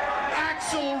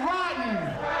 Axel Rotten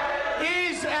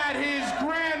is at his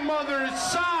grandmother's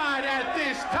side at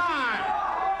this time,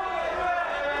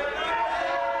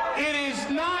 it is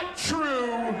not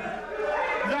true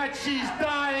that she's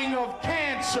dying of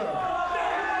cancer.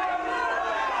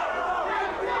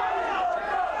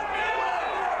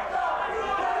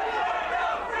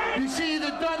 You see, the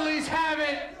Dudleys have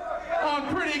it on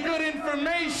pretty good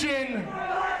information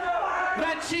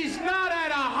that she's not at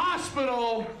a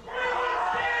hospital,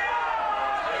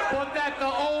 but that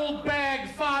the old bag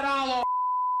 $5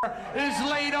 is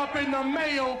laid up in the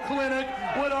Mayo Clinic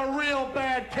with a real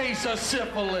bad case of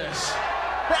syphilis.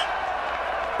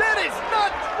 That is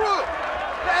not true!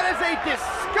 That is a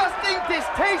disgusting,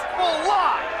 distasteful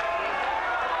lie!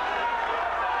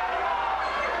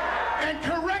 And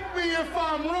correct me if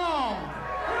I'm wrong,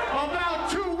 about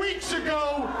 2 weeks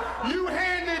ago, you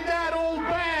handed that old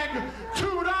bag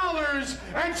 $2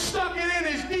 and stuck it in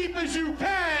as deep as you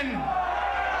can.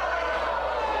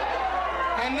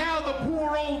 And now the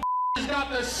poor old has got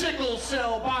the sickle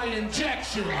cell by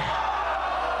injection.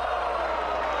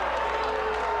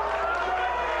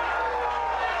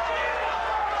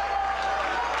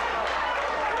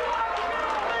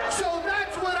 So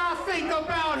that's what I think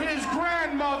about his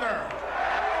grandmother.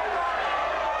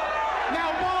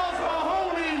 Now, Balls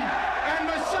Mahoney and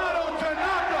Masato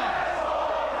Tanaka,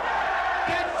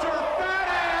 get your fat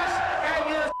ass and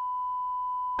your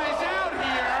eyes out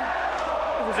here.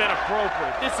 This is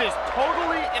inappropriate. This is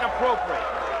totally inappropriate.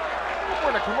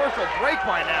 We're in a commercial break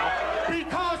by now.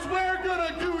 Because we're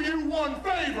gonna do you one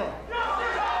favor.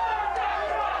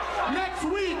 Next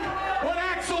week, when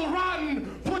Axel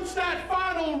Rotten puts that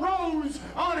final rose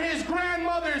on his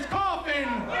grandmother's coffin,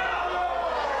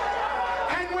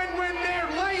 and when they're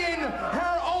laying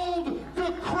her old,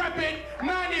 decrepit,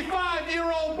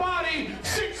 95-year-old body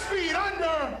 6 feet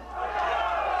under,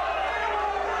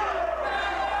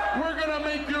 we're gonna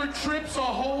make your trips a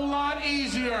whole lot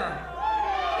easier.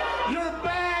 Your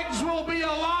bags will be a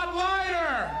lot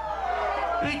lighter,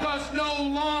 because no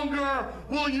longer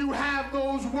will you have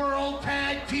those World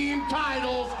Tag Team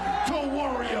titles to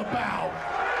worry about.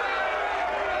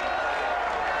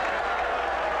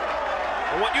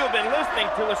 What you have been listening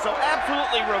to is so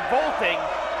absolutely revolting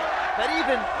that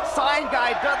even Sign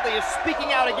Guy Dudley is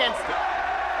speaking out against it.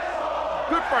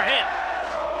 Good for him.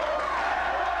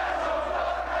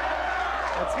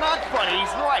 It's not funny,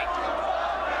 he's right.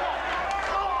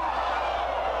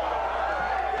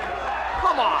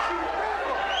 Come on.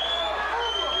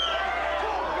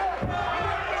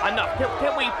 Enough.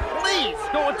 Can we please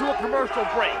go into a commercial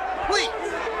break? Please.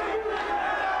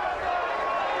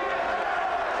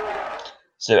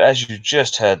 So as you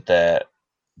just heard there,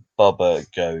 Bubba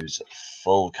goes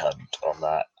full cunt on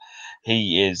that.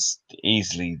 He is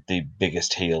easily the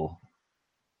biggest heel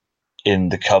in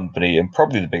the company and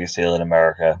probably the biggest heel in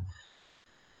America,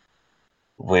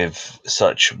 with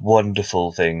such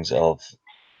wonderful things of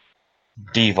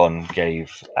Devon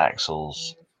gave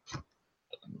Axel's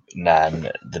nan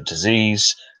the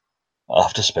disease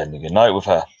after spending a night with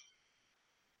her.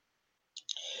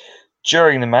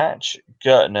 During the match,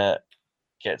 Gertner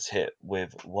gets hit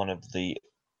with one of the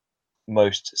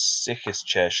most sickest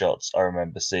chair shots I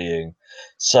remember seeing,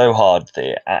 so hard that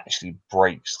it actually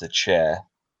breaks the chair.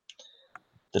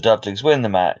 The Dudleys win the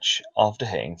match after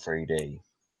hitting 3D.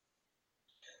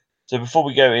 So before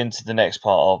we go into the next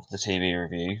part of the TV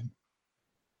review,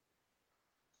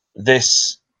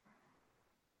 this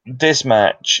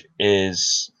match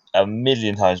is a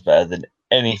million times better than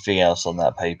anything else on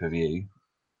that pay-per-view,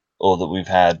 or that we've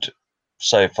had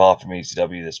so far from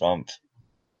ECW this month.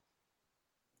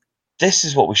 This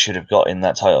is what we should have got in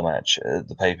that title match at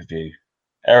the pay-per-view.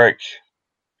 Eric,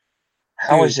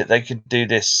 how is it they could do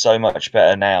this so much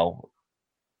better now?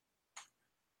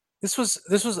 This was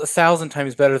 1,000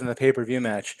 times better than the pay-per-view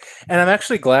match. And I'm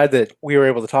actually glad that we were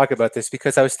able to talk about this,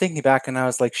 because I was thinking back and I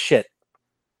was like, shit.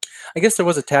 I guess there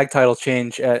was a tag title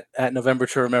change at November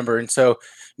to Remember, and so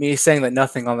me saying that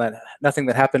nothing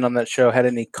that happened on that show had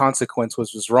any consequence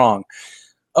was wrong.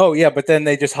 Oh yeah, but then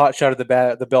they just hot-shotted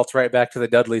the belts right back to the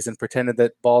Dudleys and pretended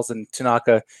that Balls and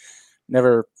Tanaka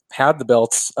never had the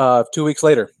belts 2 weeks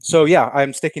later. So yeah,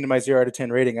 I'm sticking to my 0 out of 10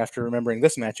 rating after remembering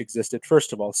this match existed,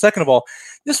 first of all. Second of all,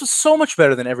 this was so much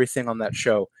better than everything on that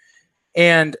show.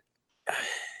 And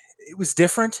it was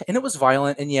different, and it was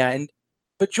violent,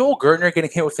 but Joel Gertner getting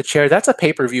hit with the chair, that's a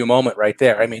pay-per-view moment right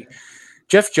there. I mean,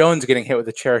 Jeff Jones getting hit with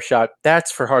a chair shot,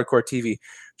 that's for hardcore TV.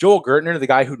 Joel Gertner, the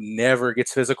guy who never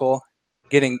gets physical,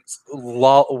 getting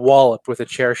walloped with a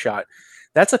chair shot,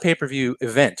 that's a pay-per-view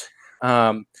event.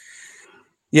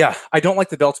 Yeah, I don't like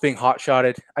the belts being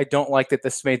hot-shotted. I don't like that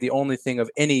this made the only thing of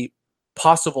any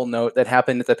possible note that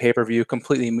happened at the pay-per-view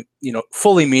completely,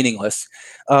 fully meaningless.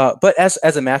 But as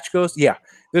a match goes, yeah,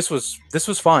 this was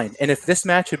fine. And if this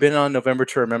match had been on November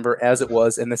to Remember as it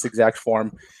was in this exact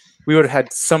form, we would have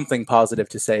had something positive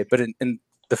to say. But in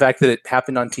the fact that it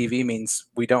happened on TV means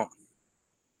we don't.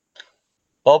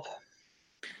 Bob?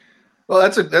 Well,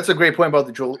 that's a great point about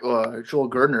the Joel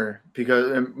Gertner,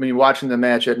 because I mean, watching the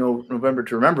match at November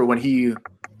to Remember, when he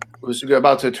was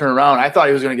about to turn around, I thought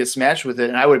he was going to get smashed with it,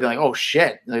 and I would have been like, "Oh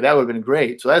shit!" Like that would have been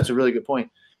great. So that's a really good point.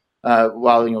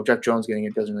 While Jeff Jones getting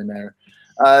it doesn't really matter.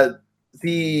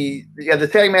 The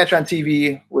tag match on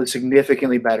TV was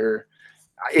significantly better.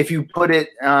 If you put it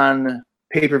on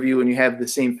pay-per-view and you have the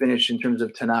same finish in terms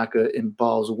of Tanaka and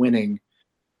Balls winning,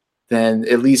 then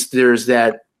at least there's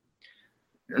that.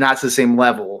 Not to the same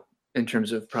level in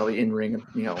terms of probably in-ring,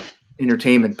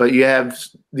 entertainment, but you have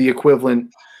the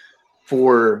equivalent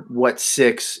for what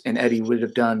Six and Eddie would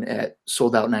have done at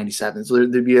Sold Out 97. So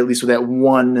there'd be at least that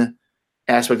one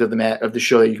aspect of the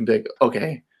show that you can be like,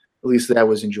 okay, at least that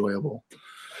was enjoyable.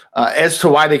 As to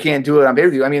why they can't do it on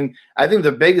pay-per-view, I mean, I think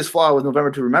the biggest flaw with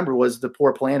November to Remember was the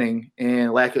poor planning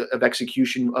and lack of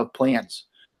execution of plans.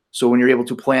 So when you're able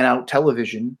to plan out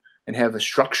television and have a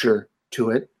structure to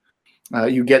it,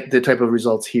 you get the type of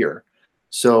results here.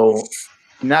 So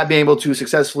not being able to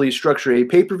successfully structure a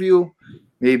pay-per-view,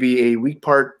 maybe a weak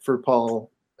part for Paul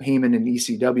Heyman and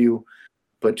ECW,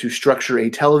 but to structure a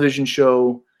television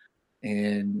show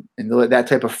and that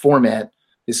type of format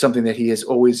is something that he has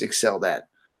always excelled at.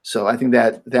 So I think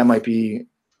that might be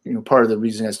part of the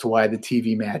reason as to why the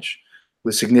TV match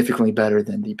was significantly better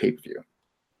than the pay-per-view.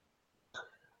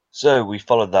 So we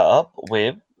followed that up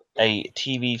with a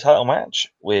TV title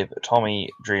match with Tommy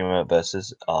Dreamer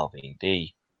versus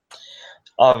RVD.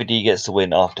 RVD gets the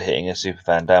win after hitting a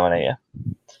Superfan Dominator.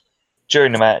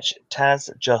 During the match, Taz,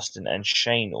 Justin, and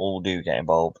Shane all do get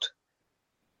involved.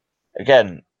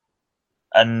 Again,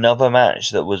 another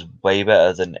match that was way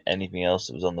better than anything else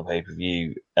that was on the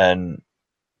pay-per-view, and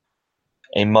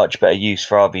a much better use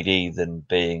for RVD than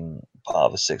being part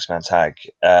of a six-man tag.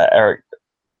 Eric,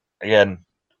 again.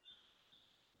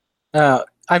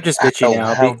 I'm just bitchy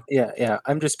now.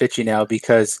 I'm just bitchy now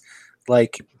because,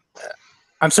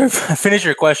 I'm sorry. Finish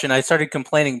your question. I started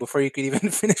complaining before you could even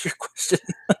finish your question.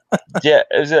 Yeah,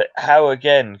 is it how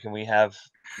again can we have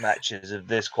matches of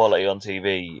this quality on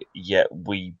TV yet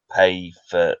we pay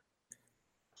for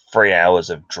 3 hours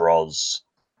of draws?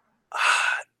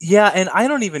 Yeah, and I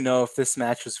don't even know if this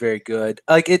match was very good.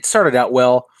 It started out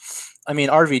well. I mean,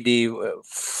 RVD,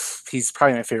 he's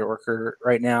probably my favorite worker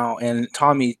right now, and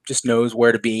Tommy just knows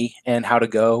where to be and how to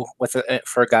go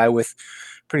for a guy with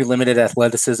pretty limited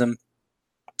athleticism.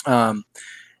 And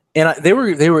they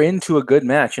were into a good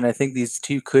match, and I think these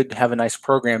two could have a nice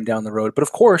program down the road. But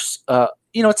of course,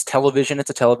 it's television;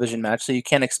 it's a television match, so you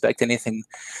can't expect anything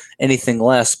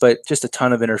less. But just a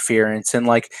ton of interference, and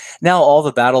now all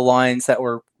the battle lines that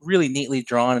were really neatly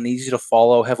drawn and easy to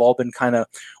follow have all been kind of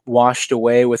washed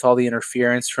away with all the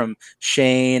interference from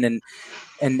Shane and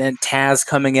then Taz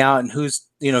coming out and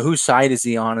whose side is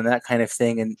he on and that kind of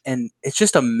thing. And it's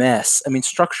just a mess. I mean,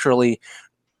 structurally,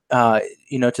 to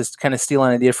kind of steal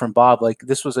an idea from Bob, like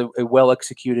this was a well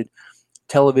executed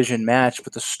television match,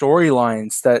 but the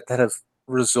storylines that have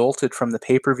resulted from the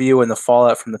pay-per-view and the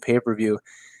fallout from the pay-per-view,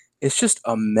 it's just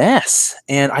a mess.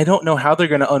 And I don't know how they're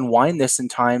going to unwind this in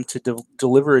time to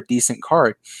deliver a decent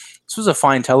card. This was a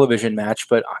fine television match,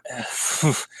 but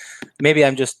maybe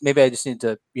I just need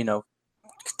to,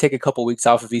 take a couple weeks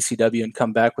off of ECW and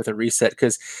come back with a reset,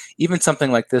 because even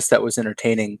something like this that was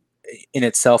entertaining in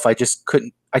itself, I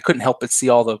couldn't help but see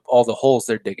all the holes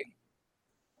they're digging.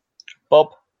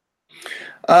 Bob?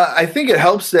 I think it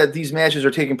helps that these matches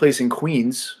are taking place in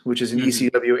Queens, which is an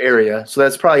ECW area. So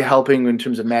that's probably helping in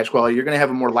terms of match quality. You're going to have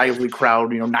a more lively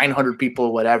crowd, 900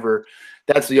 people, whatever.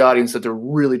 That's the audience that they're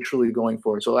really, truly going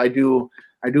for. So I do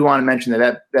want to mention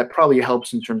that probably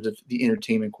helps in terms of the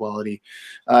entertainment quality.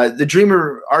 The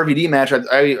Dreamer RVD match,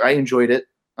 I enjoyed it.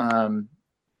 I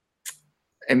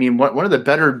mean, one of the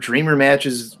better Dreamer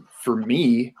matches for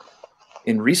me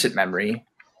in recent memory.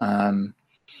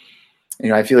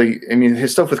 I feel like,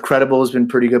 his stuff with Credible has been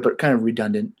pretty good, but kind of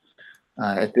redundant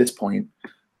at this point.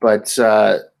 But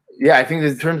I think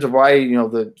in terms of why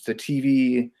the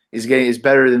TV is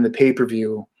better than the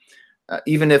pay-per-view,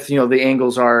 even if the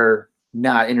angles are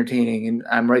not entertaining, and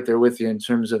I'm right there with you in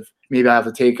terms of maybe I have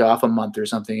to take off a month or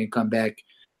something and come back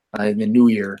in the new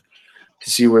year to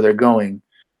see where they're going.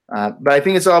 But I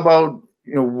think it's all about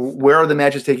where are the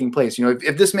matches taking place.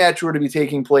 If this match were to be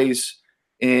taking place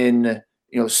in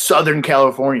Southern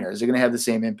California, is it going to have the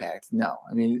same impact? No.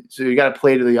 So you got to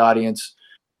play to the audience.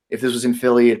 If this was in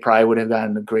Philly, it probably would have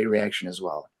gotten a great reaction as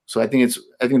well. So I think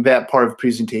that part of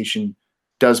presentation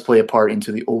does play a part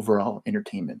into the overall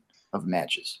entertainment of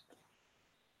matches.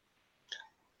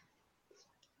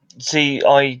 See,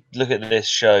 I look at this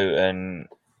show and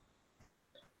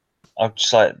I'm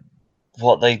just like,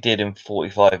 what they did in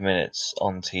 45 minutes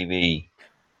on TV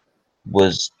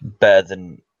was better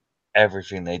than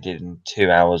everything they did in 2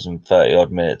 hours and 30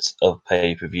 odd minutes of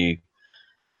pay-per-view.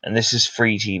 And this is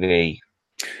free TV.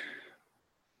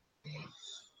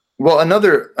 Well,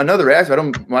 another aspect,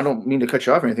 I don't mean to cut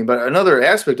you off or anything, but another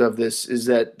aspect of this is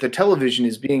that the television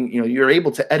is being, you're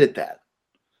able to edit that.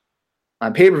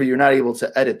 On pay-per-view, you're not able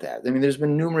to edit that. There's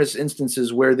been numerous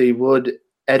instances where they would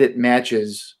edit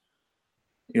matches,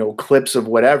 clips of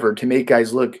whatever, to make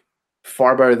guys look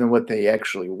far better than what they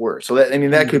actually were. So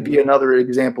that could be another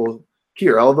example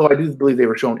here, although I do believe they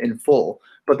were shown in full.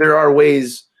 But there are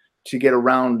ways to get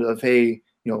around of, hey,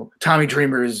 Tommy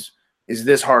Dreamer is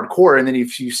this hardcore, and then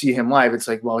if you see him live, it's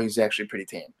like, well, he's actually pretty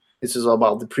tame. This is all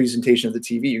about the presentation of the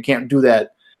TV. You can't do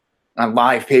that on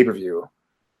live pay-per-view.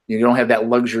 You don't have that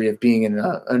luxury of being in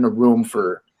a room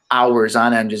for hours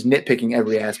on end, just nitpicking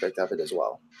every aspect of it as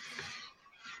well.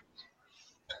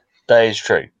 That is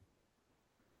true.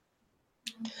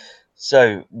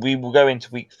 So we will go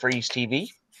into week 3's TV,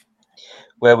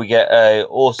 where we get a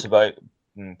Autoboat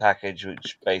package,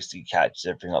 which basically catches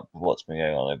everything up with what's been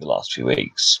going on over the last few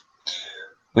weeks.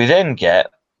 We then get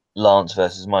Lance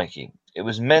versus Mikey. It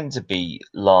was meant to be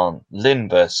Lynn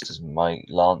versus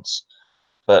Lance,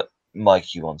 but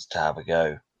Mikey wants to have a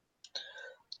go.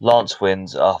 Lance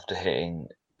wins after hitting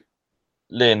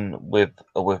Lynn with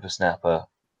a whippersnapper.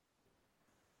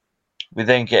 We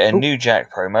then get a New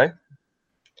Jack promo,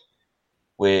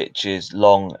 which is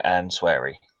long and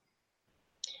sweary.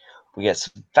 We get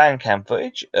some fan cam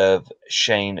footage of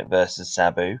Shane versus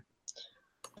Sabu.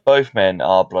 Both men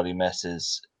are bloody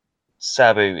messes.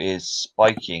 Sabu is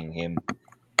spiking him.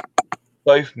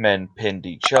 Both men pinned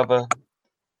each other.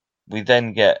 We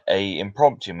then get a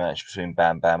impromptu match between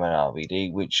Bam Bam and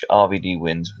RVD, which RVD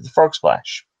wins with a frog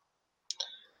splash.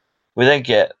 We then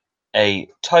get a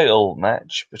title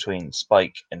match between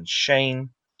Spike and Shane,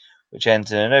 which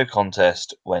ends in a no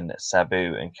contest when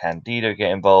Sabu and Candido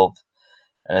get involved.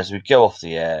 And as we go off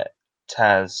the air,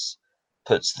 Taz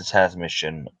puts the Taz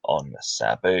mission on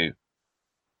Sabu.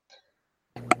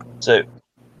 So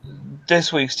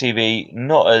this week's TV,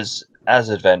 not as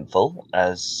eventful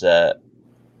as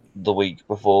the week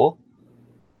before.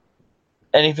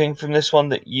 Anything from this one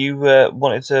that you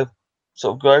wanted to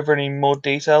sort of go over any more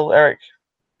detail, Eric?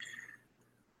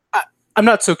 I'm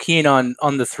not so keen on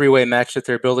the three-way match that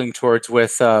they're building towards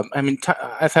with.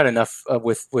 I've had enough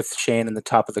with Shane in the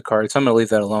top of the card, so I'm going to leave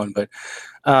that alone. But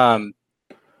I'm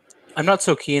not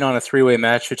so keen on a three-way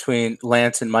match between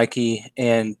Lance and Mikey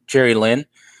and Jerry Lynn.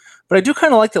 But I do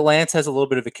kind of like that Lance has a little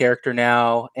bit of a character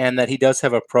now, and that he does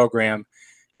have a program.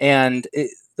 And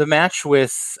the match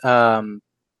with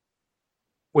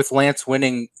Lance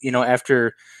winning,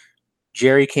 after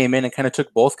Jerry came in and kind of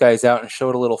took both guys out and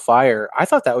showed a little fire. I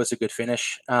thought that was a good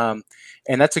finish, and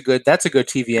that's a good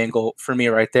TV angle for me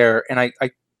right there. And I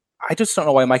just don't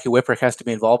know why Mikey Whipwreck has to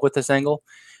be involved with this angle.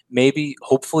 Maybe,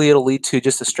 hopefully, it'll lead to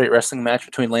just a straight wrestling match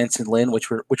between Lance and Lynn, which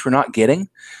we're not getting.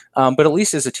 But at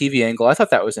least as a TV angle, I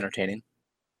thought that was entertaining.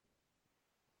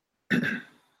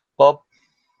 Bob?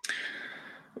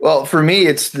 Well, for me,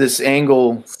 it's this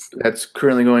angle that's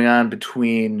currently going on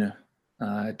between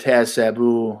Taz,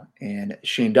 Sabu, and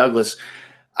Shane Douglas.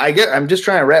 I'm just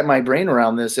trying to wrap my brain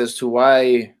around this as to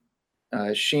why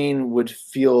Shane would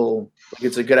feel like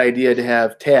it's a good idea to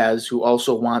have Taz, who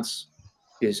also wants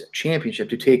his championship,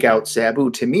 to take out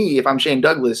Sabu. To me, if I'm Shane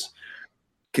Douglas,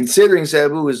 considering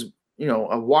Sabu is,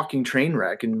 a walking train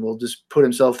wreck and will just put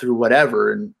himself through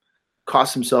whatever and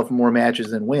cost himself more matches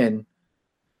than win,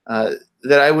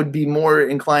 that I would be more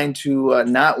inclined to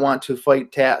not want to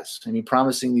fight Taz. I mean,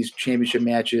 promising these championship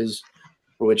matches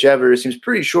or whichever seems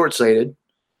pretty short-sighted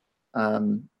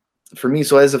for me.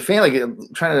 So as a fan, like,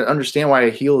 I'm trying to understand why a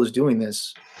heel is doing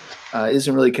this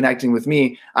isn't really connecting with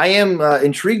me. I am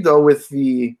intrigued, though, with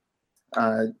the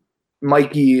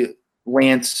Mikey,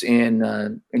 Lance,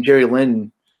 and Jerry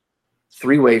Lynn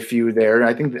three-way feud there.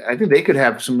 I think they could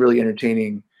have some really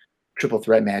entertaining triple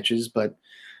threat matches, but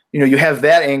you have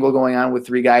that angle going on with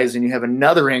three guys, and you have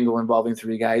another angle involving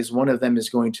three guys. One of them is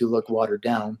going to look watered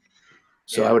down.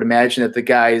 So I would imagine that the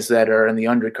guys that are in the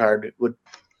undercard would,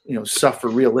 suffer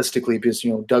realistically because,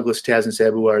 Douglas, Taz, and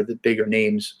Sabu are the bigger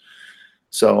names.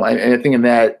 So I think in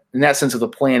that sense of the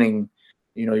planning,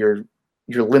 you're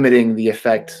limiting the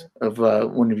effect of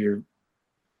one of your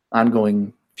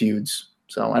ongoing feuds.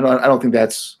 So I don't think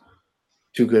that's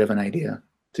too good of an idea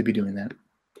to be doing that.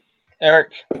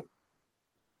 Eric?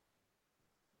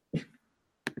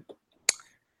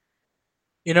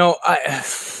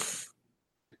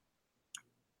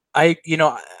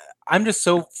 I'm just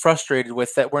so frustrated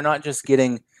with that. We're not just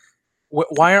getting.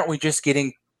 Why aren't we just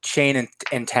getting Shane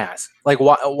and Taz? Like,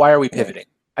 why are we pivoting?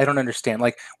 I don't understand.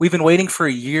 Like, we've been waiting for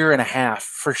a year and a half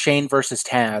for Shane versus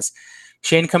Taz.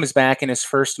 Shane comes back in his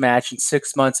first match in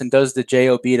 6 months and does the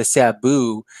JOB to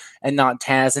Sabu and not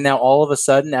Taz. And now all of a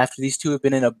sudden, after these two have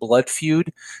been in a blood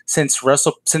feud since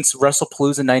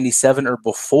WrestlePalooza '97 or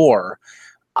before,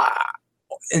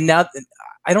 and now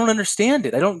I don't understand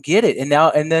it. I don't get it.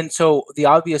 And then so the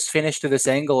obvious finish to this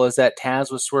angle is that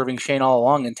Taz was swerving Shane all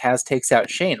along, and Taz takes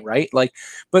out Shane, right? Like,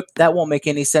 but that won't make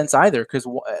any sense either because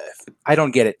I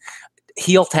don't get it.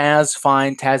 Heel Taz,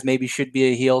 fine. Taz maybe should be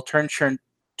a heel. Turn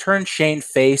Shane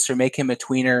face or make him a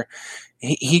tweener.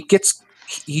 He gets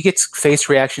face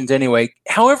reactions anyway.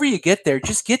 However you get there,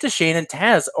 just get to Shane and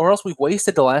Taz, or else we've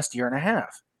wasted the last year and a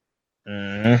half.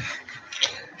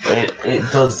 It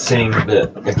does seem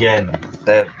that, again,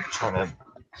 they're trying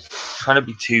to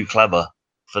be too clever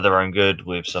for their own good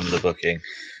with some of the booking.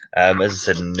 As I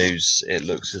said in the news, it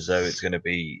looks as though it's going to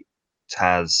be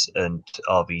Taz and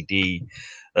RVD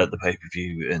at the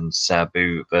pay-per-view and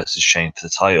Sabu versus Shane for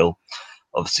the title.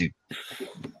 Obviously,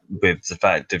 with the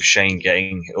fact of Shane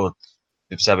getting, or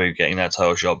if Sabu getting that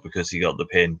title shot because he got the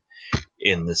pin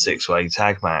in the six-way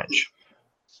tag match.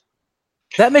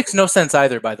 That makes no sense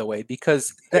either, by the way,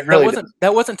 because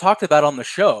that wasn't talked about on the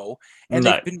show, and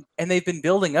they've been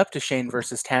building up to Shane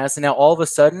versus Taz, and now all of a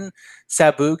sudden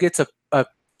Sabu gets a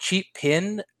cheap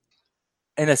pin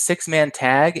in a 6-man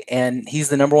tag, and he's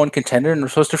the number one contender, and we're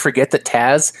supposed to forget that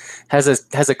Taz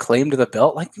has a claim to the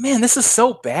belt. Like, man, this is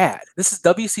so bad. This is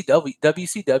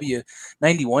WCW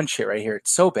 91 shit right here.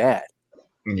 It's so bad.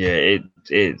 Yeah,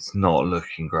 it's not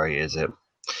looking great, is it?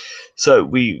 So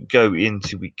we go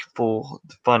into week 4,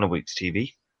 the final week's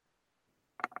TV,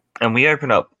 and we open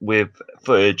up with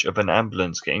footage of an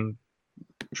ambulance getting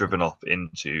driven off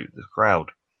into the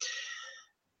crowd.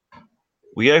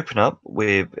 We open up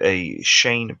with a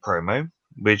Shane promo,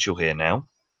 which you'll hear now.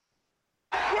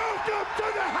 Welcome to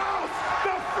the house,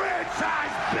 the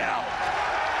franchise belt.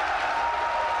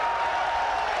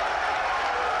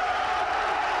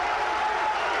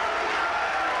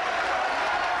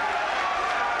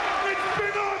 It's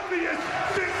been obvious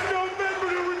since November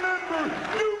to remember.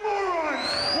 You morons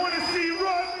want to see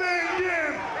Rob Van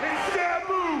Dam and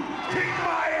Sabu kick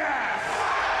my ass.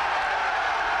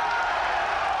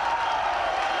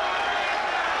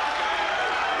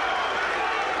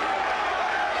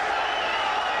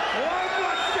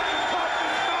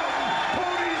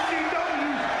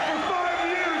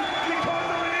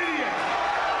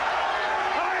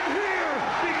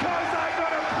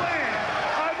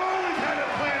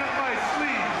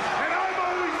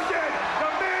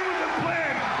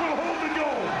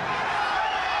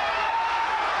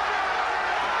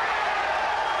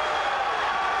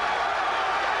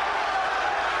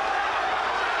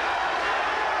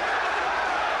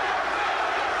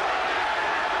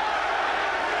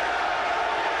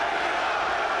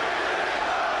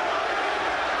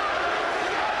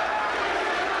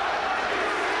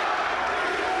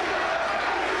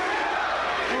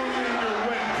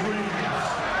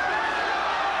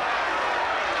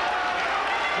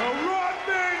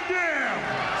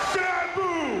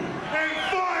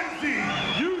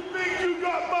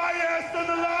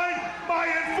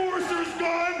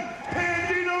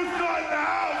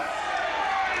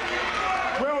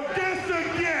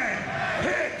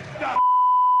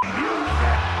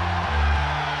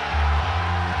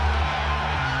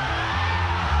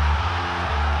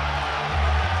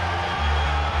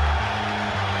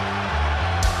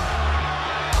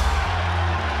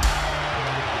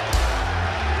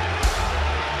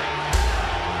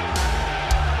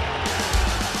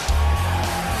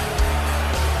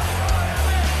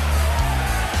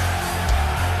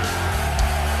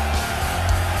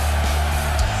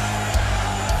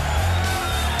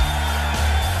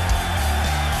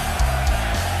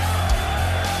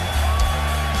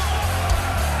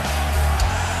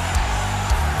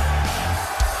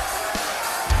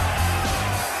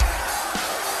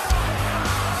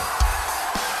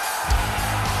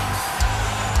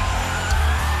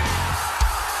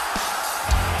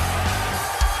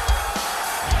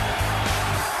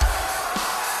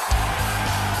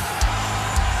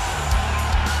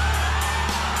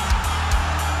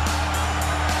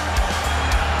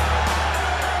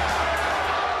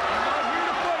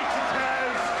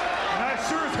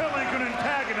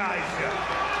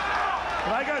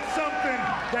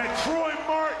 that Troy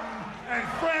Martin and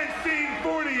Francine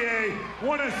Fournier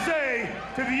want to say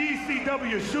to the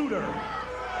ECW shooter.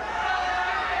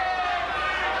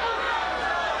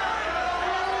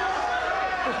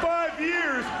 For 5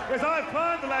 years, as I've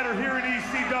climbed the ladder here in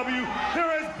ECW,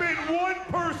 there has been one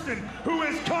person who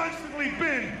has constantly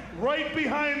been right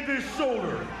behind this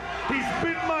shoulder. He's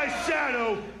been my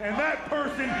shadow, and that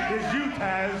person is you,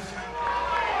 Taz.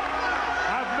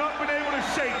 I've not been able to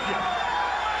shake you.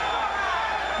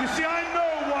 You see, I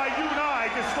know why you and I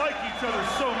dislike each other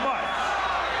so much.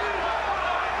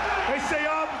 They say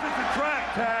opposites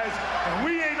attract, Taz, and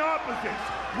we ain't opposites.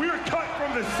 We're cut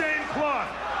from the same cloth.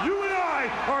 You and I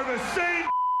are the same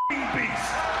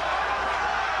beast.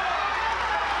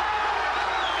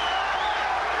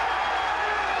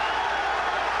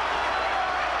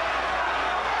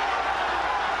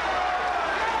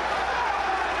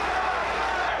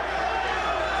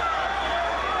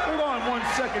 Hold on 1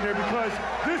 second here, because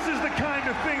this is the kind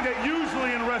of thing that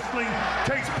usually in wrestling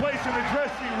takes place in the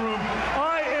dressing room.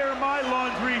 I air my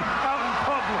laundry out in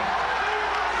public.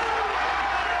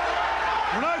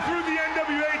 When I threw the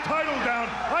NWA title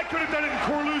down, I could have done it in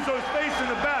Corluzzo's face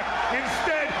in the back.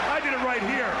 Instead, I did it right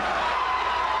here.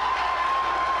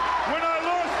 When I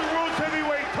lost the World's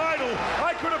Heavyweight title,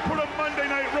 I could have put a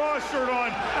Monday Night Raw shirt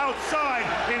on outside.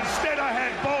 Instead, I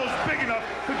had balls big enough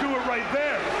to do it right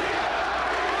there.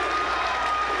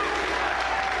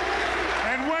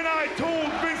 And when I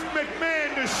told Vince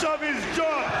McMahon to shove his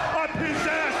jaw up his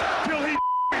ass till he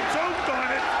choked on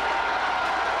it,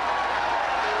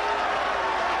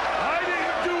 I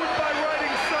didn't do it by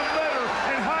writing some letter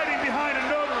and hiding behind a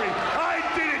notary. I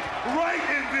did it right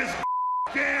in this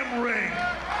damn ring.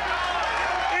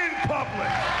 In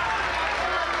public.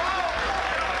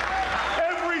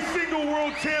 Every single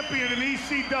world champion in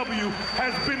ECW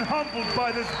has been humbled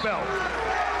by this belt.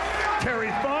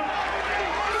 Terry Funk,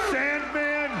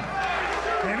 Sandman,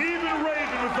 and even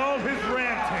Raven with all his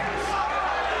rantings.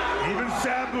 Even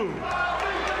Sabu.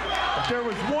 But there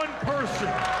was one person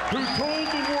who told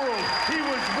the world he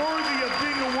was worthy of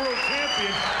being a world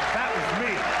champion. That was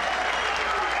me.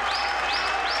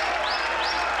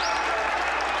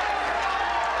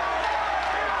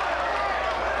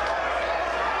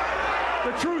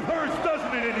 The truth hurts,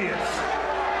 doesn't it, idiots?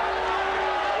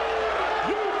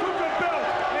 You took a belt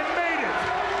and made it.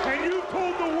 And you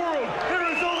told the world there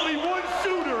is only one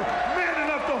shooter man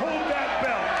enough to hold that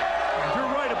belt. And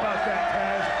you're right about that,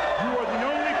 Taz. You are the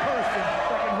only person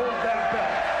that can hold that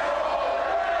belt.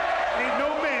 Ain't no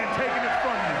man taking it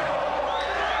from you.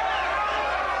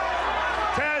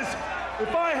 Taz,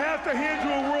 if I have to hand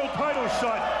you a world title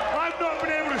shot, I've not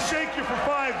been able to shake you for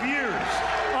 5 years.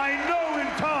 I know in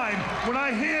time, when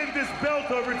I hand this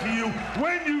belt over to you,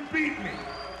 when you beat me.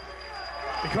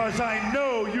 Because I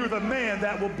know you're the man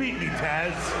that will beat me,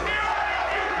 Taz.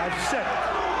 I've said it,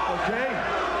 okay?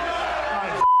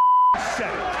 I've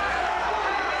said it.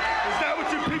 Is that what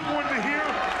you people wanted to hear?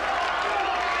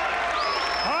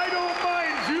 I don't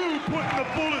mind you putting the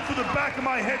bullet through the back of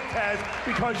my head, Taz,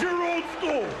 because you're old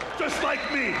school, just like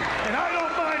me. And I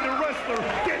don't mind a wrestler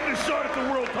getting a shot at the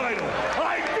world title.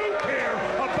 I do care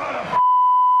about a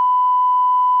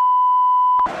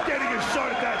getting a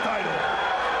shot at that title.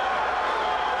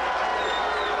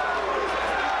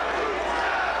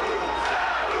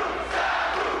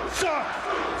 Sucks,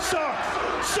 sucks,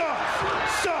 sucks,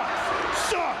 sucks,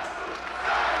 sucks.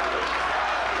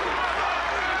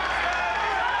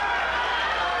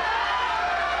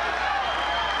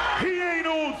 He ain't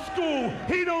old school.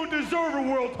 He don't deserve a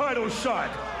world title shot.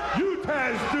 You,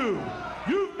 Taz, do.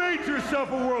 You've made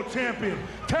yourself a world champion.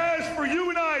 Taz, for you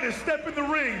and I to step in the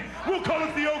ring, we'll call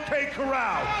it the OK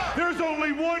Corral. There's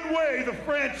only one way the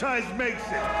franchise makes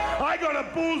it. I got a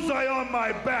bullseye on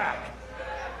my back.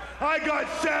 I got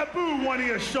Sabu wanting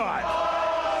a shot.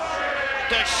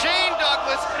 Does Shane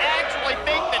Douglas actually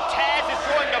think that Taz is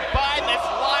going to buy this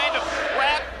line of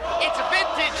crap? It's a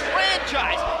vintage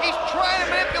franchise. He's trying to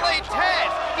manipulate Taz.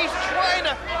 He's trying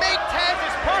to make Taz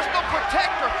his personal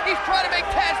protector. He's trying to make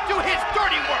Taz do his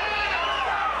dirty work.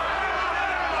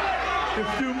 If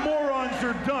you morons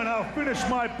are done, I'll finish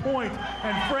my point,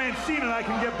 and Francine and I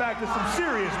can get back to some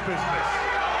serious business.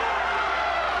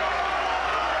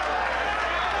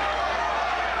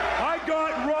 I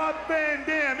got Rob Van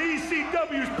Dam,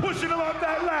 ECW's pushing him up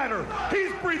that ladder.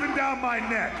 He's breathing down my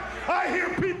neck. I hear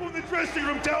people in the dressing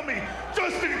room tell me,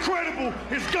 Justin Credible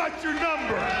has got your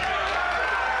number.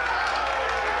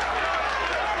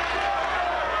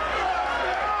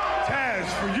 Taz,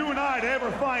 for you and I to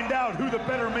ever find out who the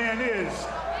better man is,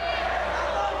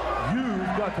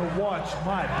 you've got to watch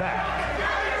my back.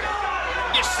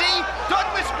 You see,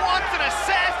 Douglas wants wants an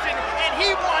assassin, and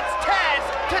he wants Taz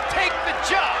to take the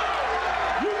job.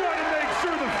 You gotta make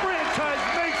sure the franchise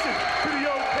makes it to the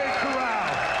OK Corral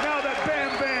now that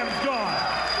Bam Bam's gone.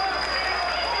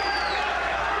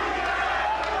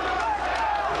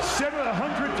 Said it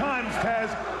 100 times, Taz.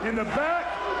 In the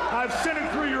back, I've said it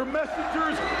through your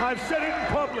messengers, I've said it in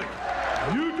public.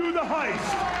 You do the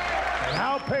heist, and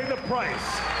I'll pay the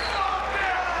price.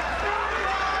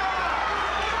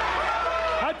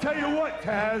 I tell you what,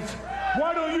 Taz,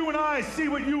 why don't you and I see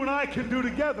what you and I can do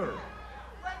together?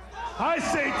 I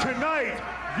say tonight,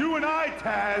 you and I,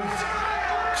 Taz,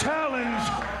 challenge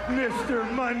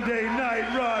Mr. Monday Night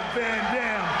Rob Van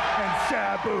Dam and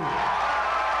Sabu.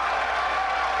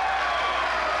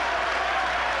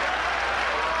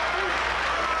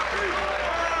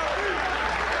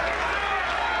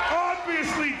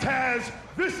 Obviously, Taz,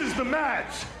 this is the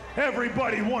match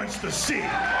everybody wants to see.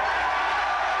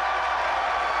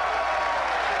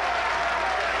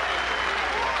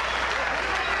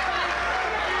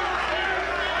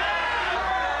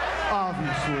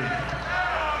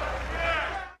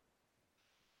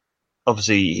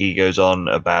 Obviously, he goes on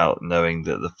about knowing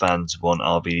that the fans want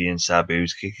RVD and Sabu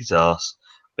to kick his ass,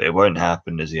 but it won't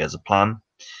happen as he has a plan.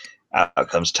 Out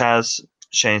comes Taz.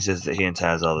 Shane says that he and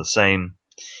Taz are the same.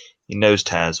 He knows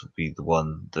Taz will be the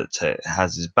one that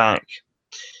has his back,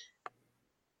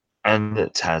 and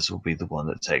that Taz will be the one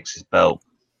that takes his belt.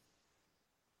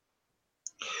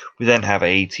 We then have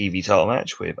a TV title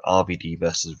match with RVD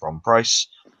versus Ron Price.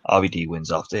 RVD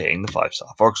wins after hitting the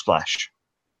 5-star frog splash.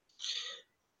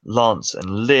 Lance and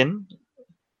Lynn,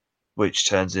 which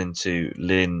turns into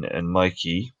Lynn and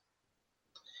Mikey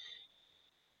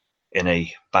in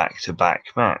a back-to-back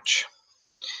match.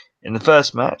 In the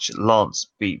first match, Lance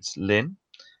beats Lynn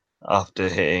after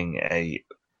hitting a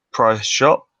Price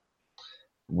shot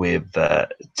with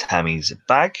Tammy's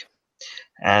bag.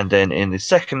 And then in the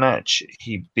second match,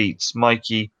 he beats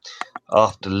Mikey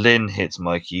after Lynn hits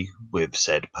Mikey with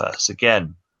said purse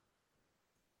again.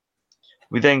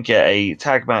 We then get a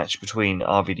tag match between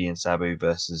RVD and Sabu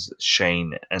versus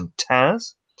Shane and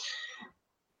Taz.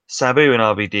 Sabu and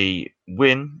RVD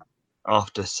win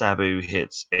after Sabu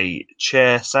hits a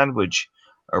chair sandwich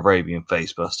Arabian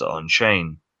facebuster on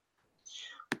Shane.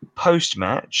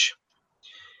 Post-match,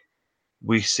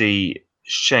 we see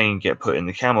Shane get put in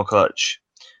the camel clutch,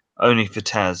 only for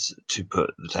Taz to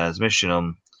put the Taz mission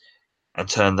on and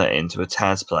turn that into a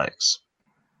Tazplex.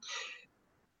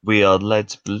 We are led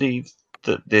to believe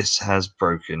that this has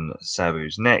broken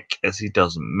Sabu's neck as he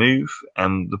doesn't move,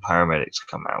 and the paramedics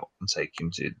come out and take him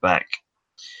to the back.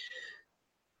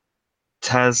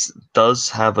 Taz does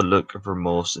have a look of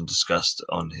remorse and disgust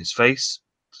on his face,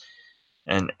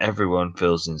 and everyone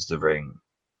fills into the ring.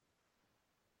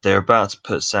 They're about to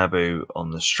put Sabu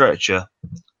on the stretcher,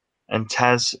 and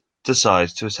Taz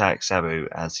decides to attack Sabu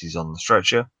as he's on the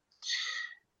stretcher.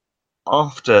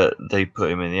 After they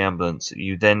put him in the ambulance,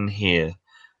 you then hear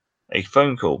a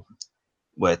phone call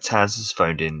where Taz has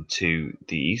phoned in to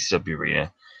the ECW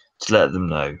arena to let them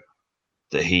know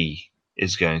that he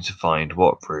is going to find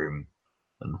what room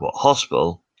and what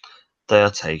hospital they are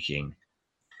taking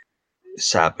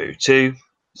Sabu to,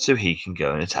 so he can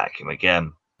go and attack him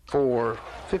again. For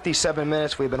 57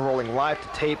 minutes, we've been rolling live to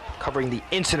tape covering the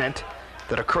incident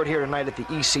that occurred here tonight at the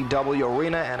ECW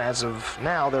arena, and as of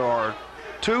now, there are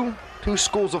two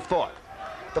schools of thought.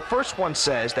 The first one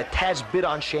says that Taz bid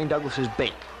on Shane Douglas's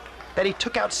bait, that he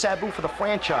took out Sabu for the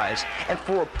franchise and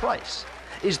for a price.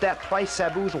 Is that price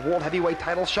Sabu's World Heavyweight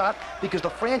title shot? Because the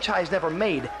franchise never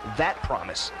made that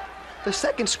promise. The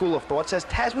second school of thought says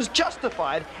Taz was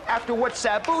justified after what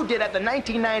Sabu did at the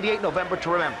 1998 November to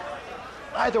Remember.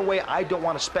 Either way, I don't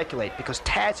want to speculate because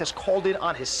Taz has called in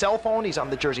on his cell phone. He's on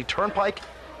the Jersey Turnpike.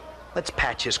 Let's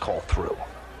patch his call through.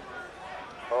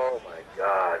 Oh, my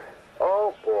God.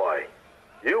 Oh, boy.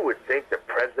 You would think the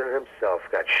president himself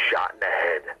got shot in the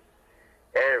head.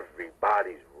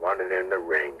 Everybody's running in the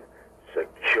ring.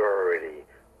 Security,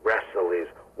 wrestlers,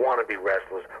 wannabe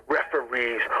wrestlers,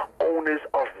 referees, owners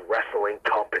of wrestling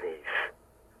companies.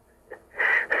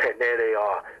 And there they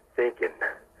are thinking,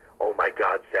 oh my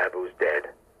God, Sabu's dead.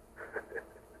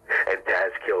 And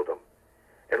Taz killed him.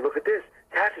 And look at this,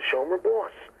 Taz is showing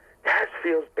remorse. Taz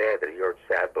feels bad that he hurt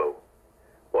Sabu.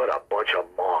 What a bunch of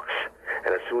marks.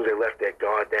 And as soon as they left their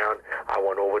guard down, I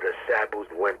went over to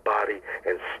Sabu's limp body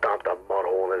and stomped a mud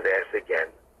hole in his ass again.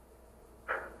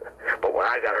 But when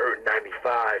I got hurt in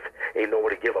 95, ain't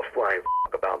nobody give a flying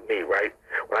f*** about me, right?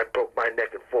 When I broke my neck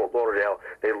in Fort Lauderdale,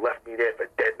 they left me there for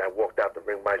dead and I walked out the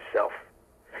ring myself.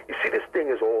 You see, this thing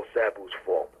is all Sabu's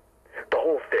fault. The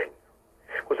whole thing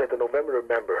was at the November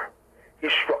Remember, he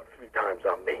struck 3 times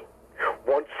on me.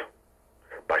 once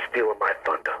by stealing my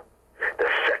thunder. The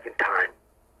second time,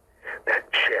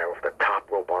 that chair off the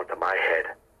top rope onto my head.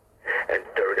 And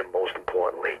third and most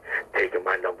importantly, taking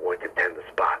my number one contender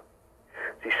spot.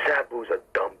 See, Sabu's a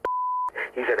dumb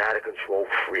He's an out-of-control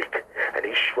freak, and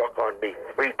he struck on me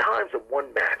 3 times in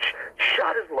one match.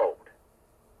 Shot his load.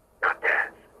 Not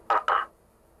Taz.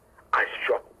 I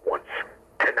struck once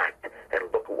tonight, and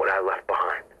look at what I left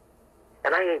behind.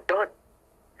 And I ain't done.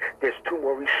 There's 2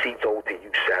 more receipts owed to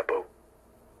you, Sabu.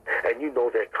 And you know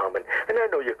they're coming, and I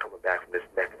know you're coming back from this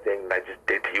next thing that I just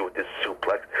did to you with this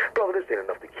suplex. Brother, this ain't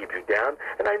enough to keep you down,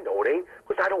 and I know it ain't,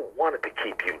 because I don't want it to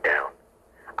keep you down.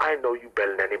 I know you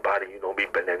better than anybody, you know me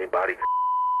better than anybody.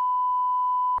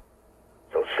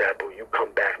 So, Sabu, you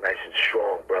come back nice and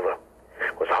strong, brother,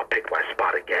 because I'll pick my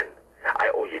spot again.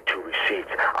 I owe you 2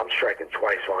 receipts. I'm striking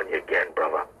twice on you again,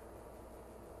 brother.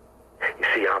 You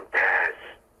see, I'm Taz,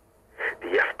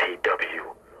 the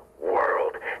FTW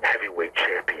World Heavyweight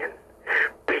Champion.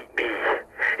 Beat me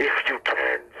if you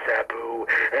can, Sabu,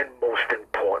 and most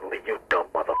importantly, you dumb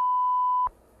mother.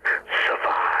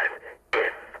 Survive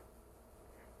if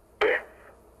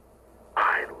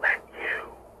I let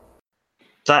you.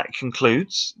 That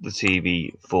concludes the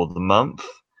TV for the month.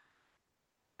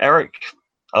 Eric,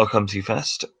 I'll come to you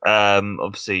first.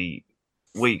 Obviously,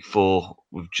 week 4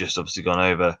 we've just obviously gone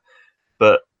over,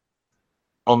 but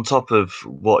on top of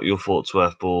what your thoughts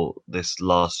were for this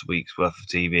last week's worth of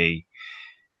TV,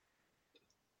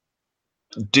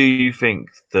 do you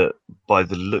think that by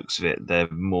the looks of it, they're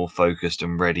more focused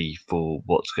and ready for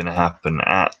what's going to happen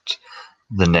at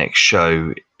the next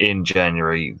show in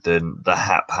January than the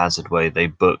haphazard way they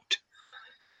booked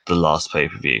the last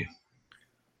pay-per-view?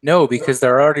 No, because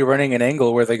they're already running an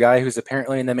angle where the guy who's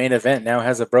apparently in the main event now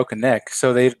has a broken neck,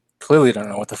 so they clearly don't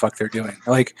know what the fuck they're doing.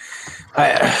 Like,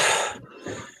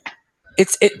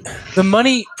 the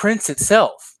money prints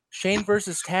itself. Shane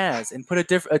versus Taz, and put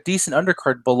a decent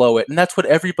undercard below it, and that's what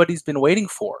everybody's been waiting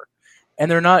for. And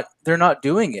they're not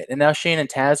doing it. And now Shane and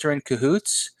Taz are in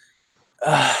cahoots.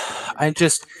 And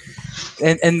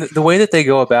the way that they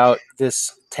go about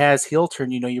this Taz heel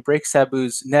turn, you break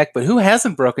Sabu's neck, but who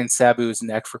hasn't broken Sabu's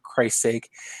neck, for Christ's sake?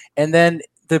 And then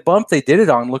the bump they did it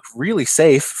on looked really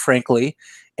safe, frankly.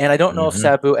 And I don't know if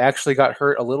Sabu actually got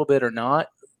hurt a little bit or not,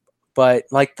 but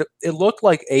it looked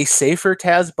like a safer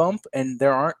Taz bump, and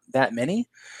there aren't that many.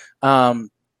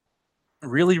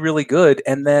 Really, really good.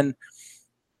 And then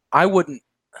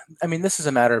this is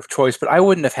a matter of choice, but I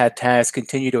wouldn't have had Taz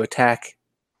continue to attack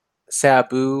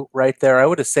Sabu right there. I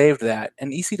would have saved that.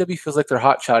 And ECW feels like they're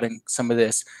hot-shotting some of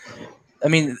this. I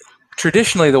mean,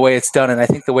 traditionally the way it's done, and I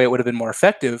think the way it would have been more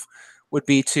effective, would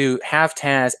be to have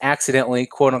Taz accidentally,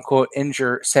 quote-unquote,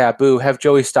 injure Sabu, have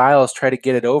Joey Styles try to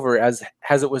get it over as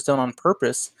it was done on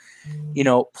purpose,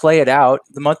 play it out.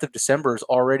 The month of December is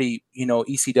already,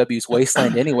 ECW's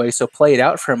wasteland anyway, so play it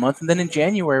out for a month, and then in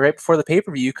January, right before the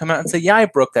pay-per-view, you come out and say, yeah, I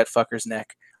broke that fucker's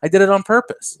neck. I did it on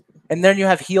purpose. And then you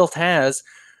have heel Taz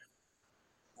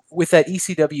with that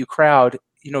ECW crowd,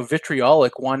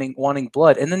 vitriolic, wanting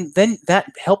blood. And then that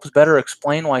helps better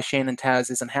explain why Shane and Taz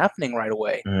isn't happening right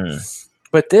away.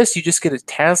 But this, you just get a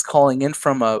Taz calling in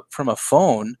from a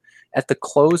phone at the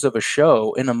close of a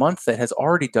show in a month that has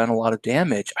already done a lot of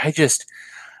damage. I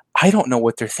don't know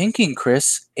what they're thinking,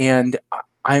 Chris. And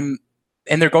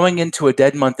they're going into a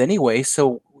dead month anyway,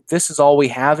 so this is all we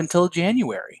have until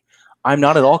January. I'm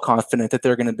not at all confident that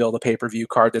they're going to build a pay-per-view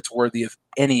card that's worthy of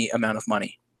any amount of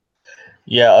money.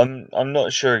 Yeah, I'm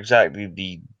not sure exactly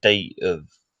the date of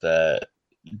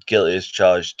Guilty as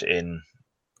Charged in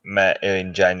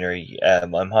January.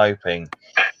 I'm hoping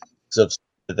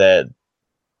that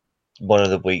one of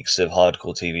the weeks of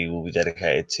Hardcore TV will be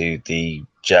dedicated to the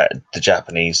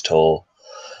Japanese tour.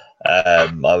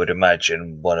 I would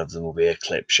imagine one of them will be a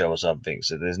clip show or something.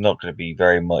 So there's not going to be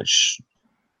very much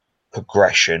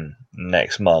progression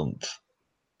next month.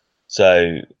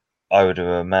 So I would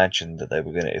have imagined that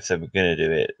if they were going to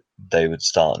do it, they would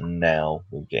start now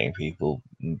with getting people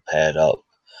paired up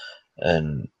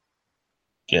and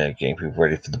getting people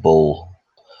ready for the ball.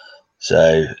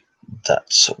 So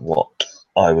that's what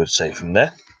I would say from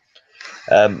there.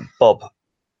 Bob.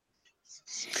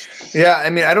 Yeah,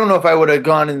 I don't know if I would have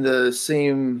gone in the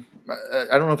same.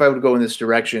 I don't know if I would go in this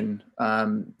direction.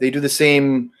 They do the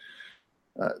same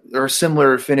or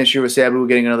similar finish here with Sabu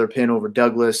getting another pin over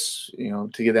Douglas, to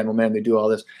give that momentum. They do all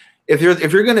this. If you're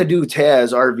going to do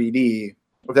Taz RVD,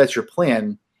 if that's your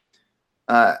plan,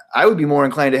 I would be more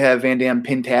inclined to have Van Dam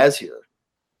pin Taz here,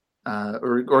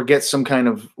 or get some kind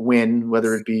of win,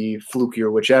 whether it be fluky or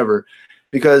whichever,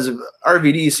 because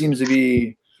RVD seems to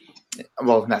be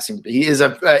well, not seem to be. He is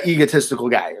a egotistical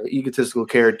guy, egotistical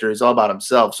character. Is all about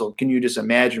himself. So can you just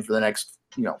imagine for the next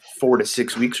 4 to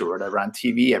 6 weeks or whatever on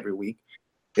TV every week,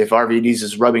 if RVD's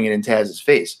is rubbing it in Taz's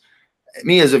face?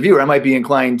 Me as a viewer, I might be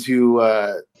inclined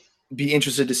to be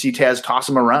interested to see Taz toss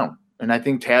him around, and I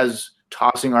think Taz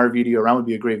tossing RVD around would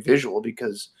be a great visual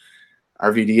because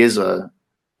RVD is a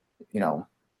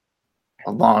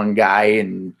long guy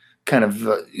and kind of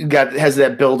has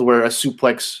that build where a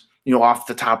suplex off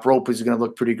the top rope is going to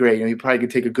look pretty great. He probably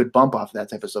could take a good bump off that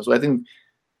type of stuff. So I think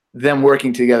them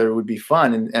working together would be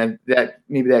fun, and that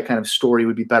maybe that kind of story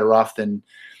would be better off than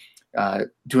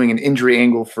doing an injury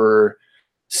angle for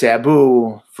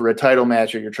Sabu for a title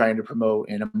match that you're trying to promote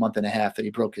in a month and a half that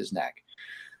he broke his neck.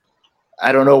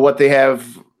 I don't know what they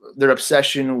have, their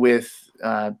obsession with,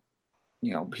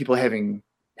 people having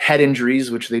head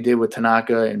injuries, which they did with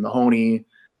Tanaka and Mahoney.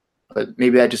 But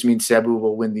maybe that just means Sabu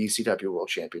will win the ECW World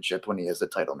Championship when he has the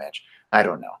title match. I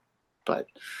don't know. But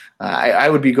I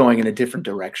would be going in a different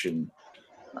direction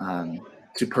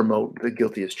to promote the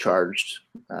Guilty as Charged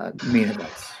main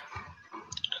events.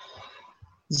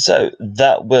 So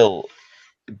that will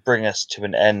bring us to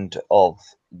an end of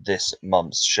this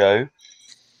month's show.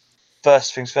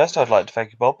 First things first, I'd like to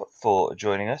thank you, Bob, for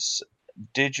joining us.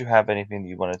 Did you have anything that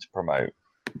you wanted to promote?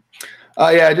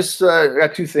 Yeah, I just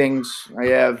got two things. I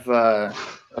have a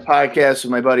podcast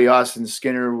with my buddy Austin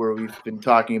Skinner where we've been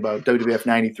talking about WWF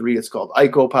 93. It's called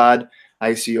ICOPOD,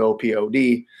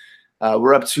 ICOPOD.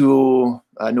 We're up to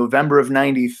November of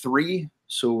 93,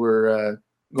 so we're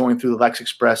going through the Lex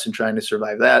Express and trying to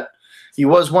survive that. He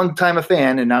was one time a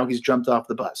fan, and now he's jumped off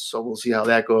the bus, so we'll see how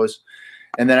that goes.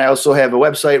 And then I also have a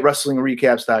website,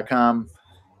 WrestlingRecaps.com.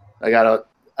 I got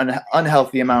an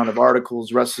unhealthy amount of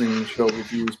articles, wrestling show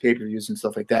reviews, pay-per-views, and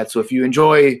stuff like that. So if you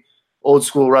enjoy old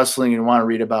school wrestling and want to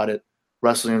read about it,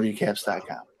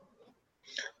 WrestlingRecaps.com.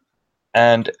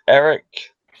 And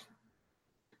Eric?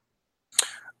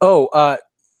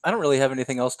 I don't really have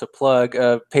anything else to plug.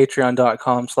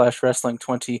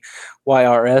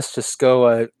 Patreon.com/wrestling20YRS. Just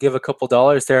go give a couple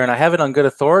dollars there. And I have it on good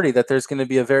authority that there's going to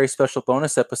be a very special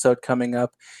bonus episode coming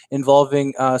up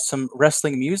involving some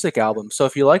wrestling music albums. So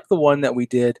if you like the one that we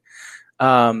did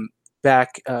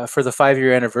back for the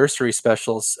 5-year anniversary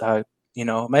specials, it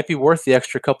might be worth the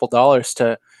extra couple dollars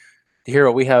to hear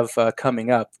what we have coming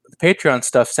up. The Patreon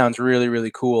stuff sounds really, really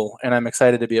cool, and I'm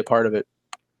excited to be a part of it.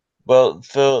 Well,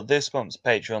 for this month's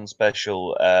Patreon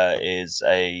special is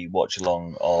a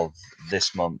watch-along of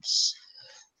this month's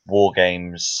War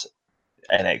Games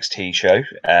NXT show,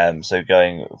 so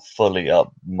going fully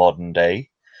up modern day.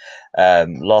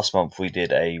 Last month we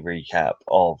did a recap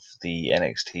of the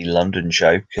NXT London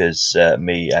show because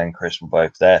me and Chris were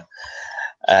both there.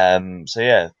 So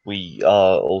yeah, we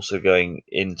are also going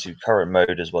into current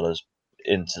mode as well as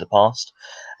into the past.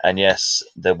 And yes,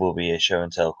 there will be a show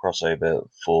and tell crossover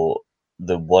for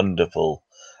the wonderful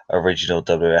original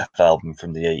WWF album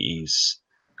from the 80s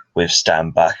with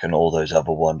Stand Back and all those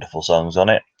other wonderful songs on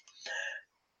it.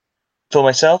 For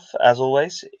myself, as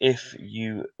always, if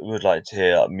you would like to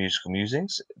hear musical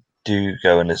musings, do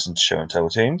go and listen to Show and Tell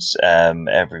Tunes.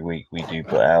 Every week we do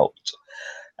put out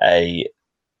a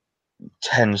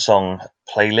 10-song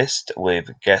playlist with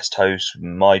guest hosts,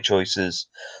 my choices,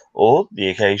 or the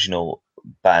occasional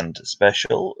band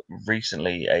special.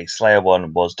 Recently, a Slayer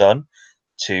one was done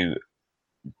to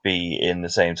be in the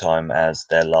same time as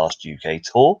their last UK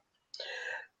tour.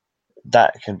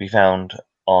 That can be found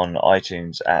on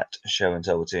iTunes at Show and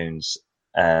Tell Tunes,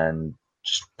 and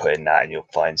just put in that and you'll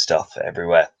find stuff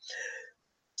everywhere.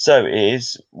 So it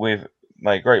is with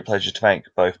my great pleasure to thank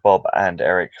both Bob and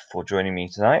Eric for joining me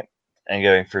tonight and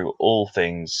going through all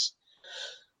things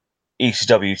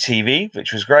ECW TV,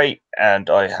 which was great,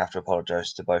 and I have to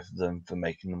apologise to both of them for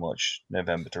making them watch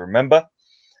November to Remember.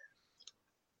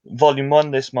 Volume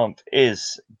 1 this month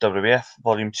is WWF,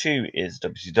 Volume 2 is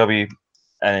WCW,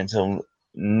 and until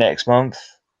next month,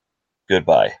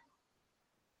 goodbye.